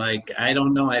 plausible, but like, I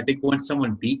don't know. I think once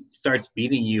someone starts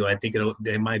beating you, I think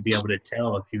they might be able to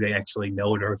tell if you actually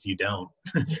know it or if you don't.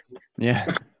 Yeah.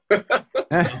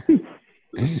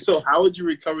 So how would you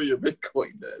recover your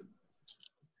Bitcoin then?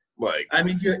 Like, I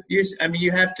mean,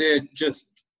 you have to just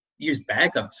use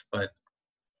backups, but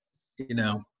you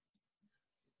know,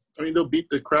 I mean, they'll beat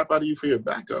the crap out of you for your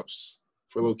backups,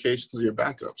 for locations of your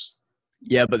backups.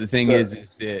 Yeah, but the thing So-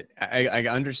 is that I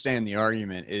understand the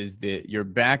argument is that your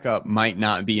backup might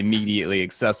not be immediately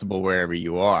accessible wherever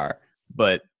you are,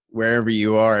 but wherever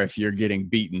you are, if you're getting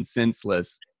beaten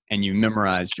senseless and you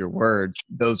memorized your words,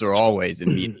 those are always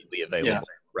immediately available. Yeah.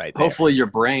 Right there. Hopefully your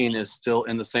brain is still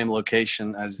in the same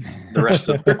location as the rest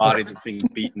of the body that's being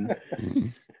beaten.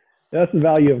 That's the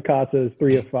value of CASA is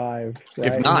 3 of 5.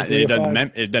 Right? If not, 3 it of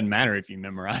 5? doesn't matter if you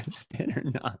memorized it or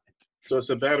not. So it's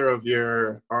a matter of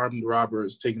your armed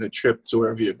robbers taking a trip to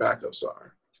wherever your backups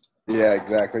are. Yeah,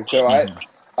 exactly. So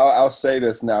I'll say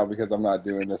this now because I'm not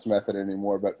doing this method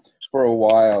anymore. But for a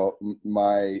while,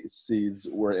 my seeds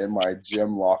were in my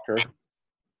gym locker.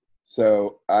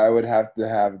 So I would have to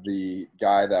have the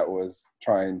guy that was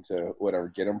trying to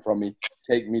get them from me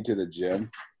take me to the gym.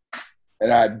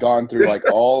 And I had gone through like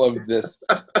all of this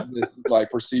like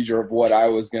procedure of what I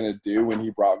was gonna do when he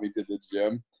brought me to the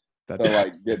gym to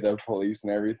like get the police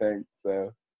and everything.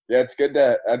 So yeah, it's good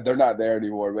that they're not there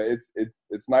anymore, but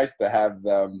it's nice to have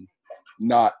them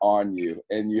not on you,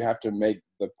 and you have to make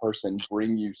the person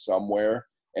bring you somewhere,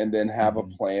 and then have a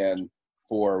plan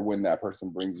for when that person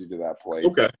brings you to that place.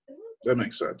 Okay, that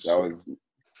makes sense. That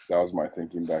was my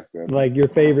thinking back then. Like your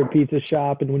favorite pizza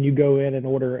shop, and when you go in and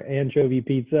order anchovy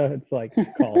pizza, it's like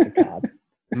call the cops.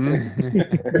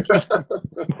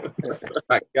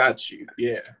 I got you.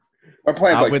 Yeah. My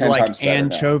plan's like with 10 like times better now.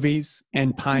 anchovies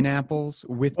and pineapples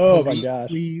with Oh my police, gosh.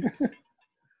 please.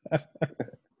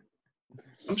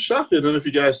 I'm shocked. And then if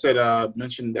you guys said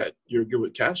mentioned that you're good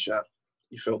with Cash App,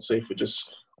 you felt safe with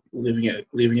just leaving it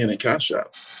in Cash App.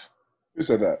 Who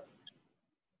said that?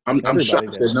 I'm Everybody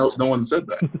shocked did. that no one said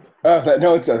that. Oh,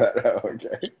 no one said that. Oh,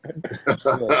 okay.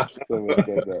 Someone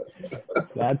said that.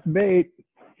 That's bait.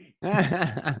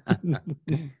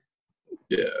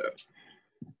 Yeah.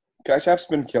 Cash App's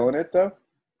been killing it though.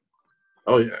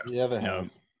 Oh yeah. Yeah, they No.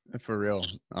 have. For real.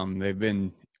 They've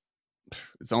been,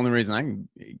 it's the only reason I can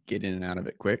get in and out of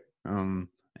it quick. And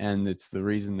it's the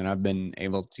reason that I've been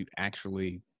able to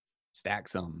actually stack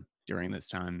some during this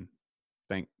time.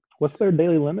 What's their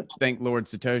daily limit? Thank Lord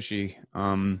Satoshi.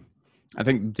 I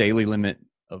think daily limit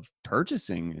of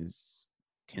purchasing is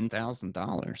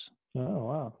 $10,000.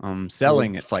 Oh wow.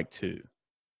 Selling it's like 2.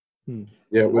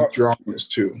 Yeah, withdrawing is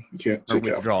 2. You can't take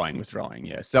withdrawing.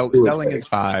 Yeah. Selling is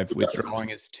 5, withdrawing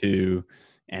is 2,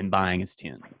 and buying is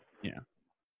 10. Yeah.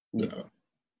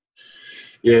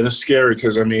 Yeah, and it's scary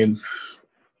because I mean,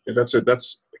 that's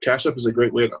Cash App is a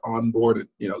great way to onboard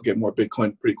it, get more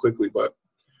Bitcoin pretty quickly, but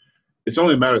it's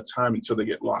only a matter of time until they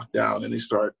get locked down and they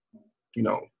start,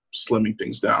 slimming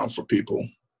things down for people.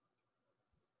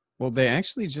 Well, they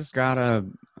actually just got a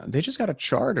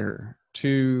charter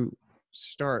to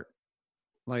start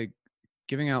like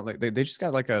giving out, like they just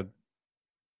got like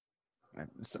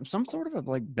some sort of a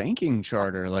like banking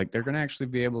charter. Like they're going to actually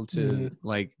be able to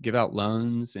like give out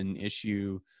loans and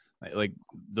issue like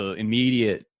the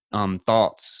immediate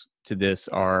thoughts to this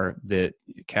are that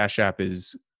Cash App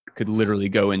could literally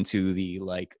go into the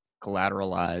like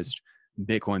collateralized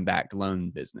Bitcoin backed loan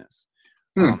business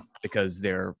because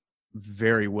they're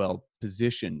very well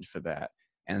positioned for that.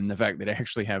 And the fact that they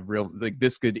actually have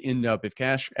this could end up, if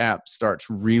Cash App starts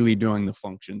really doing the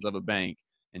functions of a bank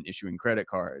and issuing credit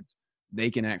cards, they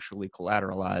can actually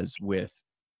collateralize with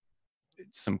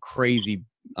some crazy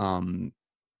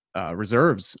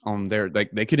reserves on their,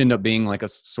 like they could end up being like a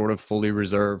sort of fully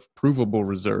reserve, provable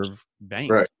reserve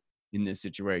bank in this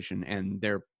situation. And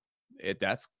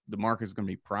the market is going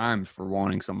to be primed for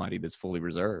wanting somebody that's fully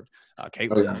reserved.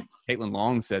 Caitlin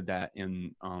Long said that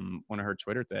in one of her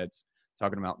Twitter threads,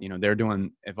 talking about, they're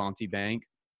doing Avanti Bank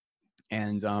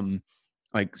and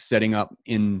like setting up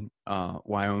in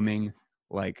Wyoming,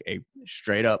 like a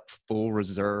straight up full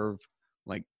reserve,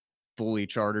 like fully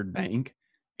chartered bank,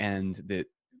 and that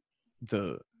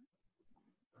to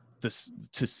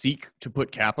seek to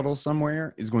put capital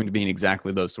somewhere is going to be in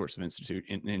exactly those sorts of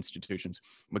institutions.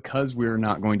 Because we're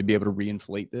not going to be able to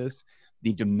reinflate this,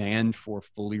 the demand for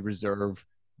fully reserve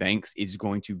banks is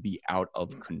going to be out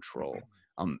of control.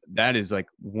 That is like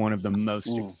one of the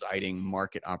most exciting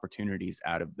market opportunities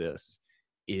out of this.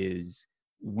 Is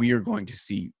we are going to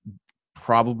see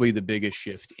probably the biggest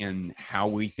shift in how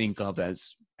we think of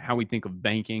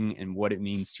banking and what it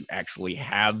means to actually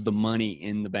have the money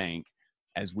in the bank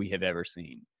as we have ever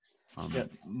seen.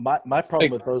 My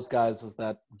problem with those guys is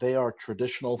that they are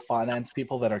traditional finance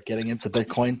people that are getting into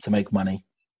Bitcoin to make money.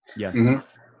 Yeah.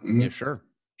 Yeah, sure.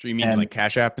 So you mean like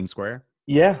Cash App and Square?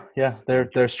 Yeah.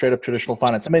 They're straight up traditional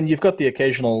finance. I mean, you've got the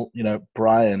occasional,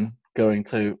 Brian going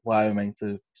to Wyoming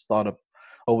to start up,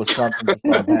 or Wisconsin to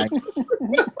start a bank.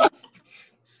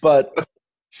 But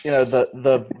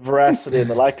the veracity and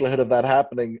the likelihood of that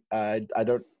happening, I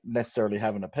don't necessarily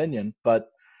have an opinion, but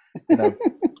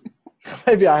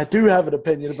maybe I do have an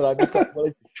opinion, but I'm just not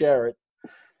willing to share it.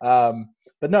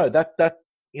 But no, that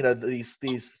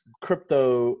these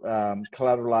crypto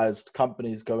collateralized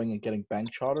companies going and getting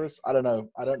bank charters, I don't know.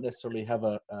 I don't necessarily have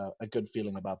a good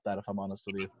feeling about that, if I'm honest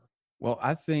with you. Well,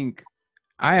 I think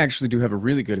I actually do have a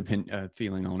really good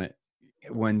feeling on it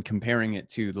when comparing it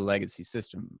to the legacy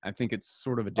system. I think it's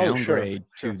sort of a downgrade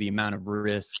to the amount of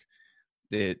risk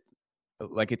that,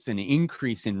 like, it's an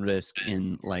increase in risk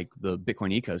in like the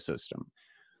Bitcoin ecosystem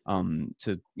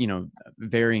to,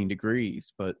 varying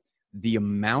degrees, but the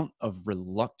amount of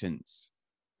reluctance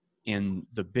in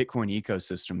the Bitcoin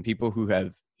ecosystem, people who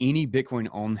have any Bitcoin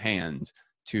on hand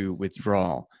to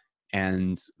withdraw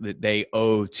and that they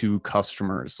owe to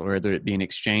customers, or whether it be an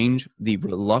exchange, the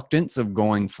reluctance of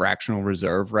going fractional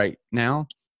reserve right now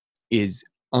is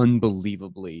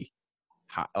unbelievably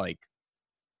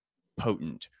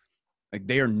potent. Like,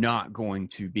 they are not going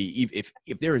to be, if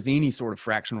there is any sort of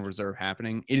fractional reserve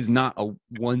happening, it is not a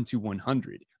 1 to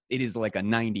 100. It is like a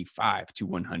 95 to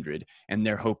 100. And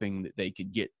they're hoping that they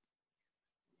could get,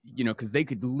 because they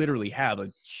could literally have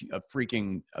a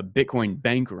Bitcoin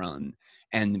bank run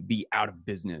and be out of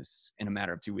business in a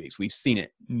matter of 2 weeks. We've seen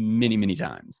it many, many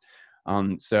times.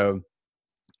 So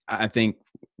I think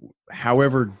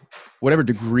whatever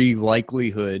degree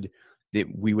likelihood that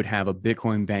we would have a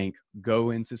Bitcoin bank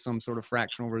go into some sort of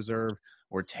fractional reserve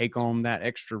or take on that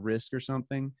extra risk or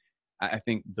something, I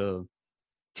think the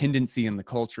tendency in the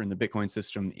culture in the Bitcoin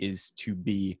system is to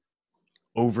be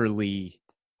overly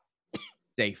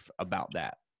safe about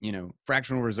that.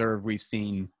 Fractional reserve, we've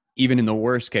seen even in the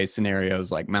worst case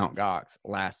scenarios, like Mt. Gox,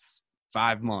 lasts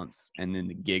 5 months and then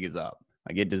the gig is up.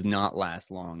 Like, it does not last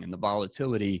long. And the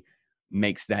volatility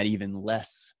makes that even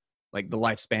less, like the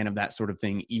lifespan of that sort of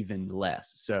thing even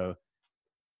less. So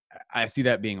I see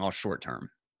that being all short term.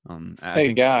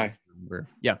 Hey, Guy.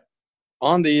 Yeah.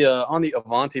 On the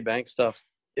Avanti Bank stuff,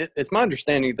 it's my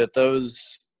understanding that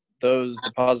those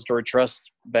depository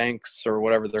trust banks or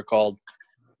whatever they're called,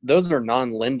 those are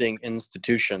non-lending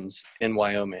institutions in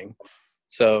Wyoming.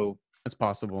 So it's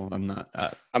possible.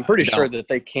 I'm pretty sure that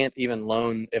they can't even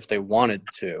loan if they wanted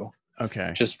to.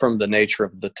 Okay. Just from the nature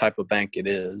of the type of bank it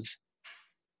is.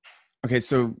 Okay,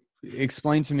 so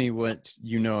explain to me what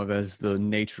you know of as the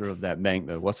nature of that bank,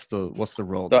 though. What's the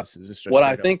role of this? Is this just what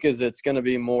I think is it's going to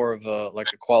be more of a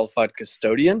qualified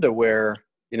custodian, to where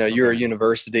you're a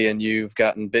university and you've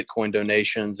gotten Bitcoin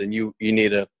donations and you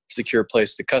need a secure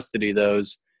place to custody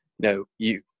those. The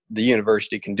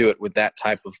university can do it with that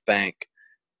type of bank,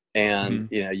 and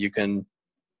you can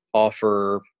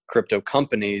offer crypto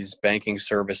companies banking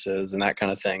services and that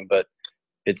kind of thing, but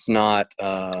it's not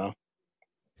a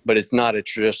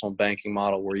traditional banking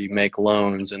model where you make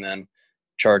loans and then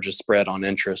charge a spread on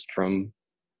interest from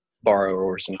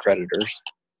borrowers and creditors.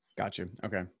 Gotcha.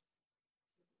 Okay.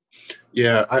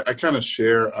 Yeah, I kind of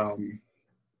share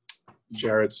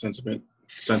Jared's sentiment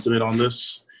on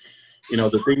this.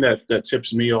 The thing that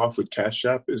tips me off with Cash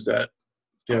App is that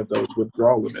they have those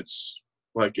withdrawal limits.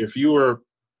 Like if you were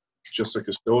just a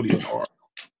custodian or,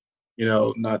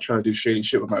 not trying to do shady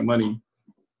shit with my money,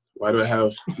 why do I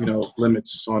have,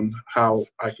 limits on how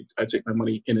I take my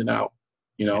money in and out?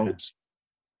 It's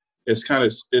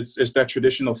that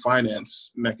traditional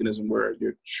finance mechanism where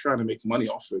you're trying to make money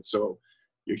off it. So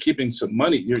you're keeping some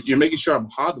money. You're making sure I'm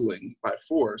hodling by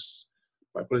force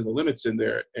by putting the limits in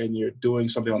there, and you're doing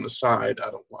something on the side.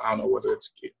 I don't know whether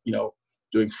it's,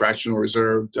 doing fractional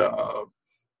reserved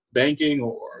banking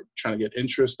or trying to get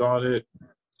interest on it.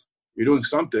 You're doing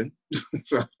something.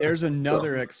 There's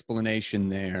another explanation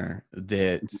there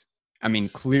that,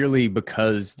 clearly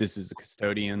because this is a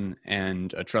custodian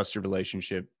and a trusted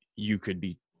relationship, you could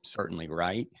be certainly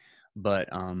right. But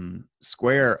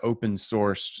Square open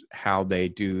sourced how they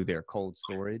do their cold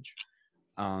storage.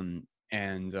 I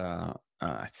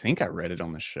think I read it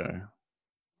on the show.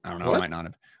 I don't know. I might not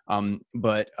have.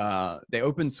 But they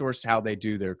open sourced how they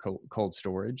do their cold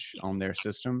storage on their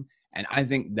system. And I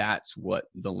think that's what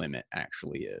the limit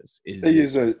actually is. They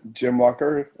use a gem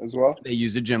locker as well? They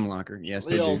use a gem locker. Yes,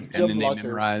 they do. And then they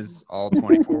memorize all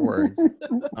 24 words.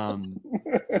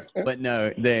 But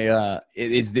no,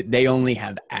 they only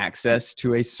have access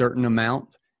to a certain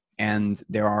amount. And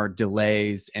there are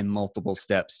delays and multiple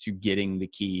steps to getting the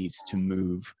keys to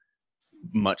move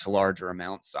much larger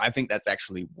amounts. So I think that's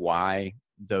actually why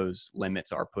those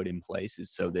limits are put in place,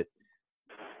 is so that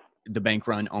the bank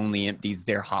run only empties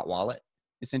their hot wallet,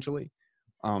 essentially.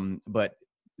 But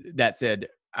that said,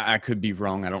 I could be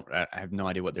wrong. I have no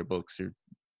idea what their books or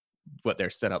what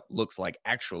their setup looks like.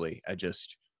 Actually, I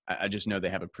just know they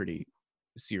have a pretty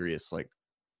serious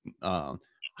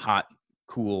hot,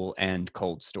 cool, and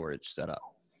cold storage setup.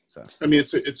 So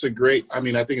it's a great. I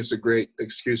think it's a great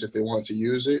excuse if they want to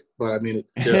use it. But the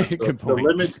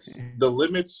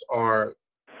limits are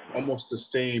almost the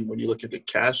same when you look at the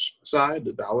cash side,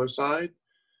 the dollar side,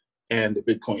 and the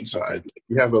Bitcoin side.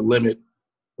 You have a limit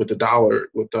with the dollar,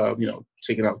 with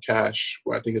taking out cash.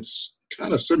 Where I think it's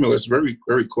kind of similar. It's very,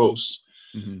 very close.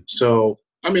 Mm-hmm. So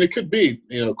it could be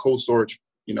cold storage.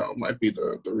 Might be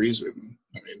the reason.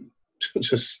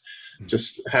 Just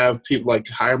have people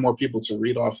hire more people to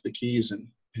read off the keys and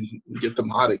get them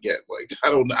hot again. I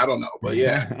don't know, but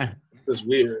yeah, it's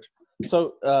weird.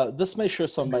 So this may show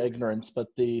some of my ignorance, but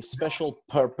the special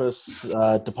purpose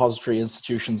depository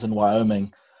institutions in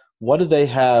Wyoming, what do they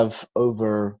have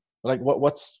over?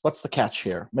 What's the catch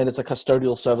here? It's a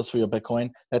custodial service for your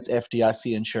Bitcoin that's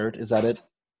FDIC insured. Is that it?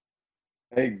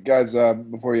 Hey guys,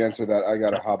 before you answer that, I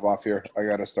gotta hop off here. I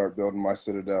gotta start building my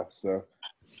Citadel. So,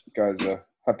 guys,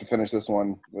 have to finish this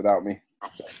one without me.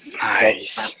 So,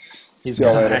 nice. He's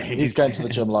going to the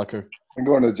gym locker. I'm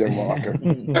going to the gym locker.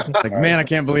 Man, I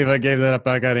can't believe I gave that up.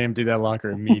 I got to empty that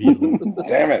locker immediately.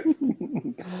 Damn it.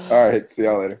 All right. See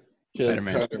y'all later. Later,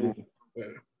 man. All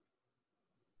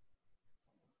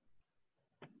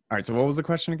right. So what was the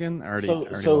question again? I already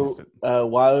lost it.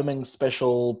 Wyoming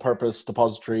special purpose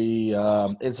depository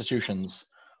institutions.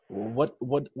 What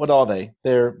are they?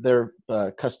 They're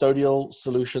custodial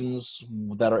solutions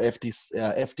that are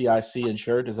FDIC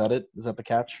insured. Is that it? Is that the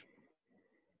catch?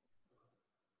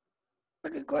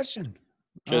 That's a good question.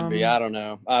 Could be. I don't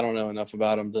know. I don't know enough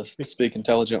about them to speak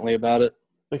intelligently about it.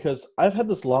 Because I've had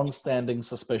this long-standing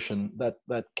suspicion that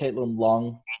Caitlin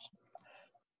Long,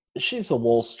 she's a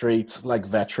Wall Street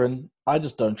veteran. I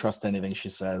just don't trust anything she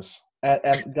says.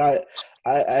 And guy,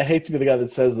 I hate to be the guy that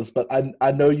says this, but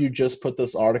I know you just put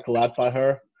this article out by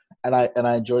her, and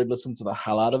I enjoyed listening to the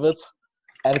hell out of it.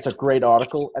 And it's a great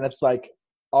article, and it's like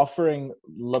offering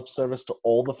lip service to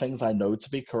all the things I know to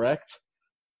be correct.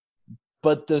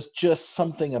 But there's just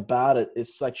something about it.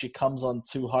 It's like she comes on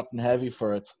too hot and heavy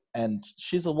for it. And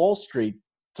she's a Wall Street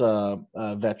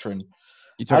veteran.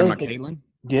 You talking about Caitlin?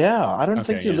 Yeah, I don't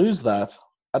think you lose that.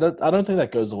 I don't think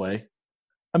that goes away.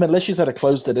 I mean, unless she's had a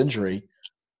closed-head injury.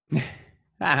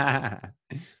 No,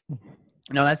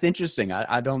 that's interesting.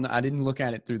 I didn't look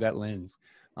at it through that lens.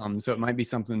 So it might be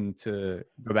something to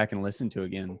go back and listen to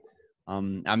again.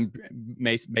 I'm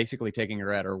basically taking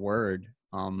her at her word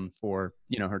for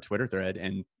her Twitter thread,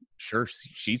 and sure,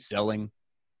 she's selling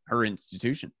her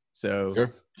institution. So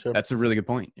sure. That's a really good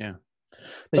point. Yeah,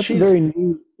 that's very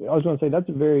new. I was going to say that's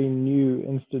a very new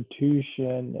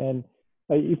institution, and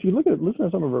if you listen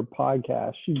to some of her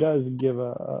podcasts, she does give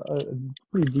a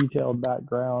pretty detailed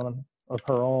background of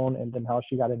her own, and then how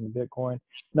she got into Bitcoin.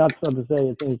 Not to say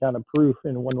it's any kind of proof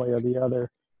in one way or the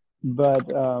other, but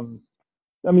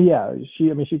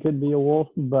she could be a wolf,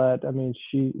 but I mean,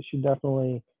 she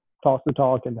definitely talks the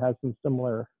talk and has some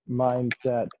similar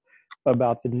mindset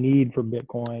about the need for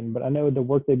Bitcoin. But I know the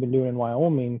work they've been doing in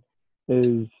Wyoming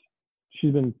is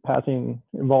she's been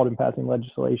involved in passing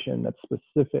legislation that's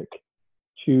specific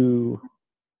to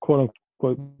quote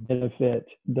unquote benefit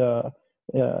the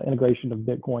integration of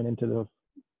Bitcoin into the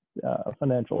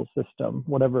financial system.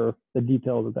 Whatever the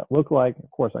details of that look like, of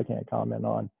course, I can't comment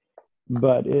on,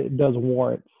 but it does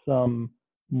warrant some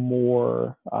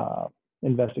more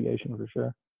investigation for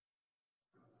sure.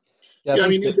 Yeah, I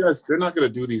mean, they're not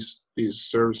going to do these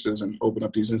services and open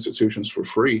up these institutions for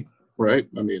free, right?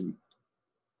 I mean,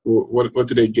 what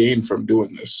do they gain from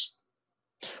doing this?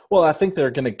 Well, I think they're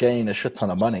going to gain a shit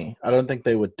ton of money. I don't think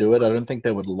they would do it. I don't think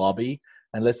they would lobby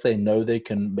unless they know they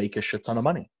can make a shit ton of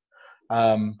money.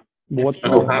 How would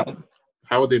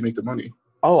they make the money?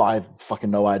 Oh, I have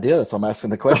fucking no idea. That's why I'm asking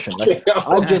the question. Like,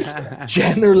 I'm just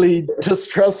generally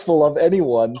distrustful of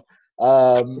anyone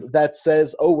that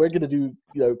says, "Oh, we're going to do,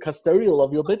 custodial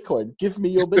of your Bitcoin. Give me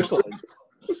your Bitcoin."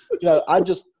 I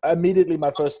just immediately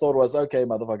my first thought was, "Okay,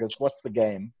 motherfuckers, what's the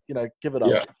game? Give it up."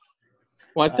 Yeah.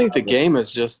 Well, I think the game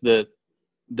is just that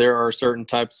there are certain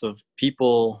types of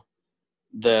people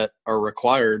that are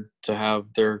required to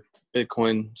have their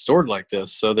Bitcoin stored like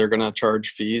this, so they're going to charge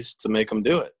fees to make them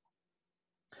do it.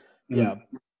 Yeah.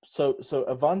 So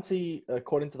Avanti,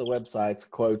 according to the website,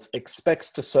 quote, expects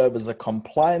to serve as a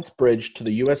compliant bridge to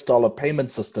the US dollar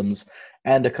payment systems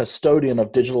and a custodian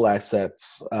of digital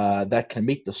assets that can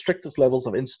meet the strictest levels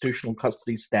of institutional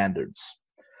custody standards,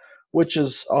 which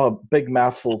is a big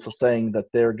mouthful for saying that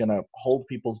they're going to hold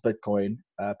people's Bitcoin,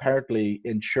 apparently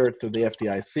insured through the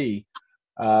FDIC,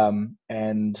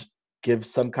 and give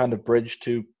some kind of bridge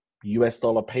to US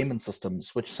dollar payment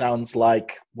systems, which sounds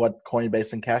like what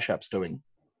Coinbase and Cash App's doing.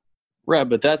 Right,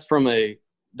 but that's from the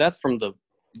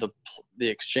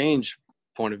exchange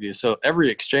point of view. So every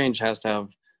exchange has to have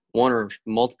one or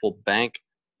multiple bank,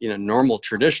 normal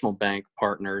traditional bank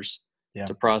partners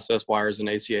to process wires and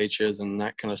ACHs and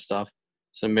that kind of stuff.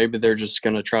 So maybe they're just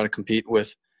going to try to compete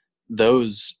with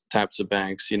those types of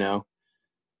banks,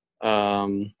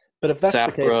 But if that's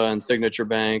Safra the case, and Signature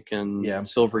Bank and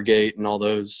Silvergate and all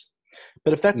those.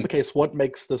 But if that's the case, what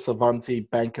makes this Avanti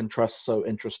Bank and Trust so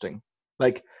interesting?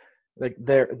 Like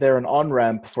they're an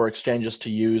on-ramp for exchanges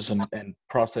to use and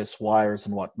process wires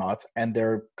and whatnot, and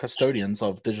they're custodians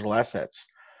of digital assets.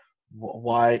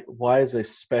 Why is a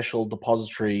special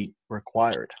depository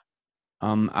required?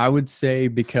 I would say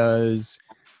because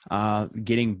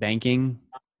getting banking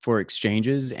for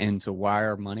exchanges and to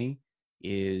wire money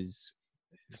is,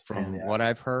 from what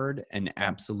I've heard, an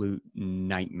absolute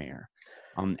nightmare.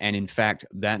 And in fact,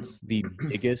 that's the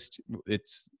biggest,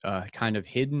 it's kind of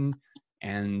hidden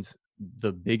and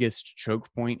the biggest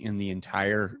choke point in the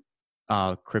entire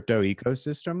crypto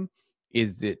ecosystem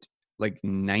is that like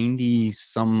 90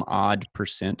 some odd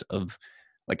 % of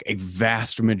like a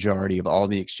vast majority of all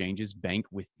the exchanges bank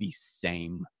with the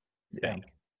same bank.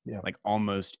 Yeah. Like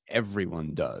almost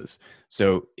everyone does.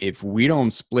 So if we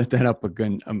don't split that up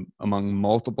again among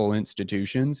multiple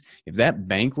institutions, if that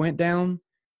bank went down,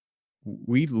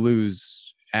 we'd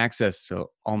lose access to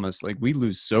almost like we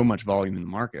lose so much volume in the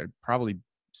market, probably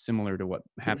similar to what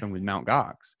happened with Mt.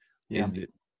 Gox, is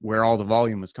that where all the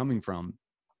volume was coming from,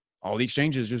 all the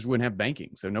exchanges just wouldn't have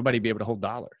banking. So nobody'd be able to hold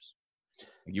dollars.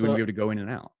 You wouldn't be able to go in and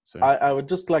out. So I would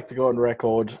just like to go on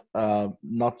record,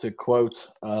 not to quote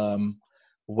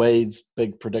Wade's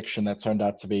big prediction that turned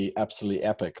out to be absolutely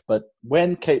epic. But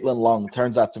when Caitlin Long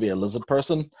turns out to be a lizard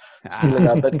person stealing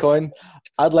our Bitcoin,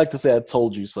 I'd like to say I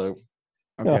told you so.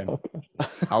 Okay. Oh,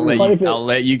 I'll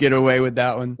let you get away with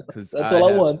that one because That's all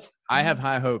I want. I have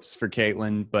high hopes for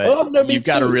Caitlin, but Me you've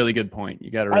got a too. really good point.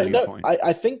 You got a really good point.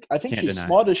 I think Can't she's deny.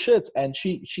 smart as shit, and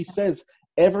she says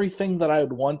everything that I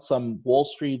would want some Wall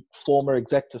Street former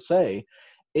exec to say.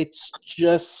 It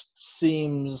just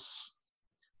seems,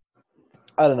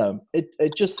 I don't know.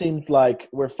 It just seems like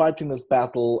we're fighting this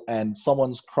battle, and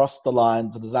someone's crossed the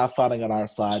lines and is now fighting on our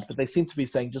side. But they seem to be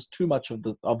saying just too much of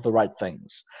the right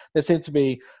things. They seem to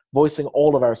be voicing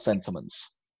all of our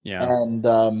sentiments. Yeah, and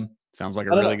sounds like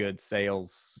a really good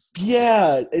sales.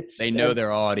 Yeah, they know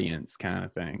their audience, kind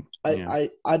of thing. I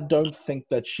don't think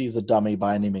that she's a dummy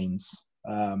by any means.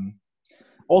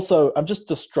 Also, I'm just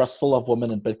distrustful of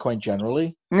women in Bitcoin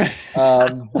generally.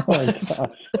 Oh my gosh.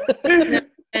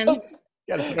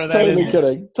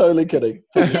 Totally kidding.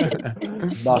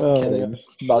 Not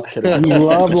kidding. You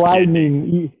love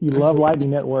Lightning. You love Lightning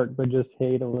Network, but just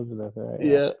hate Elizabeth, right?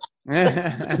 Yeah.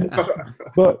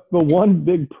 but one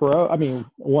big pro. I mean,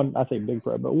 I say big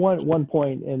pro, but one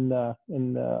point in the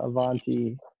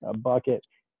Avanti bucket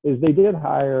is they did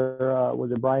hire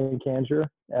was it Brian Kanzer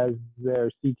as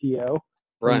their CTO.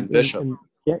 Brian Bishop.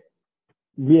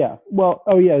 Yeah. Well.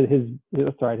 Oh yeah.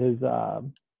 That's right. His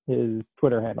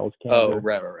Twitter handle is Kanzer. Oh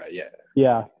right. Yeah.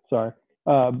 Yeah. Sorry.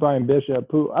 Brian Bishop,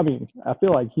 who I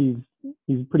feel like he's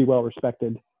pretty well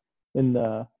respected in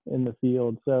the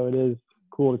field. So it is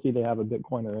cool to see they have a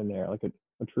Bitcoiner in there, like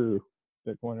a true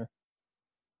Bitcoiner.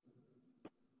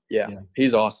 Yeah.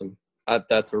 He's awesome.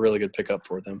 That's a really good pickup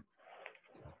for them.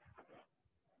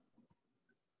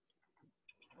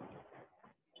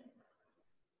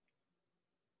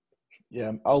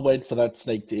 Yeah, I'll wait for that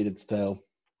snake to eat its tail.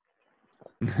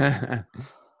 You're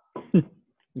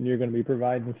going to be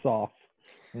providing sauce.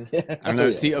 I don't know.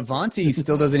 See, Avanti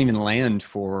still doesn't even land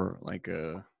for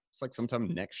it's like sometime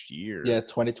next year. Yeah,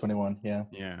 2021. Yeah.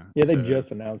 Yeah. Yeah, they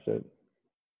just announced it.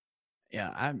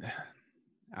 Yeah,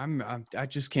 I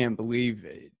just can't believe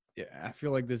it. I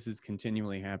feel like this is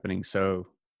continually happening so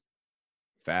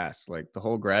fast. Like the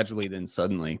whole gradually then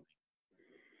suddenly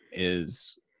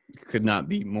could not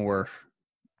be more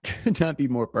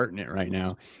pertinent right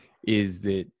now. Is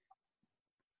that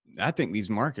I think these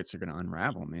markets are going to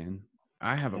unravel, man.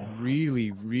 I have a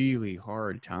really, really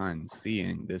hard time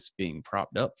seeing this being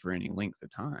propped up for any length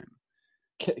of time.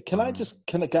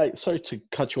 Sorry to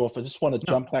cut you off. I just want to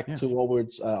jump back to what we were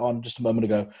on just a moment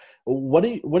ago. What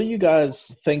do you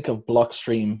guys think of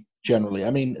Blockstream generally?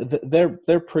 I mean,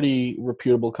 they're pretty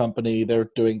reputable company. They're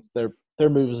doing their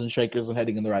movers and shakers and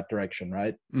heading in the right direction,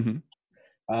 right? Mm-hmm.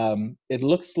 It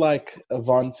looks like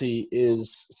Avanti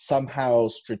is somehow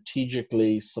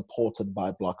strategically supported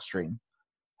by Blockstream.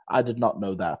 I did not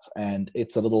know that. And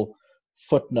it's a little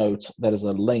footnote that is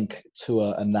a link to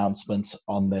an announcement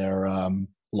on their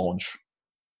launch.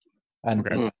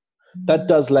 And that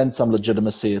does lend some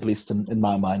legitimacy, at least in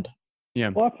my mind.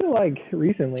 Yeah. Well, I feel like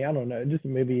recently, I don't know, just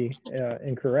maybe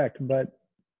incorrect, but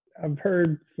I've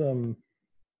heard some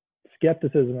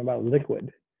skepticism about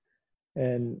Liquid.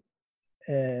 And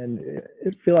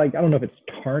it feel like, I don't know if it's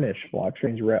tarnished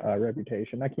Blockstream's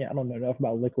reputation. I don't know enough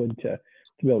about Liquid to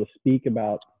be able to speak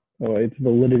about its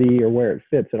validity or where it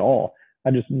fits at all. I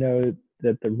just know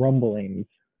that the rumblings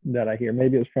that I hear,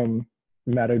 maybe it's from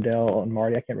Matt Odell and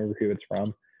Marty, I can't remember who it's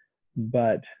from,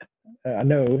 but I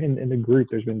know in the group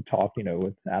there's been talk,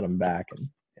 with Adam Back and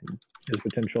his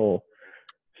potential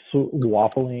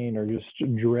waffling or just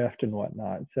drift and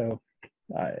whatnot. So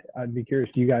I'd be curious,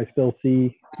 do you guys still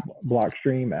see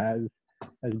Blockstream as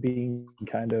being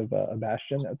kind of a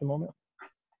bastion at the moment?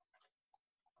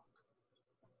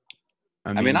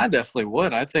 I mean, I definitely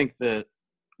would. I think that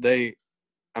they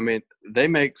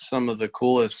make some of the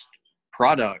coolest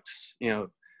products.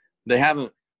 They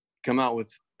haven't come out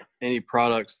with any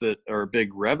products that are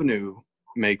big revenue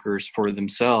makers for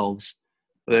themselves.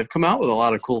 But they've come out with a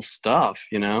lot of cool stuff,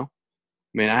 I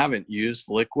haven't used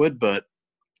Liquid, but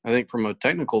I think from a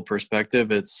technical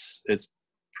perspective, it's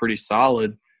pretty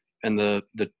solid. And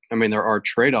there are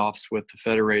trade-offs with the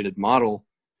federated model,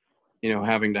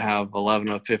 having to have 11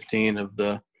 of 15 of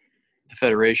the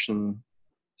federation,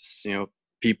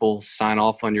 people sign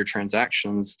off on your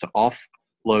transactions to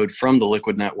offload from the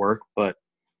Liquid network. But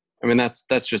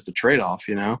that's just a trade-off,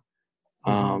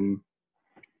 Mm-hmm.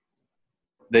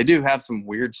 They do have some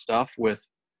weird stuff with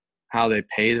how they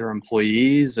pay their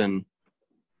employees, and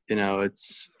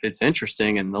it's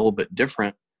interesting and a little bit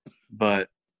different, but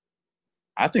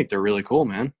I think they're really cool,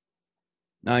 man.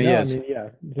 Yes.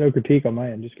 No critique on my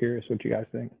end. Just curious what you guys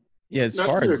think. Yeah, as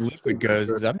far as Liquid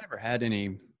goes, I've never had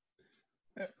any,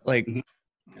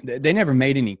 they never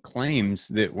made any claims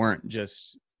that weren't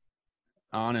just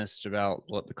honest about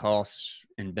what the cost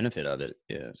and benefit of it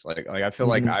is. Like I feel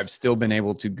like I've still been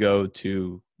able to go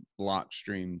to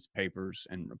Blockstream's papers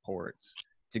and reports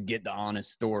to get the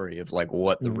honest story of like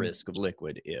what the risk of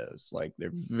Liquid is. Like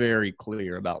they're very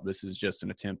clear about this is just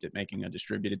an attempt at making a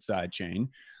distributed side chain,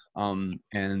 that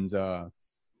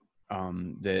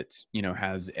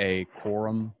has a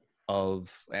quorum of,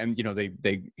 and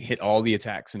they hit all the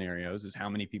attack scenarios is how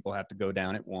many people have to go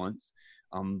down at once.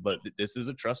 But this is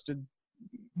a trusted,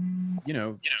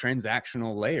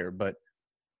 transactional layer, but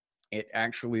it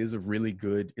actually is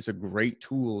it's a great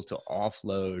tool to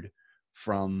offload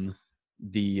from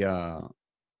the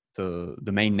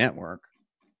main network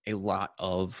a lot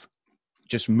of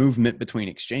just movement between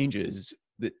exchanges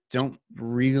that don't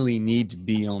really need to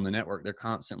be on the network. They're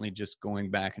constantly just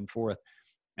going back and forth.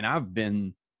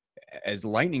 And as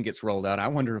Lightning gets rolled out, I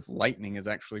wonder if Lightning is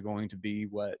actually going to be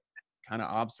what kind of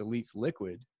obsoletes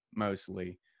Liquid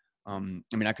mostly.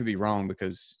 I could be wrong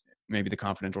because maybe the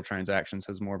confidential transactions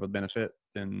has more of a benefit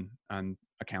than I'm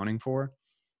accounting for.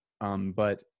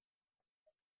 But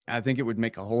I think it would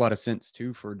make a whole lot of sense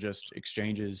too for just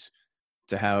exchanges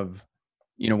to have,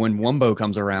 when Wumbo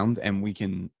comes around and we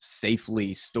can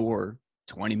safely store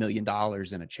 $20 million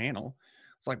in a channel,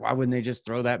 it's like, why wouldn't they just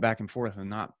throw that back and forth and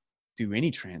not do any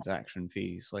transaction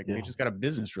fees? Like they just got a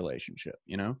business relationship,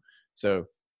 So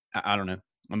I don't know.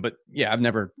 But yeah, I've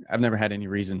never had any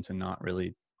reason to not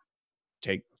really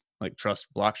trust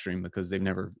Blockstream because they've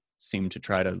never seemed to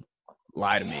try to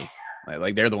lie to me.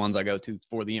 Like they're the ones I go to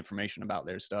for the information about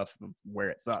their stuff where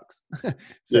it sucks. I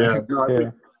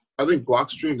think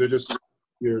Blockstream, they're just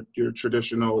your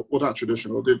traditional, well, not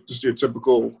traditional, they're just your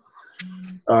typical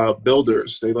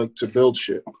builders. They like to build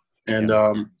shit. And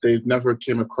they've never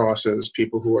came across as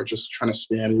people who are just trying to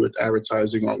spam you with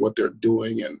advertising on what they're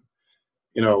doing and,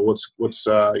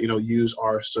 use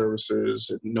our services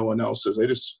and no one else's. They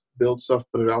just build stuff,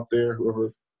 put it out there.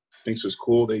 Whoever thinks it's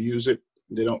cool, they use it.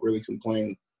 They don't really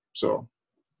complain. So,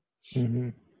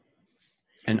 and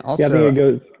also, I think it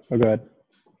goes. Oh, go ahead.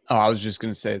 Oh, I was just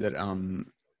going to say that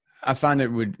I find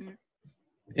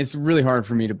it's really hard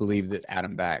for me to believe that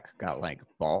Adam Back got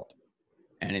bought,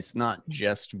 and it's not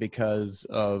just because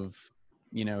of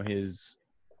his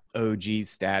OG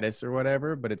status or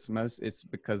whatever, but it's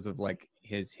because of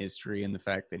his history and the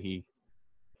fact that he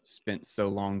spent so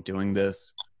long doing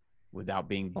this without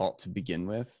being bought to begin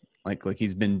with.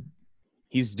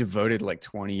 He's devoted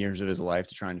 20 years of his life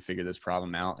to trying to figure this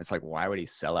problem out. It's like, why would he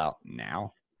sell out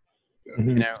now?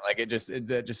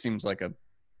 That just seems like a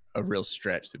real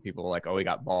stretch that people are like, oh, he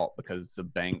got bought because the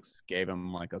banks gave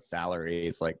him a salary.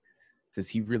 It's like, does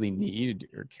he really need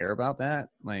or care about that?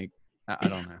 I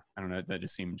don't know. That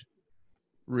just seemed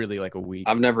really a weak.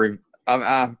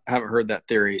 I haven't heard that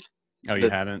theory. Oh, you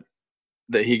haven't?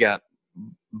 That he got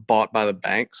bought by the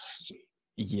banks?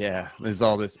 Yeah. There's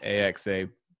all this AXA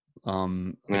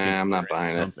I'm not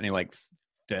buying company,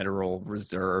 Federal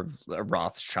Reserve, a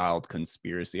Rothschild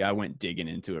conspiracy. I went digging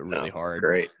into it really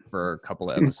hard for a couple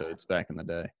of episodes back in the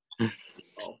day.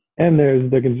 And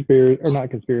there's the conspiracy, or not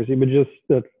conspiracy, but just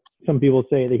that some people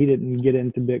say that he didn't get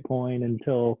into Bitcoin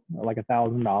until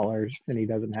 $1,000 and he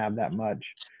doesn't have that much.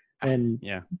 And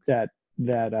that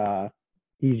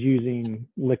he's using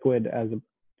Liquid as a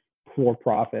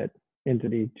for-profit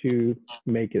entity to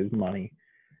make his money.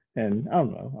 And I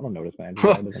don't know what his man. It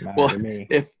doesn't matter to me.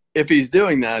 If he's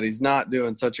doing that, he's not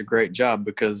doing such a great job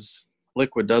because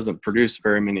Liquid doesn't produce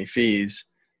very many fees.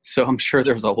 So I'm sure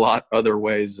there's a lot other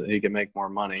ways that he can make more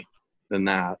money than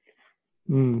that.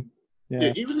 Even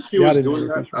if he was doing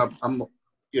that,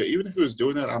 even if he was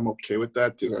doing that, I'm okay with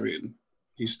that because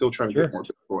he's still trying to get more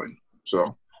Bitcoin.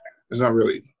 So it's not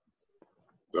really.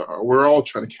 We're all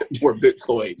trying to get more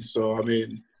Bitcoin. So I don't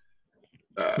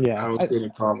see any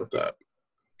problem with that.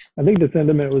 I think the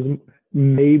sentiment was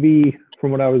maybe,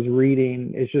 from what I was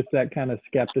reading, it's just that kind of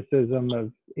skepticism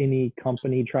of any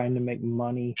company trying to make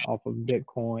money off of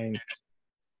Bitcoin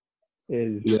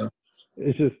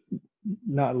it's just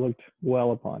not looked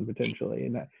well upon potentially.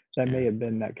 And that may have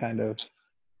been that kind of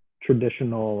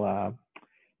traditional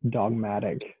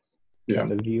dogmatic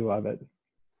kind of view of it.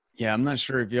 Yeah, I'm not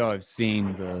sure if y'all have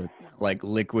seen the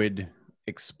Liquid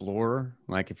Explorer,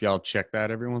 if y'all check that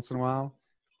every once in a while.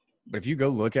 But if you go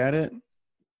look at it,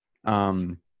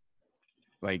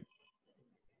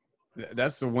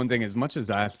 that's the one thing, as much as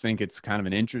I think it's kind of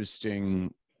an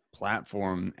interesting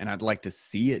platform and I'd like to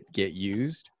see it get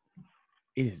used,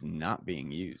 it is not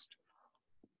being used.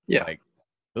 Yeah.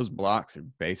 Those blocks are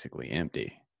basically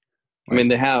empty.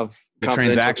 They have the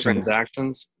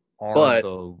transactions are but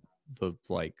the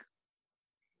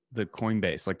the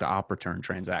Coinbase, like the op return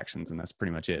transactions, and that's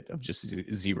pretty much it, of just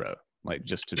zero, like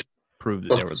just to prove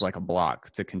that there was like a block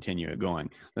to continue it going.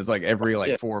 There's like every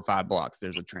 4 or 5 blocks,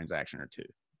 there's a transaction or two.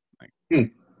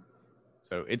 Like,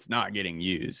 so it's not getting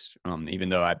used, even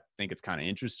though I think it's kind of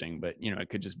interesting. But it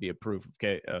could just be a proof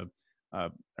of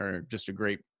or just a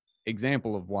great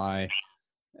example of why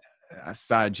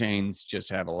side chains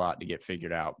just have a lot to get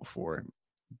figured out before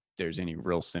there's any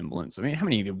real semblance. I mean, how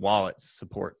many wallets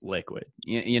support Liquid?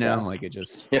 Like it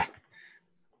just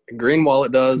Green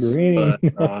Wallet does, Green.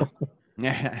 but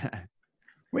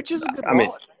which is a good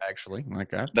wallet, actually. Like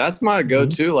that. That's my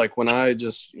go-to. Like when I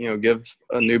just give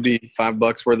a newbie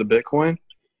 $5 worth of Bitcoin,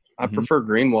 I prefer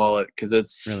Green Wallet because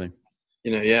it's really,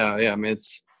 I mean,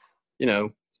 it's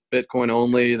it's Bitcoin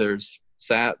only. There's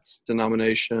Sats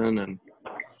denomination and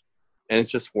it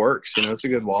just works. It's a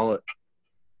good wallet.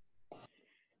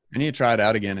 I need to try it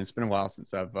out again. It's been a while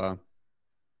since I've the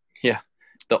really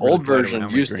old version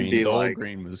used Green. to be the like old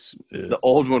Green was the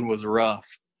old one was rough.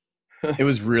 It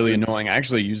was really annoying. I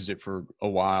actually used it for a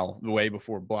while, way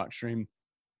before Blockstream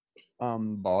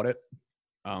bought it.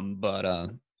 But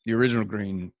the original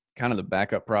Green, kind of the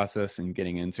backup process and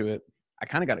getting into it, I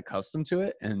kind of got accustomed to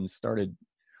it and started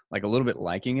like a little bit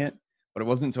liking it. But it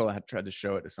wasn't until I had tried to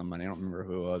show it to somebody, I don't remember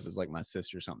who it was like my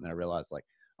sister or something, that I realized like,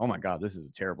 oh my God, this is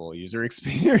a terrible user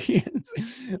experience.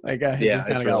 Like I just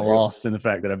kind of got lost in the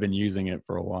fact that I've been using it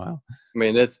for a while. I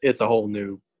mean, it's a whole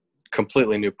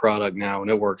completely new product now, and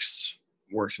it works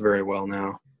very well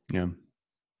now. Yeah.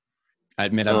 I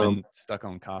admit I've been stuck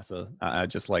on Casa. I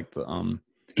just like the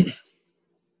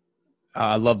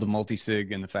I love the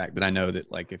multi-sig and the fact that I know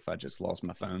that like if I just lost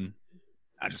my phone,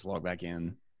 I just log back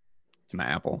in to my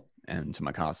Apple and to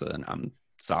my Casa and I'm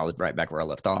solid right back where I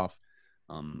left off.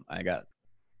 I got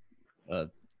a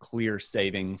clear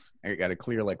savings. I got a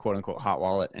clear like quote unquote hot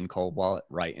wallet and cold wallet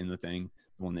right in the thing,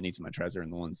 the one that needs my Trezor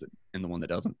and the one that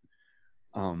doesn't.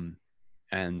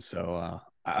 And so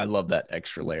I love that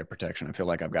extra layer of protection. I feel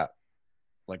like I've got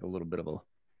like a little bit of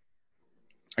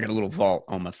I got a little vault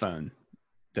on my phone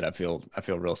that I feel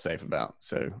real safe about.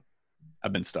 So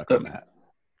I've been stuck on that.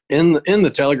 In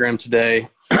the Telegram today,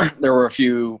 there were a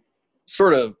few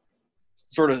sort of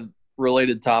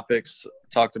related topics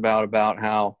talked about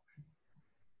how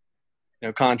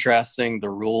contrasting the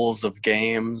rules of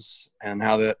games and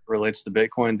how that relates to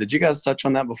Bitcoin. Did you guys touch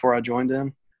on that before I joined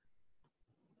in?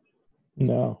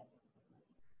 No.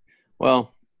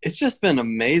 Well, it's just been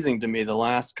amazing to me the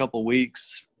last couple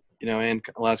weeks, and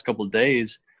the last couple of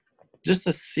days, just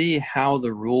to see how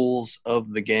the rules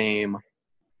of the game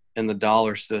and the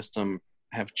dollar system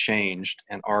have changed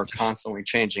and are constantly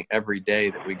changing every day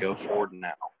that we go forward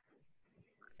now.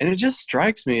 And it just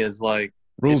strikes me as like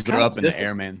rules are up in the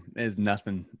air, man. There's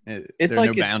nothing. There's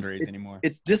like no boundaries anymore.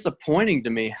 It's disappointing to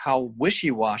me how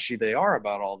wishy-washy they are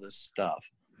about all this stuff.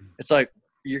 It's like,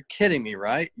 you're kidding me,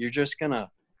 right? You're just gonna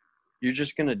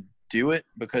do it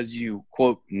because you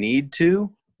quote need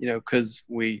to, because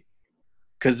we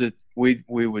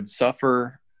would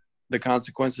suffer the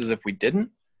consequences if we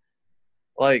didn't.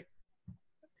 Like,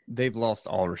 they've lost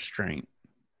all restraint,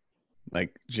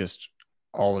 like just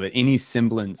all of it, any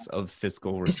semblance of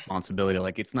fiscal responsibility.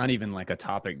 Like it's not even like a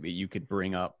topic that you could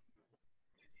bring up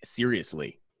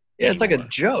seriously. Yeah, anymore. It's like a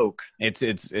joke.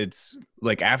 It's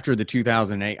like after the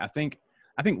 2008, I think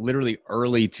literally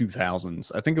early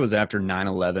 2000s, I think it was after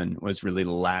 9/11 was really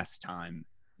the last time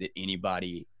that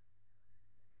anybody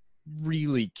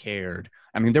really cared.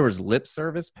 I mean, there was lip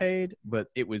service paid, but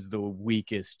it was the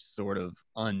weakest sort of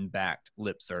unbacked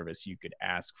lip service you could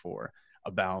ask for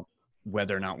about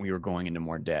whether or not we were going into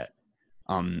more debt.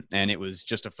 And it was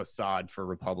just a facade for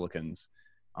Republicans.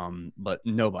 But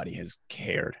nobody has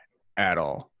cared at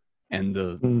all. And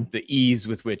the ease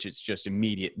with which it's just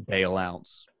immediate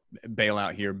bailouts,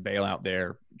 bailout here, bailout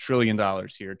there, $1 trillion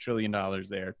here, $1 trillion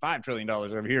there, $5 trillion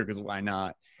over here, because why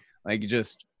not? Like it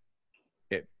just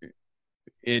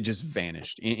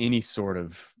vanished. Any sort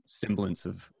of semblance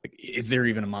of like, is there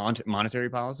even a monetary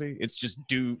policy? It's just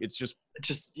throw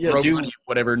money,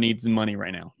 whatever needs money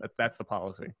right now. That's the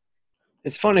policy.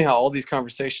 It's funny how all these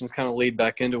conversations kind of lead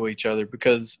back into each other,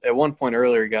 because at one point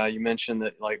earlier, Guy, you mentioned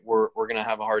that like we're gonna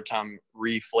have a hard time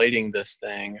reflating this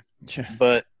thing. Yeah.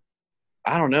 But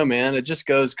I don't know, man. It just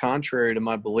goes contrary to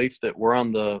my belief that we're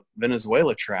on the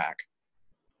Venezuela track,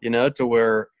 to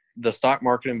where the stock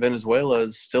market in Venezuela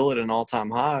is still at an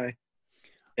all-time high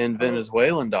in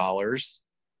Venezuelan dollars.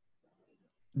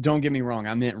 Don't get me wrong.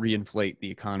 I meant reinflate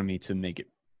the economy to make it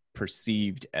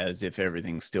perceived as if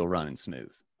everything's still running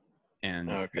smooth. And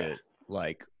that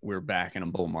like we're back in a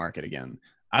bull market again.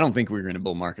 I don't think we were in a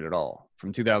bull market at all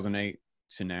from 2008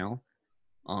 to now.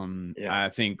 I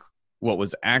think what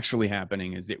was actually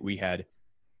happening is that we had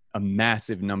a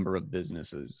massive number of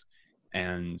businesses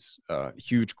and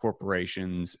huge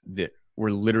corporations that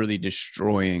were literally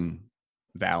destroying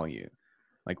value.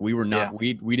 Like we were not,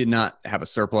 we did not have a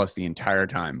surplus the entire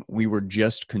time. We were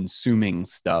just consuming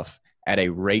stuff at a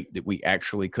rate that we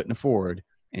actually couldn't afford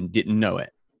and didn't know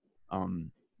it.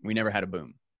 We never had a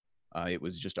boom. It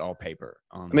was just all paper.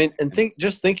 I mean, and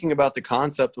thinking about the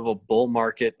concept of a bull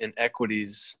market in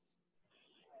equities,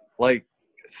 like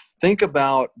think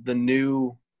about the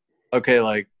new,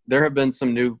 like there have been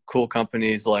some new cool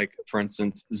companies, like for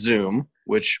instance, Zoom,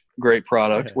 which great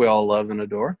product we all love and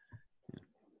adore.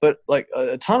 But like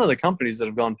a ton of the companies that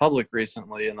have gone public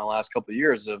recently in the last couple of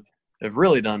years have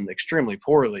really done extremely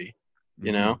poorly,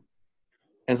 you know?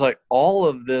 And it's like all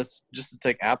of this, just to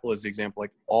take Apple as the example,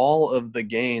 like all of the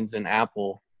gains in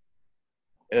Apple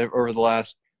over the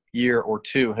last year or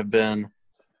two have been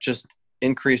just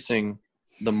increasing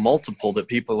the multiple that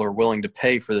people are willing to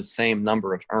pay for the same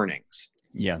number of earnings.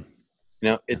 Yeah. You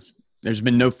know, there's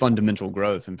been no fundamental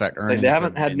growth. In fact, earnings they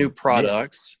haven't had new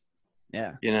products.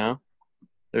 Yeah. You know,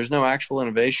 there's no actual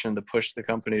innovation to push the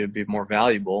company to be more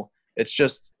valuable. It's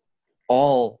just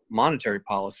all monetary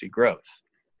policy growth.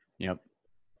 Yep.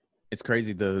 It's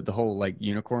crazy. The whole like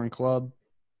unicorn club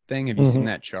thing. Have you seen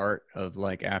that chart of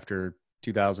like after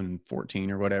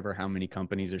 2014 or whatever, how many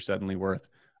companies are suddenly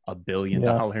worth $1 billion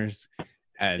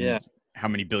and how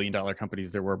many $1 billion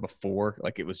companies there were before?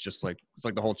 Like it was just like, it's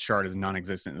like the whole chart is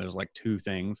non-existent. There's like 2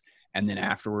 things. And then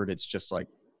afterward, it's like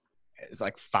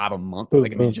 5 a month.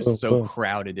 Like, I mean, just so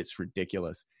crowded. It's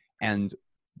ridiculous. And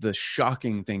the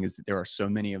shocking thing is that there are so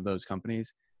many of those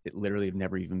companies that literally have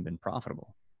never even been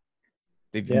profitable.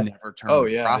 They've never turned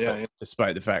a profit,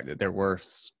 despite the fact that they're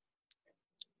worth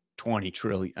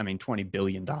 $20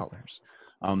 billion.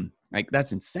 Like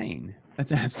that's insane.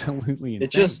 That's absolutely insane.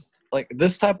 It's just like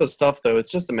this type of stuff, though.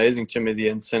 It's just amazing to me, the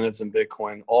incentives in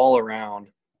Bitcoin all around,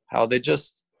 how they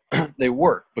just they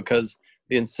work, because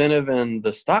the incentive in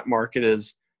the stock market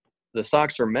is the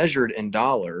stocks are measured in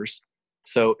dollars.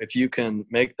 So if you can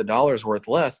make the dollars worth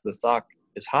less, the stock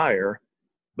is higher.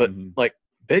 But like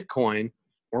Bitcoin,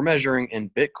 we're measuring in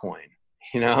Bitcoin,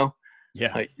 you know?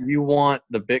 Yeah. Like you want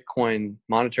the Bitcoin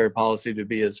monetary policy to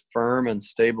be as firm and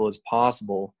stable as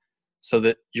possible so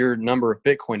that your number of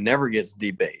Bitcoin never gets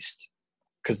debased,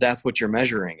 because that's what you're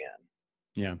measuring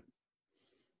in. Yeah.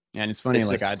 And it's funny,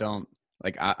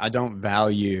 I don't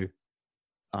value,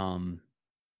 I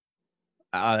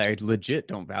legit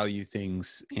don't value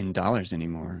things in dollars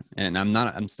anymore. And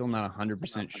I'm still not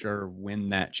 100% sure when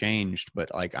that changed,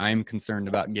 but like I'm concerned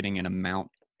about getting an amount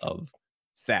of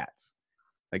sats.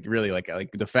 Like really like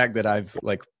the fact that I've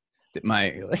like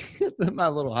my my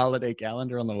little holiday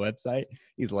calendar on the website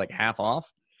is like half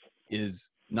off is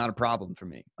not a problem for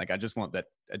me. Like I just want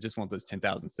those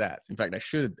 10,000 sats. In fact, I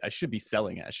should be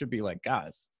selling it. I should be like,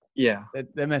 guys,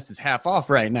 that mess is half off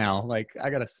right now. Like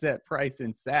I got a set price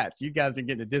in sats. You guys are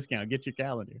getting a discount. Get your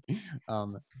calendar.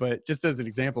 But just as an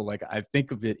example, like I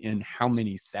think of it in how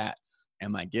many sats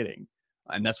am I getting?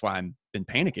 And that's why I've been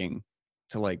panicking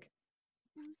to like,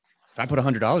 if I put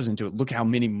 $100 into it, look how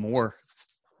many more,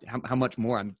 how much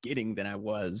more I'm getting than I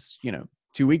was,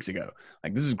 2 weeks ago.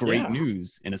 Like this is great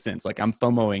news in a sense. Like I'm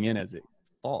FOMOing in as it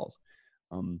falls.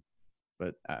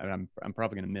 But I'm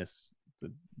probably going to miss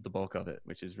the bulk of it,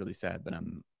 which is really sad, but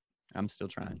I'm still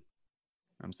trying.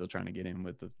 I'm still trying to get in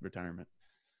with the retirement.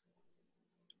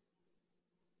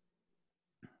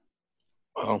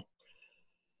 Well,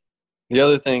 the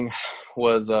other thing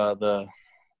was the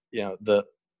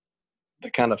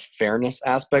kind of fairness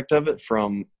aspect of it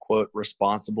from quote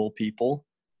responsible people.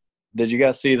 Did you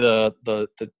guys see the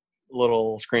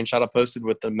little screenshot I posted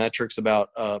with the metrics about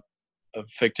a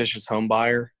fictitious home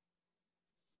buyer?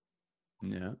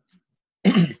 Yeah.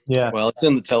 Yeah. Well, it's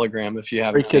in the Telegram if you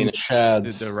haven't seen it.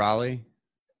 The Raleigh?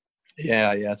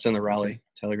 Yeah, it's in the Raleigh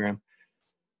Telegram.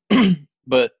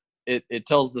 But it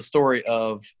tells the story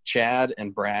of Chad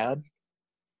and Brad.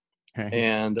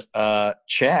 And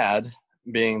Chad,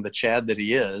 being the Chad that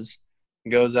he is,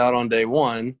 goes out on day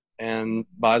one and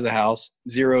buys a house,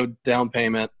 0 down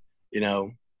payment,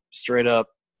 straight up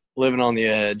living on the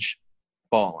edge,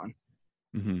 balling.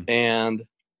 And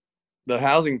the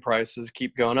housing prices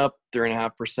keep going up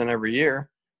 3.5% every year.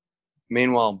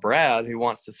 Meanwhile, Brad, who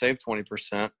wants to save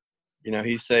 20%,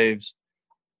 he saves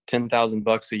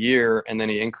 $10,000 a year, and then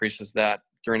he increases that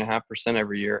 3.5%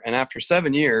 every year. And after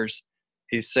 7 years,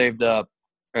 he's saved up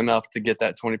enough to get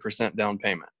that 20% down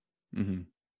payment.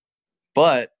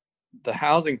 But the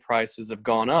housing prices have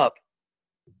gone up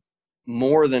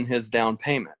more than his down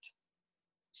payment.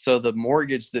 So the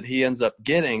mortgage that he ends up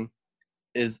getting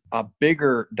is a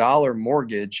bigger dollar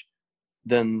mortgage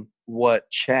than what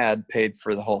Chad paid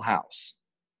for the whole house.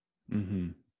 Mm-hmm.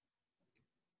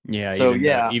 Yeah. So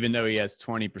even though he has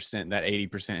 20%, that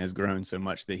 80% has grown so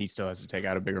much that he still has to take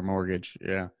out a bigger mortgage.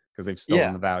 Yeah, because they've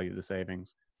stolen the value of the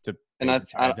savings. And I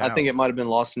think it might have been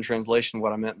lost in translation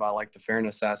what I meant by like the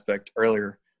fairness aspect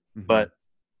earlier, but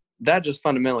that just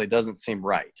fundamentally doesn't seem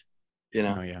right, you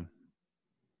know? Oh yeah.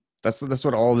 That's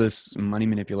what all this money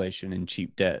manipulation and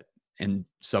cheap debt, and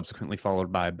subsequently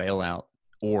followed by bailout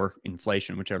or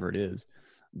inflation, whichever it is,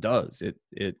 does.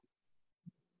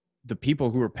 The people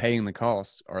who are paying the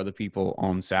costs are the people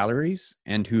on salaries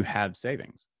and who have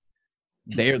savings.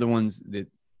 They are the ones that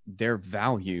their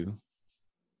value,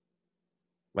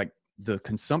 like the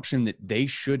consumption that they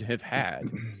should have had,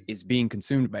 is being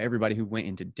consumed by everybody who went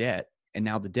into debt. And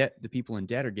now the people in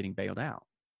debt are getting bailed out.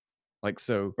 Like,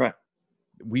 so right.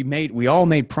 We all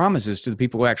made promises to the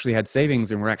people who actually had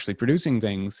savings and were actually producing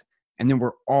things. And then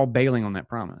we're all bailing on that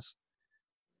promise.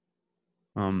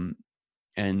 And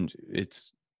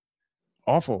it's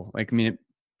awful. Like, I mean,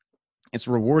 it's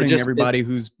rewarding everybody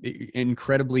who's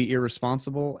incredibly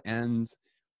irresponsible, and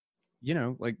you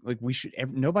know, like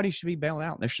nobody should be bailed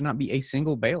out. There should not be a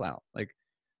single bailout. Like,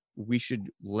 we should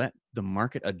let the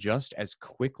market adjust as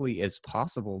quickly as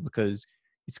possible, because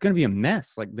it's going to be a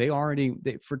mess. Like,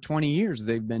 for 20 years,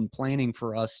 they've been planning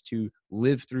for us to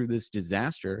live through this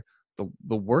disaster.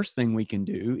 The worst thing we can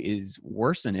do is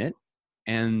worsen it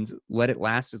and let it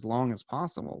last as long as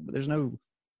possible. But there's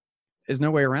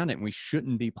no way around it. And we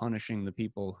shouldn't be punishing the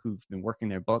people who've been working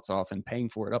their butts off and paying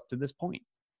for it up to this point.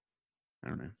 I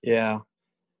don't know. Yeah.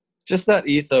 Just that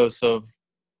ethos of,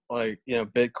 like, you know,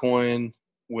 Bitcoin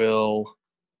will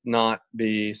not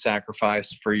be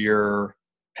sacrificed for your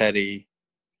petty,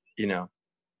 you know,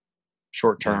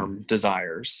 short-term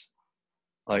desires.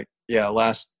 Like, yeah,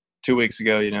 last 2 weeks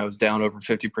ago, you know, it was down over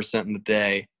 50% in the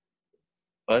day,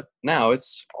 but now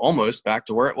it's almost back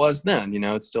to where it was then. You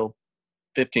know, it's still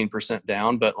 15%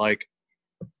 down, but like,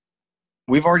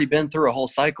 we've already been through a whole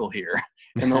cycle here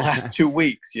in the last 2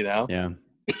 weeks, you know? Yeah.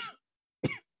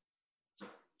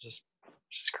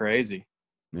 Just crazy.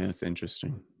 Yeah, it's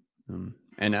interesting.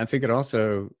 And I think it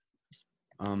also,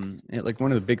 like,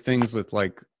 one of the big things with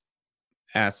like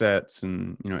assets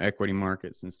and, you know, equity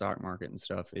markets and stock market and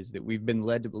stuff is that we've been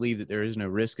led to believe that there is no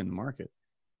risk in the market.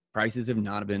 Prices have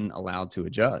not been allowed to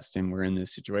adjust. And we're in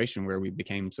this situation where we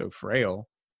became so frail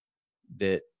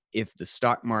that if the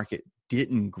stock market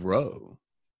didn't grow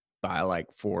by like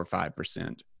 4 or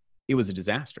 5%, it was a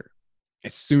disaster.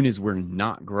 As soon as we're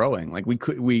not growing, like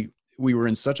we were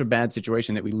in such a bad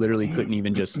situation that we literally couldn't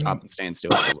even just stop and stand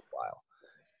still for a little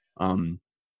while.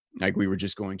 Like, we were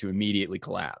just going to immediately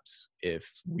collapse if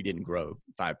we didn't grow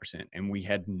 5%, and we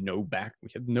had no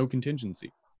contingency.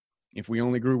 If we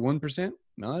only grew 1%,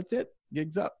 no, that's it.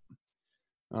 Gig's up.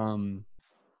 And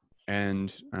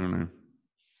I don't know.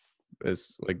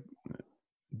 It's like,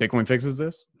 Bitcoin fixes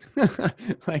this.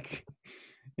 Like,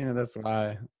 you know, that's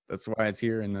why it's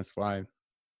here, and that's why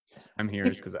I'm here,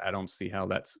 is because I don't see how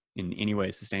that's in any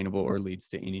way sustainable or leads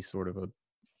to any sort of a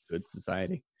good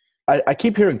society. I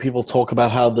keep hearing people talk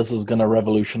about how this is going to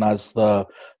revolutionize the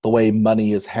way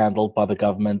money is handled by the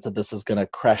government, that this is going to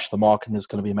crash the market and there's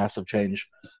going to be massive change.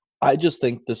 I just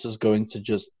think this is going to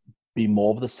just be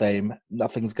more of the same.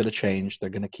 Nothing's going to change. They're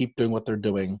going to keep doing what they're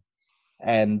doing,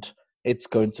 and it's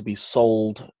going to be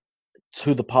sold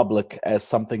to the public as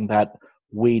something that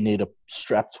we need to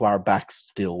strap to our backs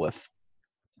to deal with.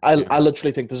 I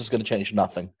literally think this is going to change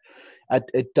nothing.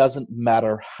 It doesn't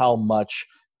matter how much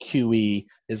QE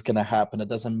is going to happen. It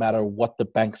doesn't matter what the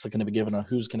banks are going to be given or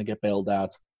who's going to get bailed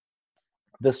out.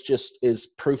 This just is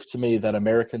proof to me that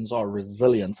Americans are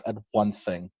resilient at one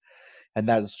thing, and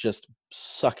that is just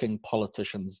sucking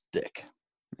politicians' dick.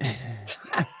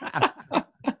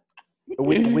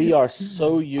 we are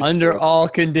so used under to it. all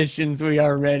conditions. We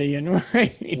are ready and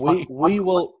ready. We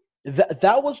will.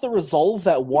 That was the resolve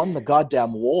that won the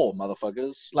goddamn war,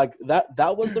 motherfuckers. Like,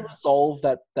 that was the resolve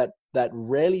that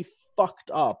really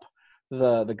fucked up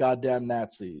the goddamn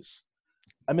Nazis.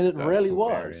 I mean, that's really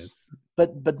hilarious.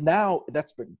 Was. But now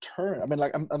that's been turned. I mean,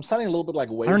 like, I'm sounding a little bit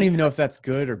like Wade. I don't even know if that's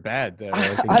good or bad, though.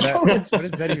 Like, what does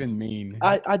that even mean?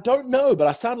 I don't know, but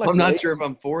I sound like I'm not sure if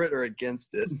I'm for it or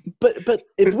against it. But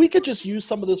if we could just use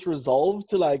some of this resolve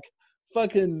to, like,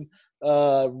 fucking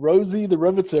Rosie the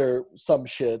Riveter some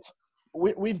shit,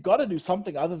 we've got to do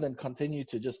something other than continue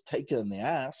to just take it in the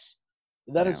ass.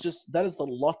 That is the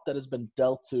lot that has been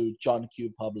dealt to John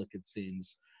Q. Public, it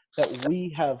seems. That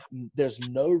there's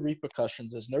no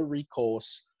repercussions, there's no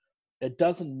recourse. It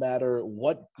doesn't matter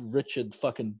what Richard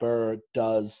fucking Burr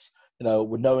does.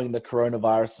 knowing the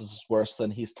coronavirus is worse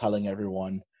than he's telling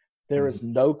everyone. There is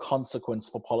no consequence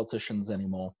for politicians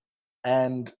anymore.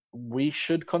 And we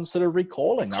should consider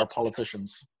recalling our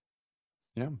politicians.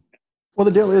 Yeah. Well,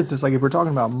 the deal is like if we're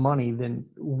talking about money, then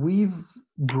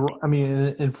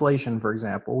inflation, for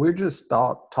example, we're just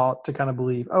taught to kind of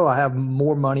believe, oh, I have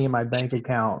more money in my bank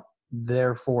account,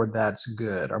 therefore that's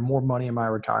good, or more money in my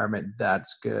retirement,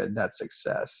 that's good, that's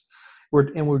success. We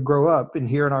grow up and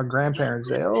hearing our grandparents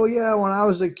say, oh yeah, when I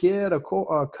was a kid, a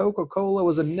Coca-Cola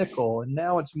was a nickel and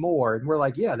now it's more. And we're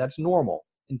like, yeah, that's normal.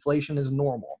 Inflation is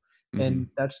normal. And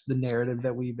that's the narrative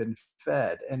that we've been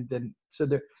fed. And then, so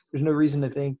there's no reason to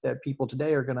think that people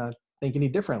today are going to think any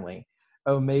differently.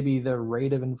 Oh, maybe the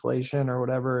rate of inflation or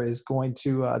whatever is going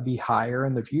to be higher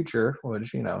in the future,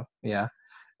 which, yeah.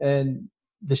 And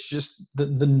this is just the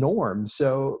norm.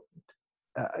 So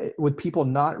with people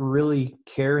not really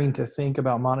caring to think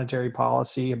about monetary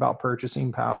policy, about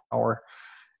purchasing power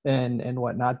and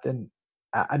whatnot, then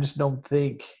I just don't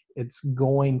think it's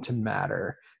going to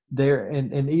matter there.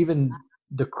 And even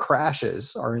the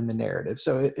crashes are in the narrative.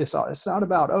 So it's not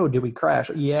about, oh, did we crash?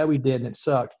 Yeah, we did and it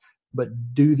sucked. But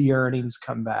do the earnings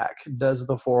come back? Does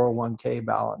the 401k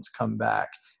balance come back?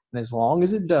 And as long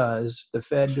as it does, the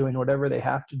Fed doing whatever they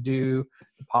have to do,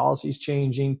 the policies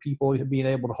changing, people being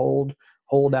able to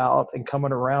hold out and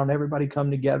coming around, everybody come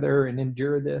together and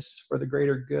endure this for the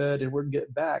greater good, and we'll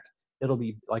get back. It'll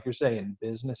be, like you're saying,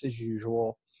 business as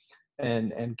usual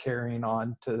and carrying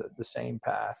on to the same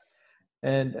path.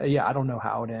 And yeah, I don't know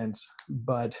how it ends,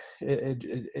 but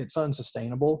it's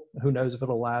unsustainable. Who knows if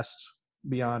it'll last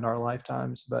beyond our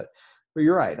lifetimes, but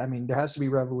you're right. I mean, there has to be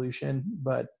revolution,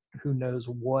 but who knows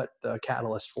what the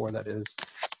catalyst for that is.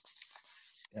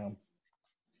 Yeah.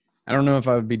 I don't know if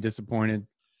I would be disappointed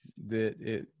that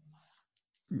it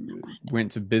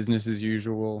went to business as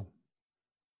usual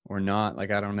or not.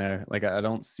 Like, I don't know. Like, I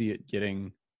don't see it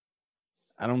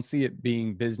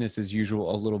being business as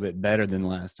usual a little bit better than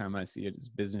last time. I see it as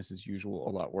business as usual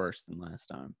a lot worse than last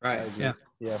time. Right.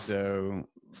 Yeah. So,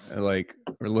 like,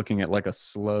 we're looking at like a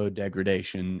slow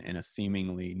degradation and a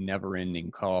seemingly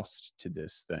never-ending cost to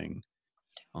this thing,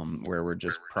 where we're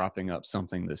just propping up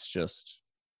something that's just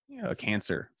a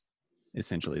cancer,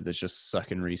 essentially, that's just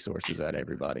sucking resources at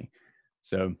everybody.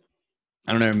 So,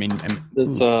 I don't know. I mean,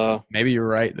 maybe you're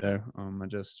right though.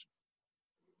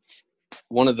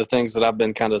 One of the things that I've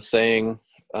been kind of saying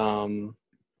to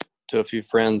a few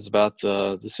friends about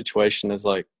the situation is,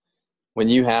 like, when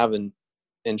you have an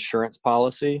insurance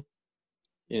policy,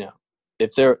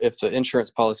 if the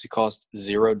insurance policy costs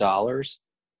 $0,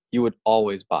 you would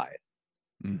always buy it,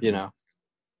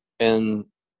 and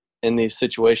in these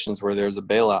situations where there's a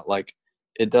bailout, like,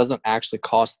 it doesn't actually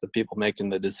cost the people making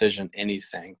the decision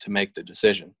anything to make the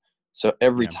decision. So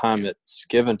every time it's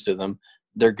given to them,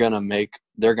 they're going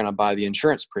to buy the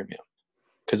insurance premium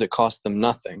because it costs them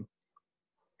nothing.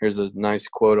 Here's a nice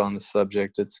quote on the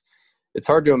subject. It's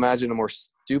hard to imagine a more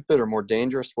stupid or more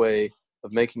dangerous way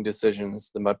of making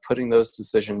decisions than by putting those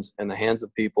decisions in the hands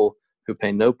of people who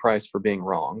pay no price for being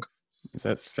wrong. Is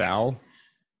that Sal?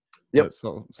 Yep.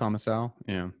 Thomas Sal?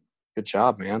 Yeah. Good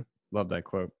job, man. Love that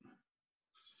quote.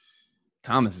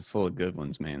 Thomas is full of good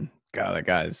ones, man. God, that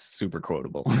guy is super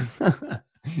quotable.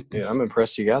 Yeah, I'm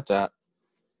impressed you got that.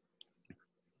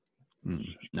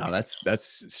 No,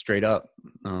 that's straight up.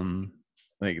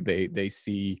 Like they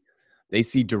see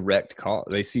direct call.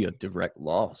 They see a direct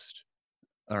loss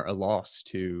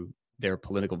to their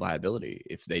political viability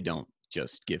if they don't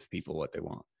just give people what they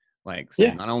want. Like,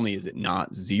 so not only is it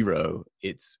not zero,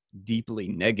 it's deeply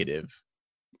negative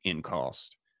in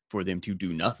cost for them to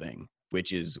do nothing,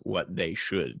 which is what they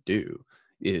should do,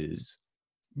 is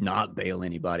not bail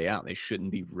anybody out. They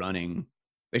shouldn't be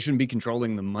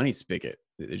controlling the money spigot.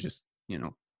 They're just,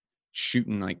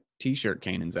 shooting like t-shirt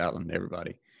cannons out on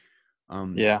everybody.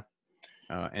 And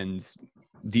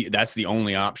that's the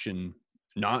only option,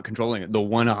 not controlling it. The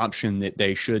one option that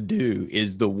they should do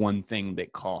is the one thing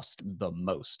that cost the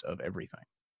most of everything.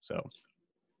 So,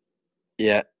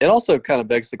 yeah, it also kind of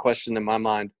begs the question in my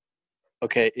mind,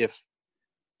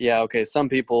 some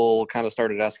people kind of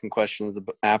started asking questions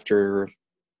after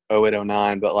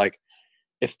 0809, but like,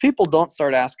 if people don't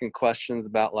start asking questions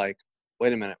about, like,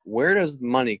 wait a minute, where does the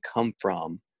money come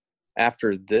from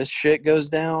after this shit goes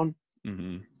down?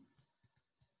 Mm-hmm.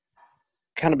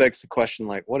 Kind of begs the question,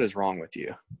 like, what is wrong with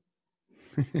you?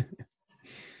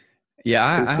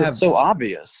 Yeah, it's just so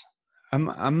obvious.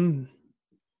 I'm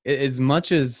as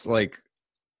much as, like,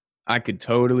 I could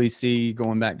totally see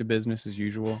going back to business as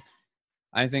usual.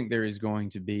 I think there is going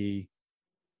to be,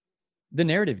 the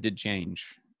narrative did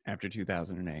change after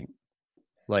 2008.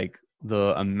 Like,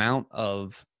 the amount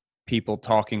of people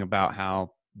talking about how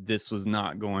this was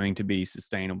not going to be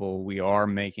sustainable. We are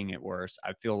making it worse.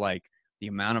 I feel like the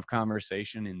amount of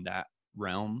conversation in that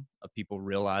realm of people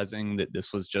realizing that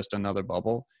this was just another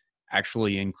bubble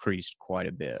actually increased quite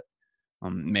a bit.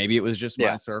 Maybe it was just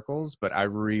my circles, but I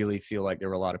really feel like there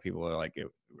were a lot of people who are like,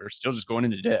 we're still just going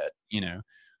into debt, you know?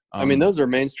 I mean, those are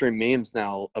mainstream memes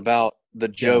now about the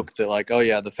joke that like, oh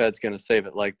yeah, the Fed's going to save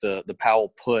it. Like the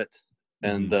Powell put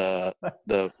and the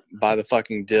buy the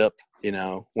fucking dip, you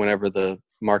know, whenever the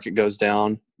market goes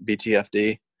down,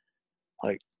 BTFD.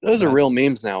 Like those are real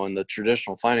memes now in the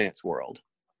traditional finance world.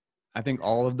 I think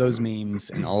all of those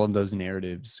memes and all of those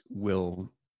narratives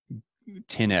will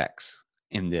 10x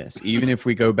in this. Even if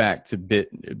we go back to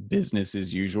business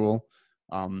as usual,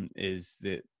 is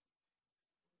that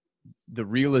the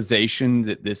realization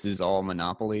that this is all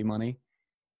monopoly money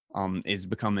is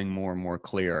becoming more and more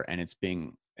clear, and it's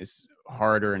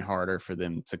harder and harder for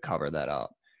them to cover that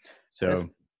up. So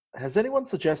has anyone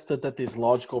suggested that these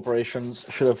large corporations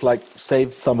should have like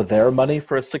saved some of their money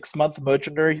for a 6-month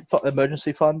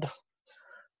emergency fund?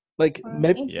 Like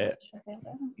maybe,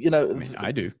 you know, I mean,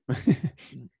 I do.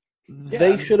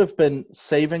 They should have been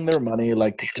saving their money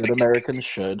like good Americans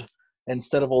should,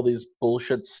 instead of all these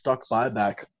bullshit stock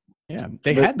buyback. Yeah,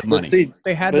 they had the money.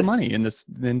 They had the money, and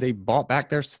then they bought back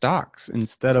their stocks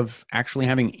instead of actually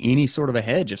having any sort of a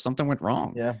hedge if something went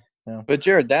wrong. Yeah. But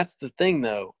Jared, that's the thing,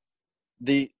 though.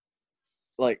 Because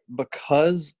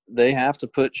they have to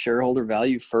put shareholder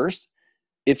value first.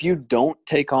 If you don't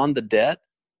take on the debt,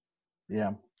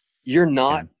 you're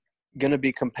not going to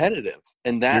be competitive,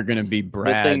 and that's you're going to be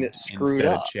Brad the thing that screwed instead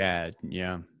up. of Chad.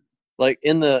 Yeah. Like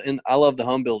I love the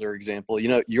home builder example. You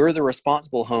know, you're the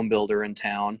responsible home builder in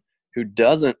town who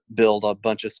doesn't build a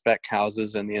bunch of spec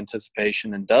houses in the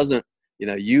anticipation and doesn't, you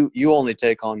know, you only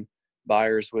take on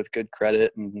buyers with good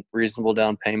credit and reasonable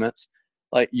down payments.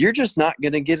 Like you're just not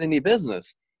going to get any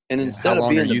business. And instead How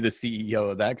long of being are you the CEO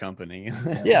of that company?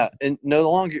 and no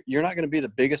longer you're not going to be the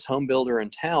biggest home builder in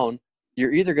town.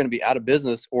 You're either going to be out of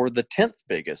business or the 10th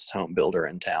biggest home builder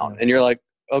in town. And you're like,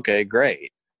 okay,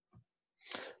 great.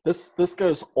 This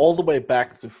goes all the way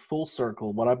back to full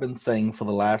circle what I've been saying for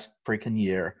the last freaking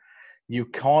year. You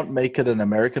can't make it an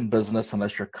American business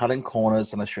unless you're cutting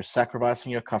corners, unless you're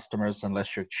sacrificing your customers,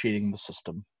 unless you're cheating the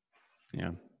system.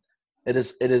 Yeah. It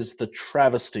is the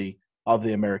travesty of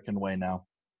the American way now.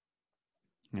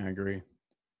 I agree.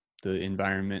 The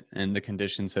environment and the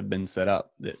conditions have been set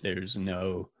up that there's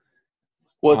no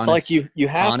it's like you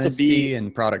have to be,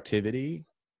 and productivity,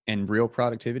 and real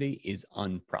productivity is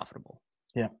unprofitable.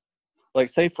 Yeah. Like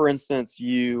say for instance,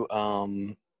 you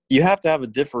have to have a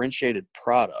differentiated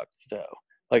product though.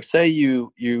 Like say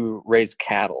you raise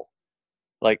cattle.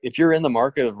 Like if you're in the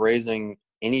market of raising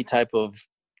any type of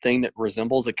thing that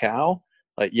resembles a cow,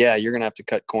 like you're going to have to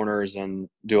cut corners and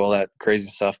do all that crazy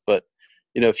stuff. But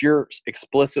you know, if you're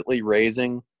explicitly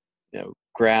raising, you know,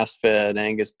 grass-fed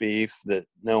Angus beef, that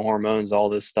no hormones, all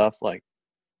this stuff, like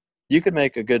you could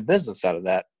make a good business out of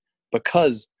that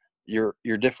because you're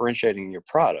differentiating your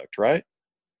product, right?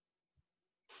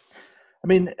 I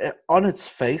mean, on its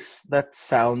face, that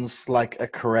sounds like a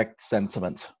correct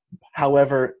sentiment.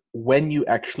 However, when you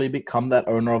actually become that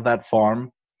owner of that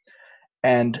farm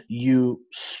and you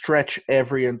stretch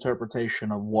every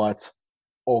interpretation of what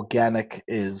organic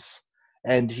is,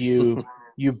 and you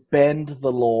bend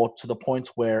the law to the point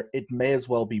where it may as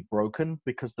well be broken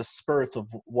because the spirit of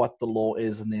what the law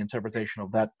is and the interpretation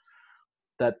of that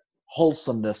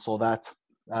wholesomeness or that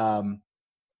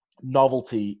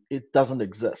novelty, it doesn't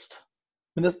exist.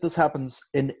 I mean, this happens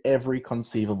in every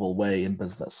conceivable way in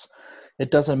business.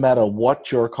 It doesn't matter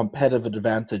what your competitive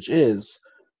advantage is,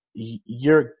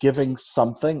 you're giving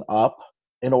something up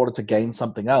in order to gain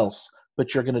something else,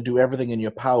 but you're going to do everything in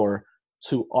your power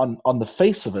to, on the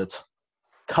face of it,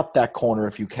 cut that corner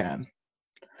if you can.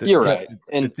 You're right.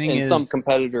 And some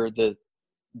competitor that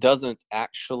doesn't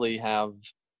actually have,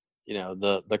 you know,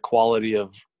 the quality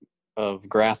of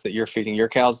grass that you're feeding your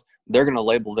cows, they're going to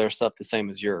label their stuff the same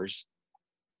as yours.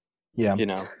 Yeah. You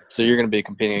know, so you're going to be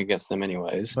competing against them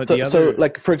anyways. But so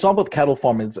like, for example, the cattle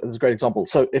farm is a great example.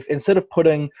 So if instead of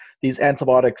putting these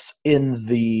antibiotics in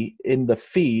the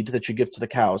feed that you give to the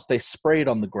cows, they spray it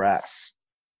on the grass,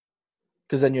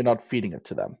 because then you're not feeding it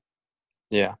to them.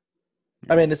 Yeah.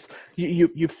 I mean, it's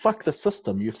you fuck the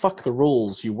system, you fuck the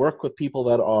rules, you work with people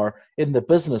that are in the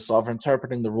business of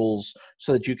interpreting the rules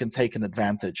so that you can take an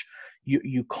advantage.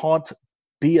 You can't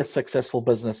be a successful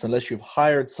business unless you've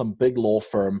hired some big law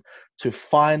firm to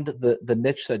find the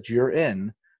niche that you're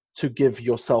in to give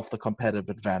yourself the competitive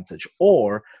advantage,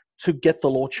 or to get the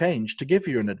law changed to give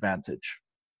you an advantage.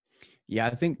 Yeah,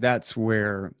 I think that's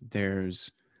where there's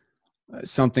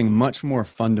something much more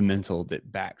fundamental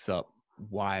that backs up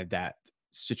why that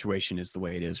situation is the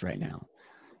way it is right now,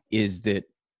 is that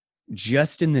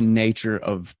just in the nature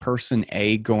of person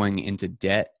A going into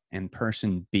debt and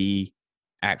person B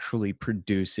actually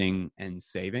producing and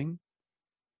saving,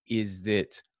 is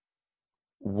that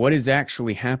what is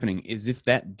actually happening is if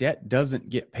that debt doesn't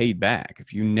get paid back,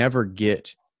 if you never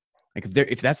get, like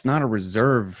if that's not a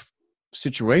reserve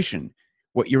situation,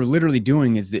 what you're literally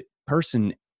doing is that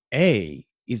person A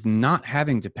is not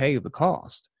having to pay the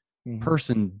cost. Mm-hmm.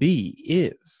 Person B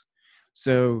is.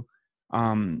 So,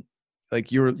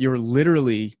 like you're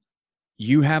literally,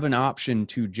 you have an option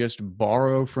to just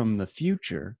borrow from the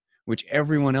future, which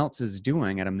everyone else is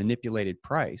doing at a manipulated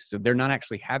price. So they're not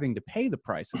actually having to pay the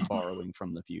price of borrowing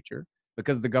from the future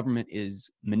because the government is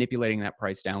manipulating that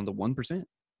price down to 1%,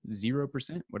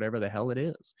 0%, whatever the hell it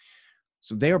is.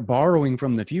 So they are borrowing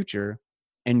from the future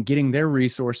and getting their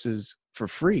resources for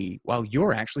free while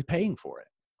you're actually paying for it.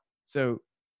 So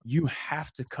you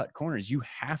have to cut corners. You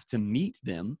have to meet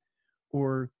them,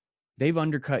 or they've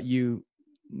undercut you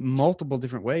multiple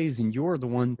different ways, and you're the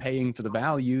one paying for the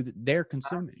value that they're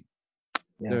consuming.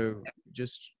 Yeah. So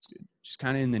just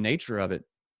kind of in the nature of it,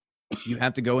 you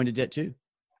have to go into debt too.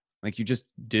 Like you just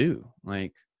do.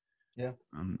 Like, yeah.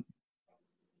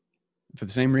 For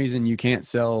the same reason you can't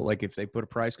sell, like if they put a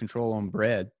price control on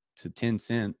bread to 10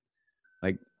 cents,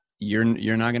 like you're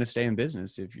not going to stay in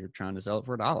business if you're trying to sell it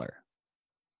for $1.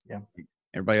 Yeah.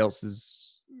 Everybody else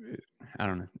is, I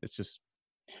don't know. It's just.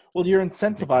 Well, you're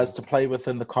incentivized to play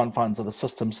within the confines of the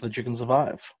system so that you can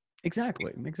survive.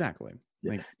 Exactly.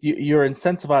 Like you're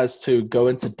incentivized to go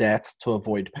into debt to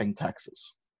avoid paying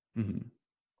taxes. Mm-hmm.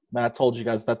 Man, I told you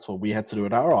guys that's what we had to do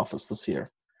at our office this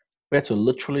year. We had to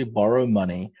literally borrow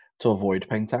money to avoid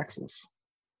paying taxes.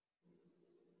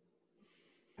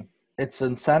 It's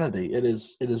insanity. It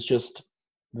is just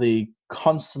the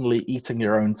constantly eating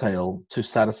your own tail to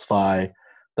satisfy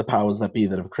the powers that be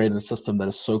that have created a system that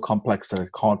is so complex that it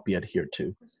can't be adhered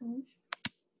to.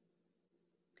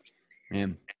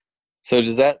 Man. So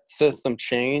does that system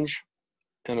change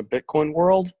in a Bitcoin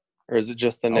world, or is it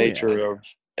just the nature of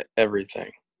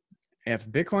everything? If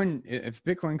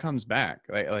Bitcoin comes back,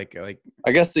 like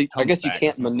I guess you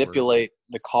can't manipulate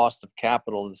the cost of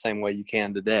capital the same way you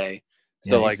can today.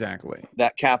 So yeah, exactly.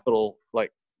 That capital,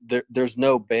 like there's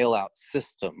no bailout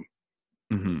system,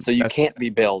 mm-hmm. So you can't be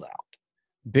bailed out.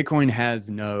 Bitcoin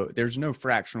there's no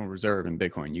fractional reserve in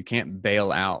Bitcoin. You can't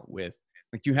bail out with,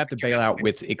 like you have to bail out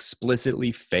with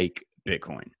explicitly fake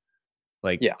Bitcoin.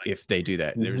 Like if they do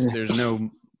that, there's no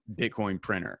Bitcoin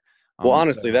printer. Well,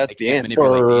 honestly, so that's the answer.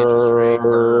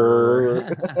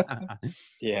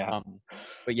 Yeah.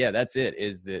 But yeah, that's it,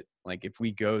 is that like if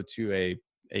we go to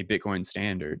a Bitcoin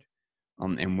standard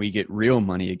and we get real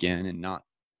money again and not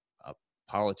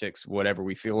politics, whatever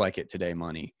we feel like it today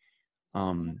money,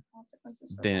 then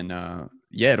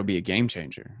it'll be a game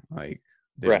changer. Like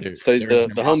right. So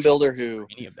the home builder who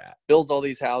builds all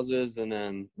these houses and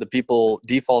then the people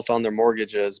default on their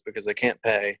mortgages because they can't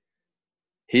pay,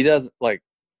 he doesn't like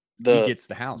he gets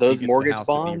the house. Those mortgage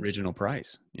bonds at the original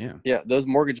price. Yeah. Yeah. Those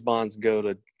mortgage bonds go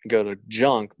to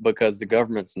junk because the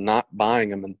government's not buying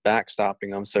them and backstopping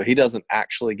them. So he doesn't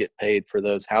actually get paid for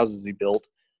those houses he built,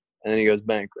 and then he goes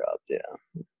bankrupt. Yeah.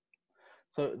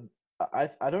 So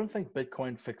I don't think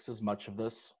Bitcoin fixes much of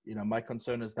this. You know, my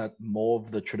concern is that more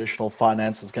of the traditional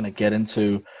finance is going to get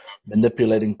into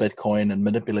manipulating Bitcoin and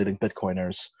manipulating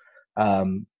Bitcoiners.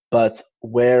 But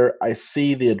where I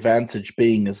see the advantage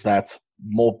being is that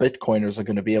more Bitcoiners are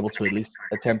going to be able to at least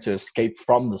attempt to escape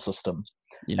from the system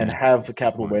and have the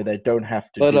capital where they don't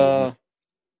have to. But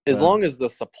as long as the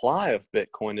supply of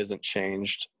Bitcoin isn't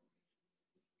changed,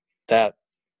 that,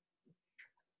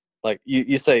 like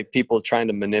you say, people trying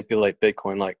to manipulate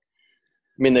Bitcoin, like,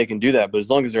 I mean, they can do that, but as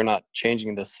long as they're not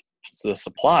changing the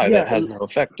supply, that has no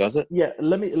effect, does it? Yeah.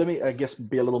 Let me, I guess,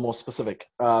 be a little more specific.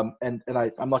 And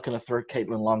I'm not going to throw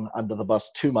Caitlin Long under the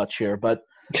bus too much here, but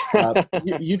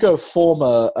you go form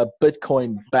a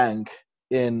Bitcoin bank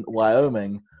in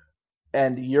Wyoming,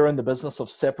 and you're in the business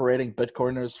of separating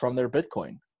Bitcoiners from their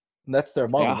Bitcoin. And that's their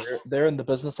model. Yeah. They're in the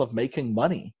business of making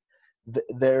money.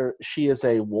 She is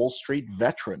a Wall Street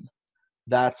veteran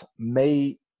that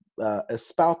may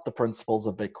espout the principles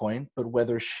of Bitcoin, but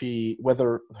whether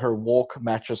her walk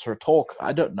matches her talk,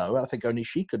 I don't know. I think only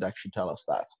she could actually tell us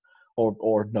that,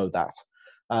 or know that.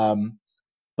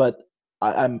 But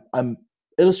I'm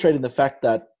illustrating the fact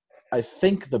that I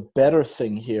think the better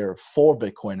thing here for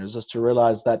Bitcoiners is to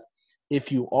realize that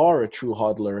if you are a true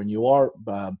hodler and you are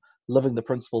living the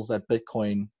principles that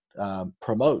Bitcoin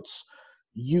promotes,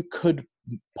 you could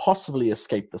possibly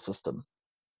escape the system.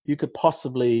 You could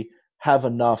possibly have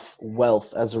enough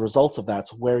wealth as a result of that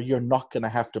where you're not going to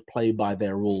have to play by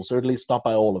their rules, or at least not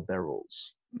by all of their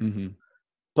rules. Mm-hmm.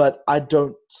 But I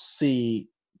don't see,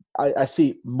 I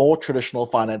see more traditional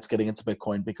finance getting into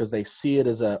Bitcoin because they see it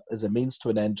as a means to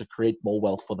an end to create more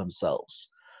wealth for themselves.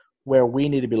 Where we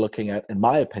need to be looking at, in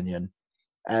my opinion,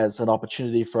 as an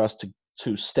opportunity for us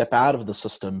to step out of the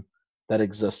system that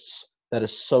exists that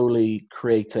is solely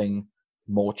creating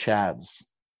more chads.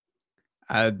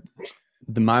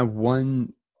 My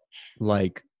one,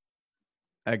 like,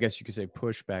 I guess you could say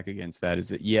pushback against that is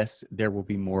that, yes, there will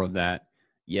be more of that.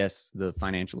 Yes, the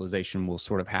financialization will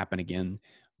sort of happen again,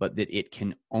 but that it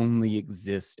can only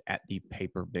exist at the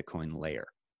paper Bitcoin layer.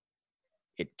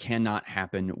 It cannot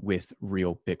happen with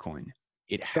real Bitcoin.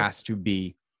 It has to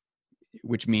be,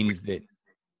 which means that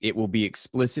it will be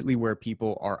explicitly where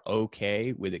people are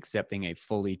okay with accepting a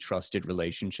fully trusted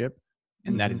relationship.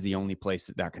 And that is the only place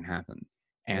that can happen.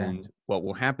 And what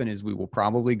will happen is we will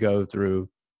probably go through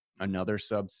another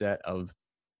subset of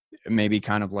maybe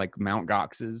kind of like Mt.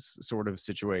 Gox's sort of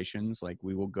situations. Like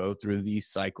we will go through these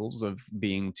cycles of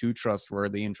being too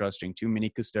trustworthy and trusting too many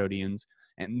custodians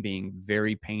and being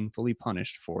very painfully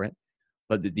punished for it.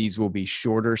 But that these will be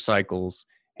shorter cycles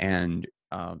and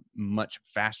much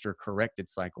faster corrected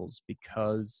cycles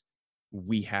because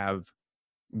we have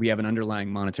an underlying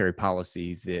monetary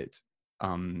policy that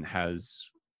has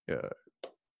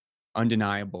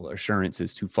undeniable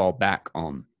assurances to fall back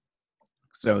on,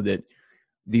 so that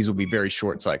these will be very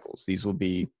short cycles. These will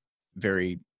be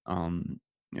very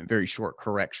very short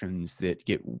corrections that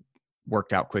get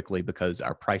worked out quickly because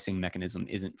our pricing mechanism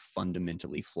isn't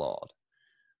fundamentally flawed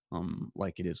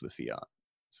like it is with fiat.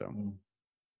 So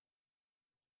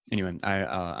anyway,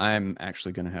 I'm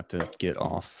actually going to have to get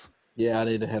off. Yeah, I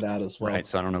need to head out as well. Right,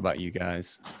 so I don't know about you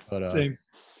guys, but Same.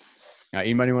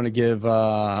 anybody want to give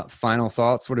final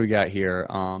thoughts? What do we got here?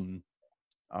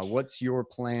 What's your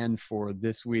plan for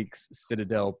this week's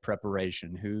Citadel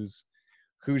preparation?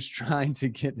 Who's trying to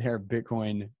get their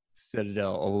Bitcoin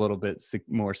Citadel a little bit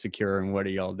more secure, and what are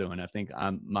y'all doing? I think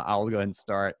I'll go ahead and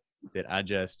start that I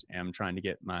just am trying to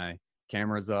get my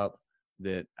cameras up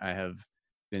that I have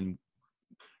been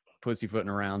pussyfooting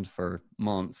around for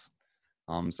months.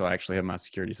 So I actually have my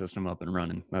security system up and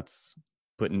running. That's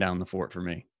putting down the fort for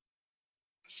me.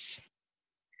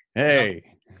 Hey,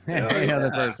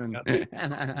 other person.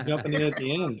 Jumping in at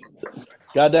the end.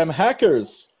 Goddamn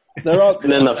hackers. They're out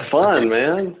And then the fun,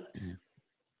 man.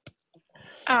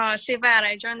 Oh, too bad.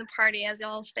 I joined the party as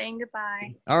y'all saying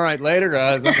goodbye. All right, later,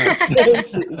 guys.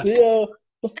 See ya.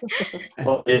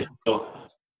 Well,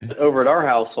 over at our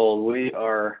household,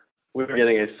 we're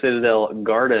getting a Citadel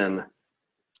garden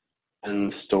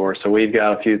in store. So we've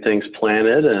got a few things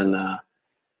planted, and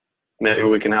maybe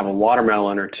we can have a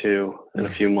watermelon or two in a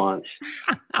few months.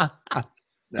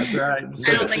 That's right.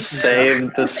 I don't think so. Save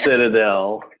the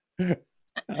Citadel.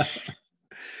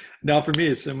 No, for me,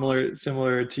 it's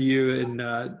similar to you,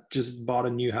 and just bought a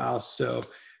new house. So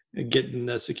getting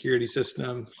the security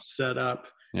system set up,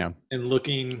 yeah, and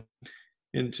looking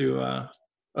into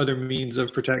other means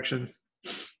of protection.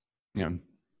 Yeah.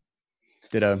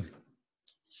 Ditto.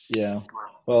 Yeah.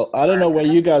 Well, I don't know where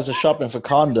you guys are shopping for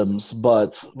condoms,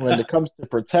 but when it comes to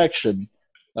protection,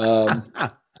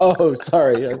 oh,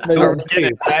 sorry. Maybe We're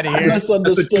getting out of I here.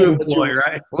 misunderstood. what you-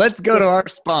 Right? Let's go to our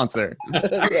sponsor.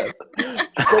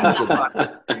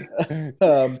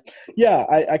 Yeah,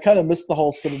 I kind of missed the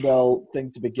whole Citadel thing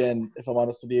to begin, if I'm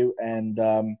honest with you. And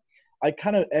I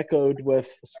kind of echoed with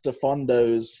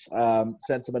Stefando's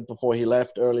sentiment before he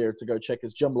left earlier to go check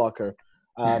his gym locker.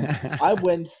 I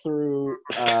went through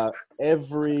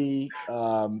every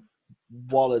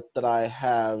wallet that I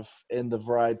have in the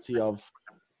variety of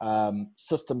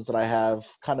systems that I have,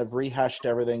 kind of rehashed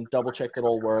everything, double-checked it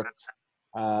all worked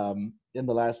in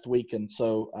the last week. And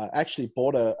so I actually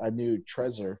bought a new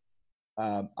Trezor.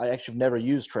 I actually have never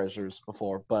used Trezors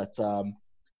before, but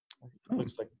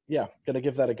looks like, yeah, going to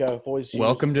give that a go. I've always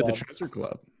Welcome used, to the Trezor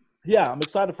Club. Yeah, I'm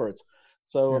excited for it.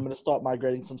 So I'm going to start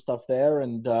migrating some stuff there,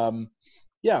 and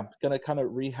yeah, going to kind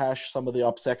of rehash some of the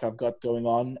OPSEC I've got going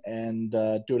on and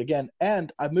do it again.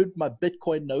 And I moved my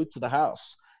Bitcoin node to the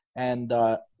house and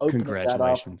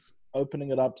Congratulations. opening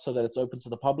it up so that it's open to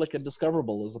the public and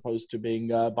discoverable as opposed to being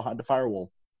behind a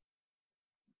firewall.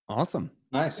 Awesome.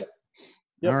 Nice.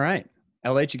 Yep. All right.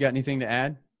 LH, you got anything to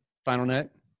add? Final note?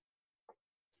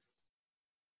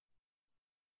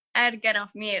 I had to get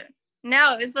off mute.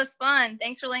 No, this was fun.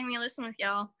 Thanks for letting me listen with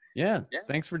y'all. Yeah.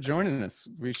 Thanks for joining us.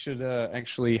 We should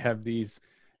actually have these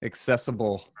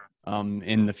accessible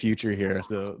in the future here.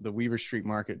 The Weaver Street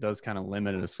Market does kind of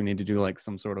limit us. We need to do like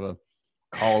some sort of a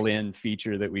call-in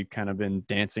feature that we've kind of been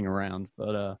dancing around.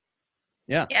 But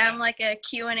Yeah. Yeah, I'm like a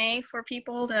Q&A for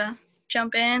people to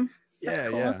jump in. That's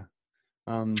cool. Yeah.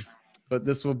 But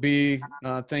this will be,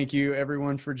 thank you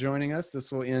everyone for joining us.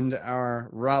 This will end our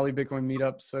Raleigh Bitcoin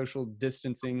Meetup social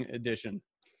distancing edition.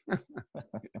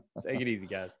 Take it easy,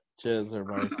 guys. Cheers,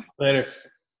 everybody. Later.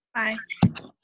 Bye.